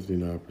 it's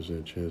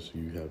 59% chance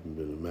you haven't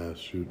been a mass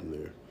shooting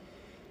there.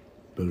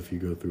 But if you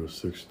go through a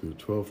 6th through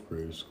 12th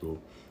grade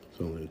school, it's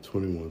only a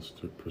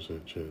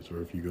 21% chance.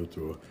 Or if you go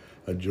to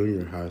a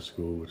junior high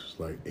school, which is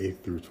like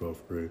 8th through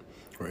 12th grade,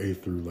 or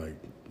 8th through like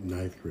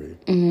 9th grade.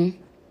 Mm-hmm.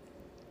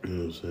 You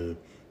know what I'm saying?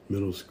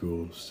 Middle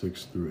school,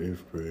 6th through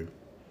 8th grade,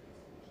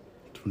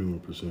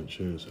 21%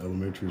 chance.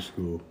 Elementary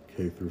school,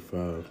 K through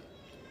 5,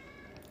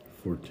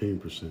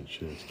 14%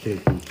 chance. K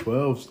through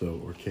 12s, though,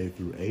 or K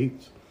through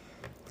 8s,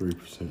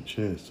 3%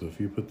 chance. So if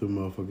you put them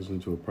motherfuckers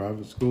into a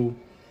private school,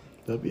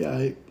 they'll be all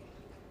right.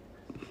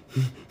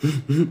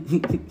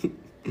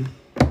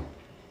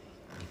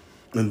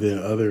 And then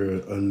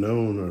other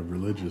unknown or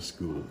religious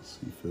schools,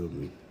 you feel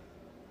me?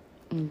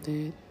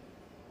 Indeed.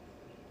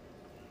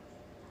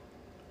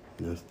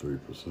 That's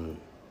 3%.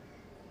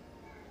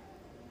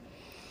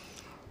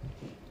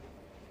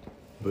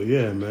 But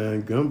yeah,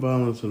 man, gun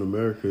violence in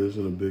America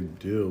isn't a big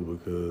deal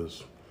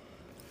because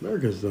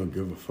Americans don't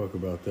give a fuck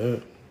about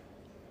that.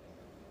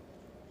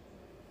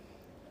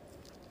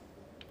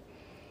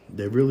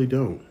 They really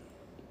don't.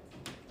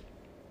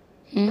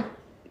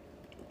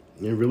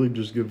 They really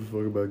just give a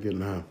fuck about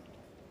getting high.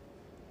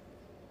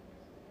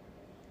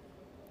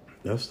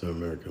 That's the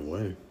American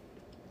way.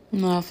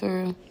 No,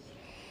 for real.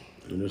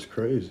 And it's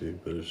crazy,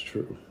 but it's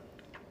true.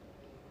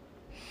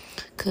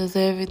 'Cause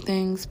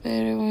everything's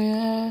better when you're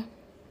high.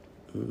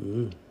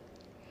 Mm-hmm.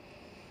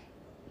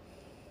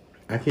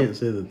 I can't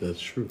say that that's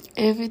true.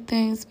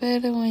 Everything's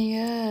better when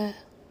you're high.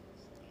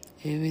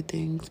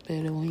 Everything's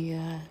better when you're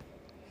high.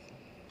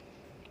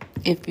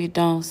 If you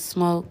don't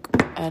smoke,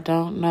 I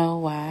don't know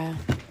why.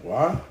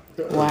 Why?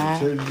 Why?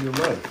 Changing your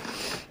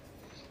life.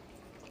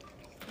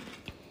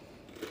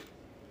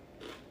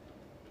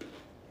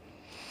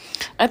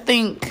 I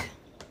think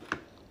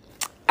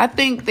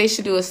they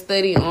should do a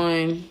study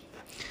on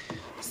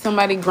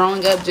somebody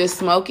growing up just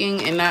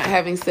smoking and not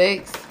having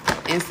sex,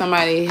 and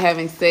somebody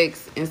having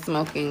sex and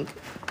smoking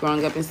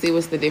growing up, and see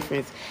what's the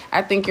difference.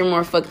 I think you're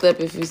more fucked up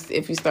if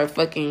you start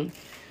fucking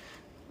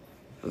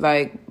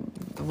like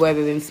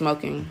rather than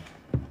smoking.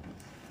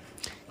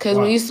 Because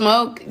when you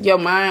smoke, your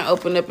mind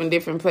open up in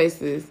different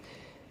places.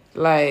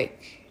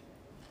 Like,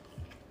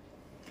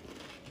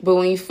 but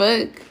when you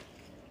fuck,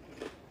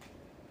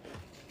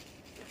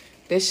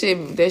 that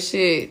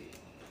shit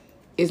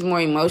is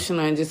more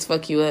emotional and just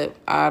fuck you up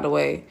all the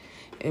way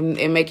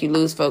and make you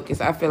lose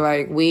focus. I feel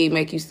like weed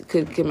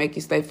could make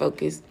you stay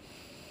focused.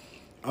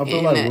 I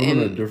feel like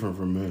women are different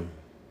from men.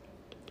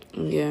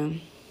 Yeah.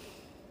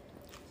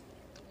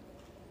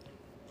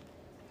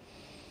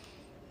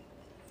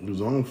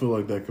 Because I don't feel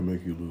like that can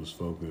make you lose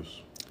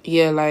focus.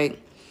 Yeah, like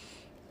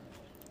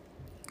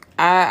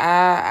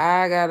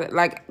I got it.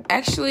 Like,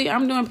 actually,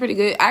 I'm doing pretty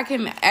good. I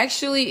can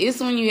actually. It's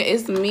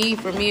me.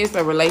 For me, it's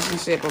a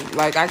relationship.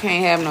 Like, I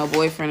can't have no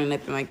boyfriend or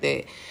nothing like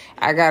that.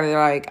 I got it.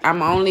 Like,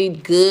 I'm only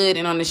good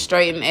and on the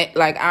straight and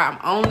like I'm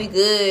only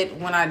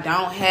good when I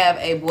don't have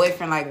a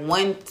boyfriend. Like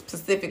one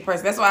specific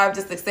person. That's why I've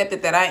just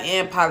accepted that I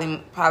am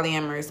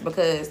polyamorous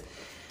because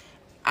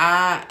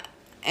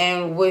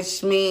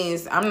which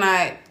means I'm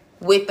not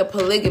with the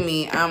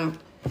polygamy. I'm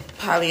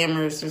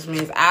polyamorous, which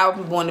means I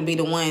want to be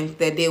the one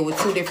that deal with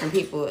two different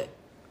people.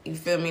 You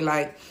feel me?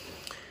 Like,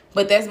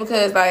 but that's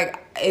because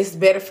like it's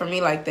better for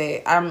me like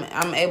that.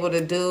 I'm able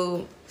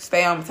to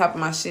stay on top of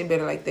my shit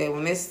better like that.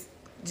 When it's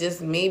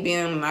just me being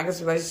in a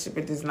monogamous relationship,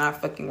 it does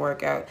not fucking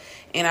work out.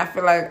 And I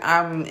feel like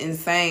I'm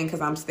insane because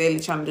I'm steadily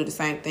trying to do the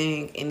same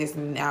thing and it's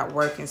not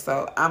working.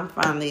 So I'm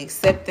finally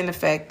accepting the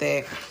fact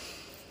that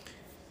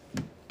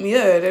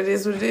yeah, that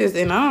is what it is.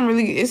 And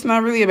it's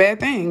not really a bad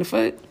thing. The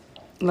fuck?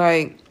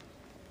 Like,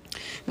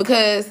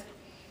 because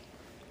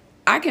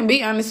I can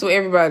be honest with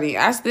everybody.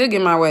 I still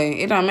get my way.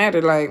 It don't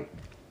matter. Like,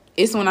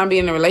 it's when I be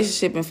in a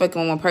relationship and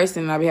fucking with one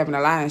person and I be having to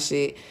lie and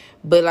shit.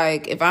 But,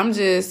 like, if I'm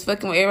just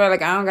fucking with everybody,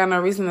 like, I don't got no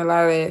reason to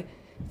lie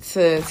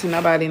to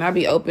nobody. And I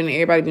be open and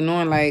everybody be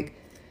knowing, like,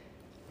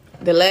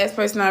 the last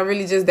person I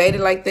really just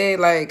dated like that,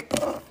 like,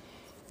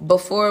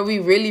 before we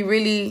really,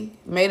 really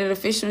made it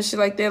official and shit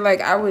like that,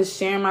 like, I was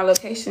sharing my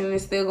location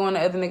and still going to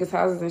other niggas'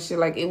 houses and shit.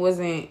 Like,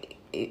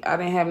 I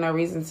didn't have no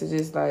reason to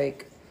just,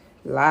 like,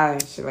 lie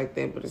and shit like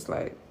that. But it's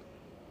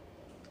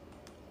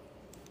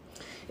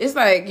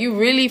like you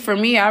really, for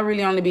me, I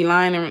really only be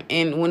lying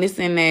and when it's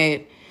in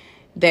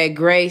that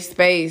gray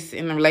space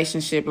in the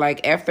relationship,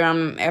 like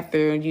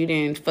after you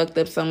done fucked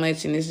up so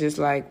much and it's just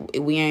like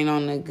we ain't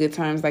on the good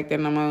terms like that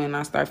no more and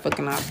I start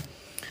fucking up.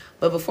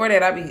 But before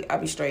that, I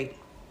be straight.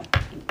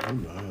 Oh,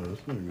 no,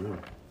 that's not good.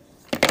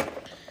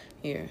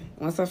 Yeah.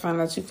 Once I find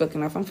out you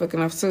fucking off, I'm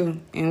fucking off too.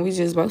 And we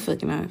just both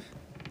fucking off.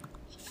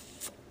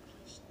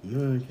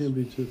 Yeah, it can't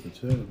be tit for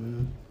tat,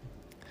 man.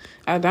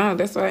 I don't.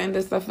 That's why I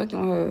ended up stop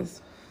fucking with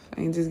her. I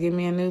can just give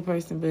me a new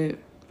person, but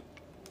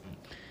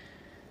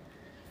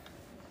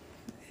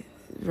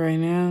right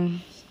now,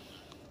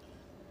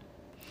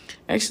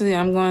 actually,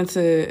 I'm going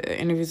to an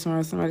interview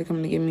tomorrow. Somebody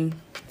coming to get me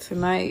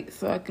tonight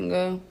so I can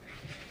go.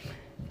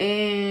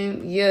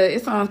 And yeah,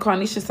 it's on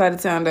Cornisha's side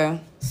of town though.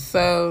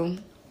 So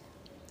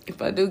if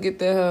I do get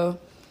that hoe,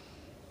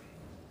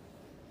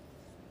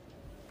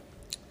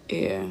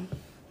 yeah,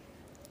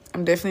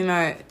 I'm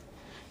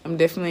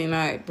definitely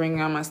not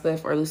bringing out my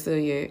stuff or Lucille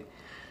yet.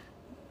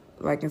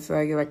 Like, until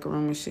I get, like, a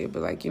room and shit.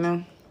 But, like, you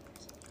know,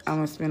 I'm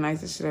going to spend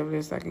nights and shit over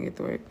there so I can get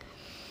to work.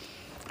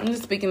 I'm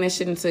just speaking that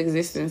shit into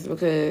existence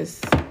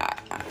because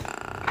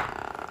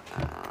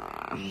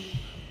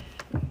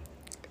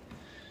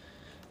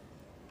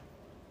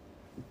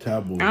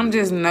Taboo. I'm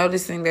just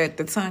noticing that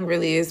the tongue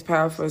really is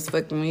powerful as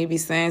fucking. When you be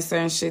saying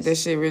certain shit, that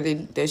shit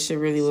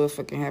really will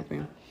fucking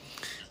happen.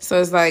 So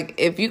it's like,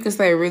 if you can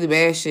say really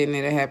bad shit and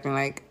it'll happen,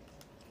 like,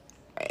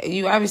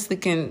 you obviously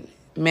can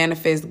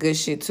manifest good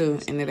shit too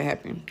and it'll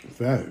happen.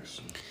 Facts.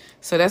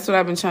 So that's what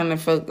I've been trying to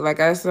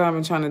that's what I've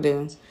been trying to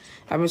do.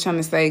 I've been trying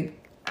to say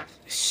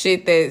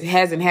shit that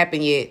hasn't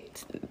happened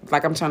yet.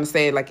 Like, I'm trying to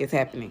say it like it's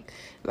happening.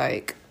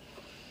 Like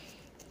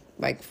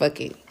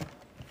fuck it.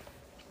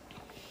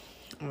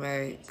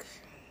 Like,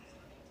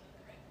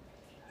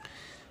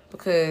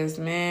 because,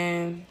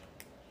 man,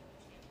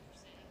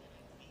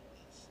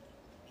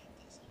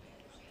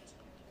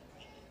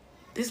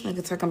 this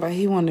nigga talking about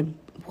he want to,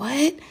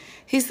 what?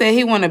 He said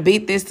he want to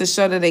beat this to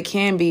show that they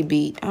can be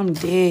beat. I'm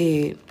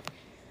dead.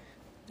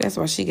 That's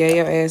why she gave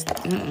your ass.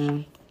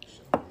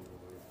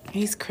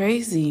 He's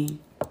crazy.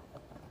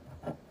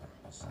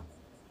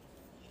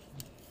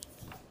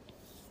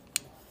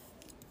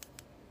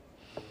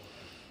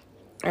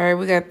 All right,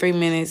 we got 3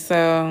 minutes.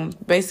 So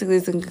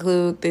basically, to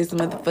conclude this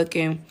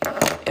motherfucking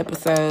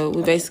episode,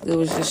 we basically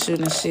was just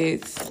shooting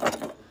shits,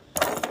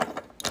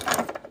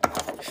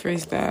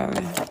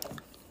 freestyling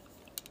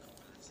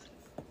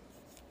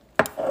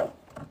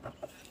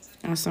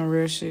on some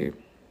real shit.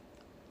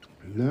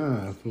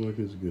 Nah, I feel like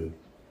it's good.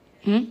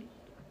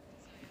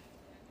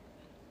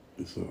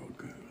 It's all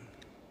good.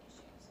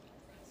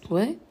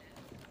 What?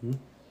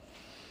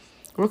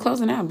 We're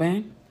closing out,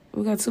 man.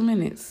 We got 2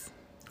 minutes.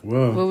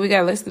 Well, we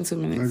got less than 2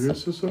 minutes. I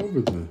guess it's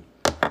over then.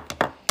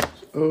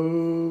 It's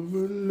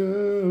over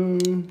now.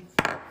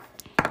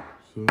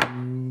 So,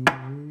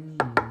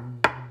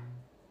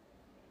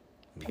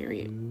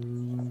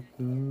 Period.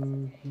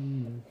 The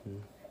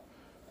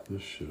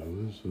show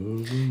is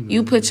over now.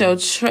 You put your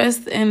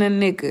trust in a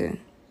nigga.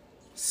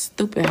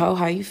 Stupid hoe,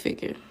 how you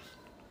figure?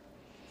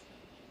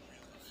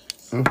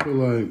 I feel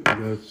like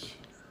that's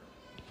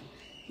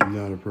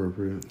not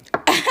appropriate.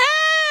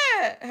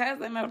 How's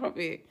that not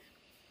appropriate?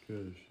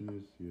 Because she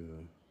needs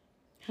to,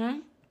 Huh?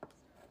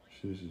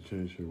 she needs to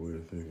change her way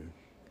of thinking.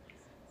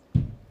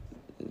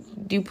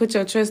 You put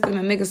your trust in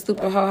a nigga,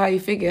 stupid hoe, how you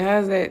figure?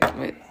 How's that?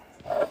 What?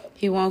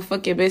 He won't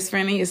fuck your best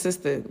friend and your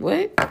sister.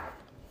 What?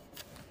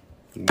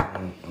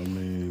 Well, I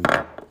mean,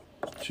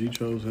 she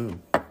chose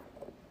him.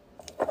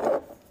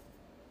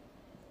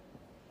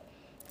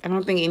 I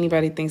don't think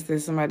anybody thinks that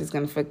somebody's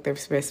gonna fuck their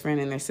best friend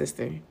and their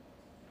sister.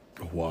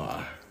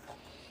 Why?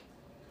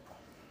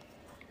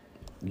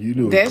 You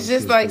knew. That's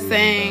just like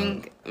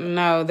saying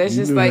no. That's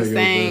just like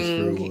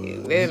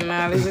saying no.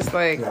 That's just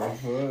like,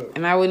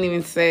 and I wouldn't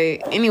even say.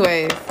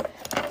 Anyways,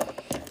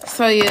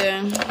 so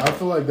yeah. I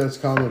feel like that's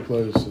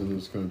commonplace in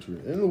this country,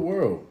 in the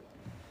world,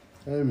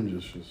 not even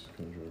just this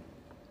country.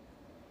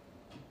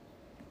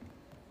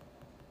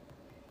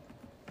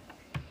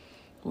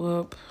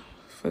 Whoop.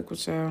 Fuck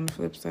with y'all on the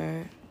flip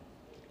side.